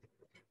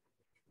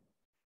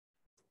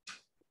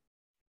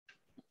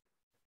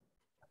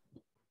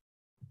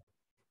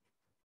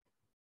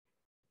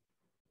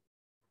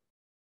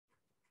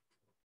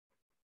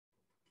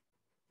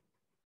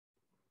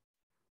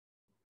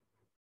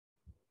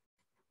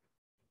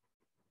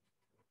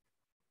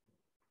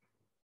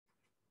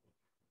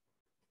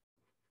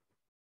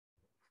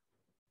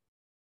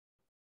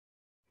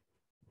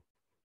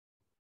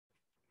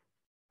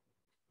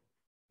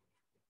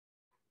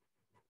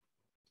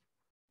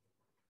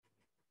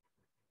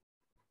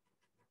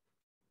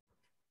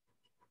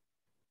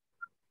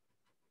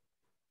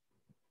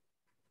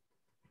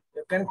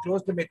 You can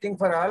close the meeting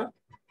for all.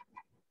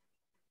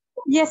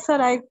 Yes,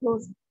 sir, I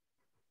close.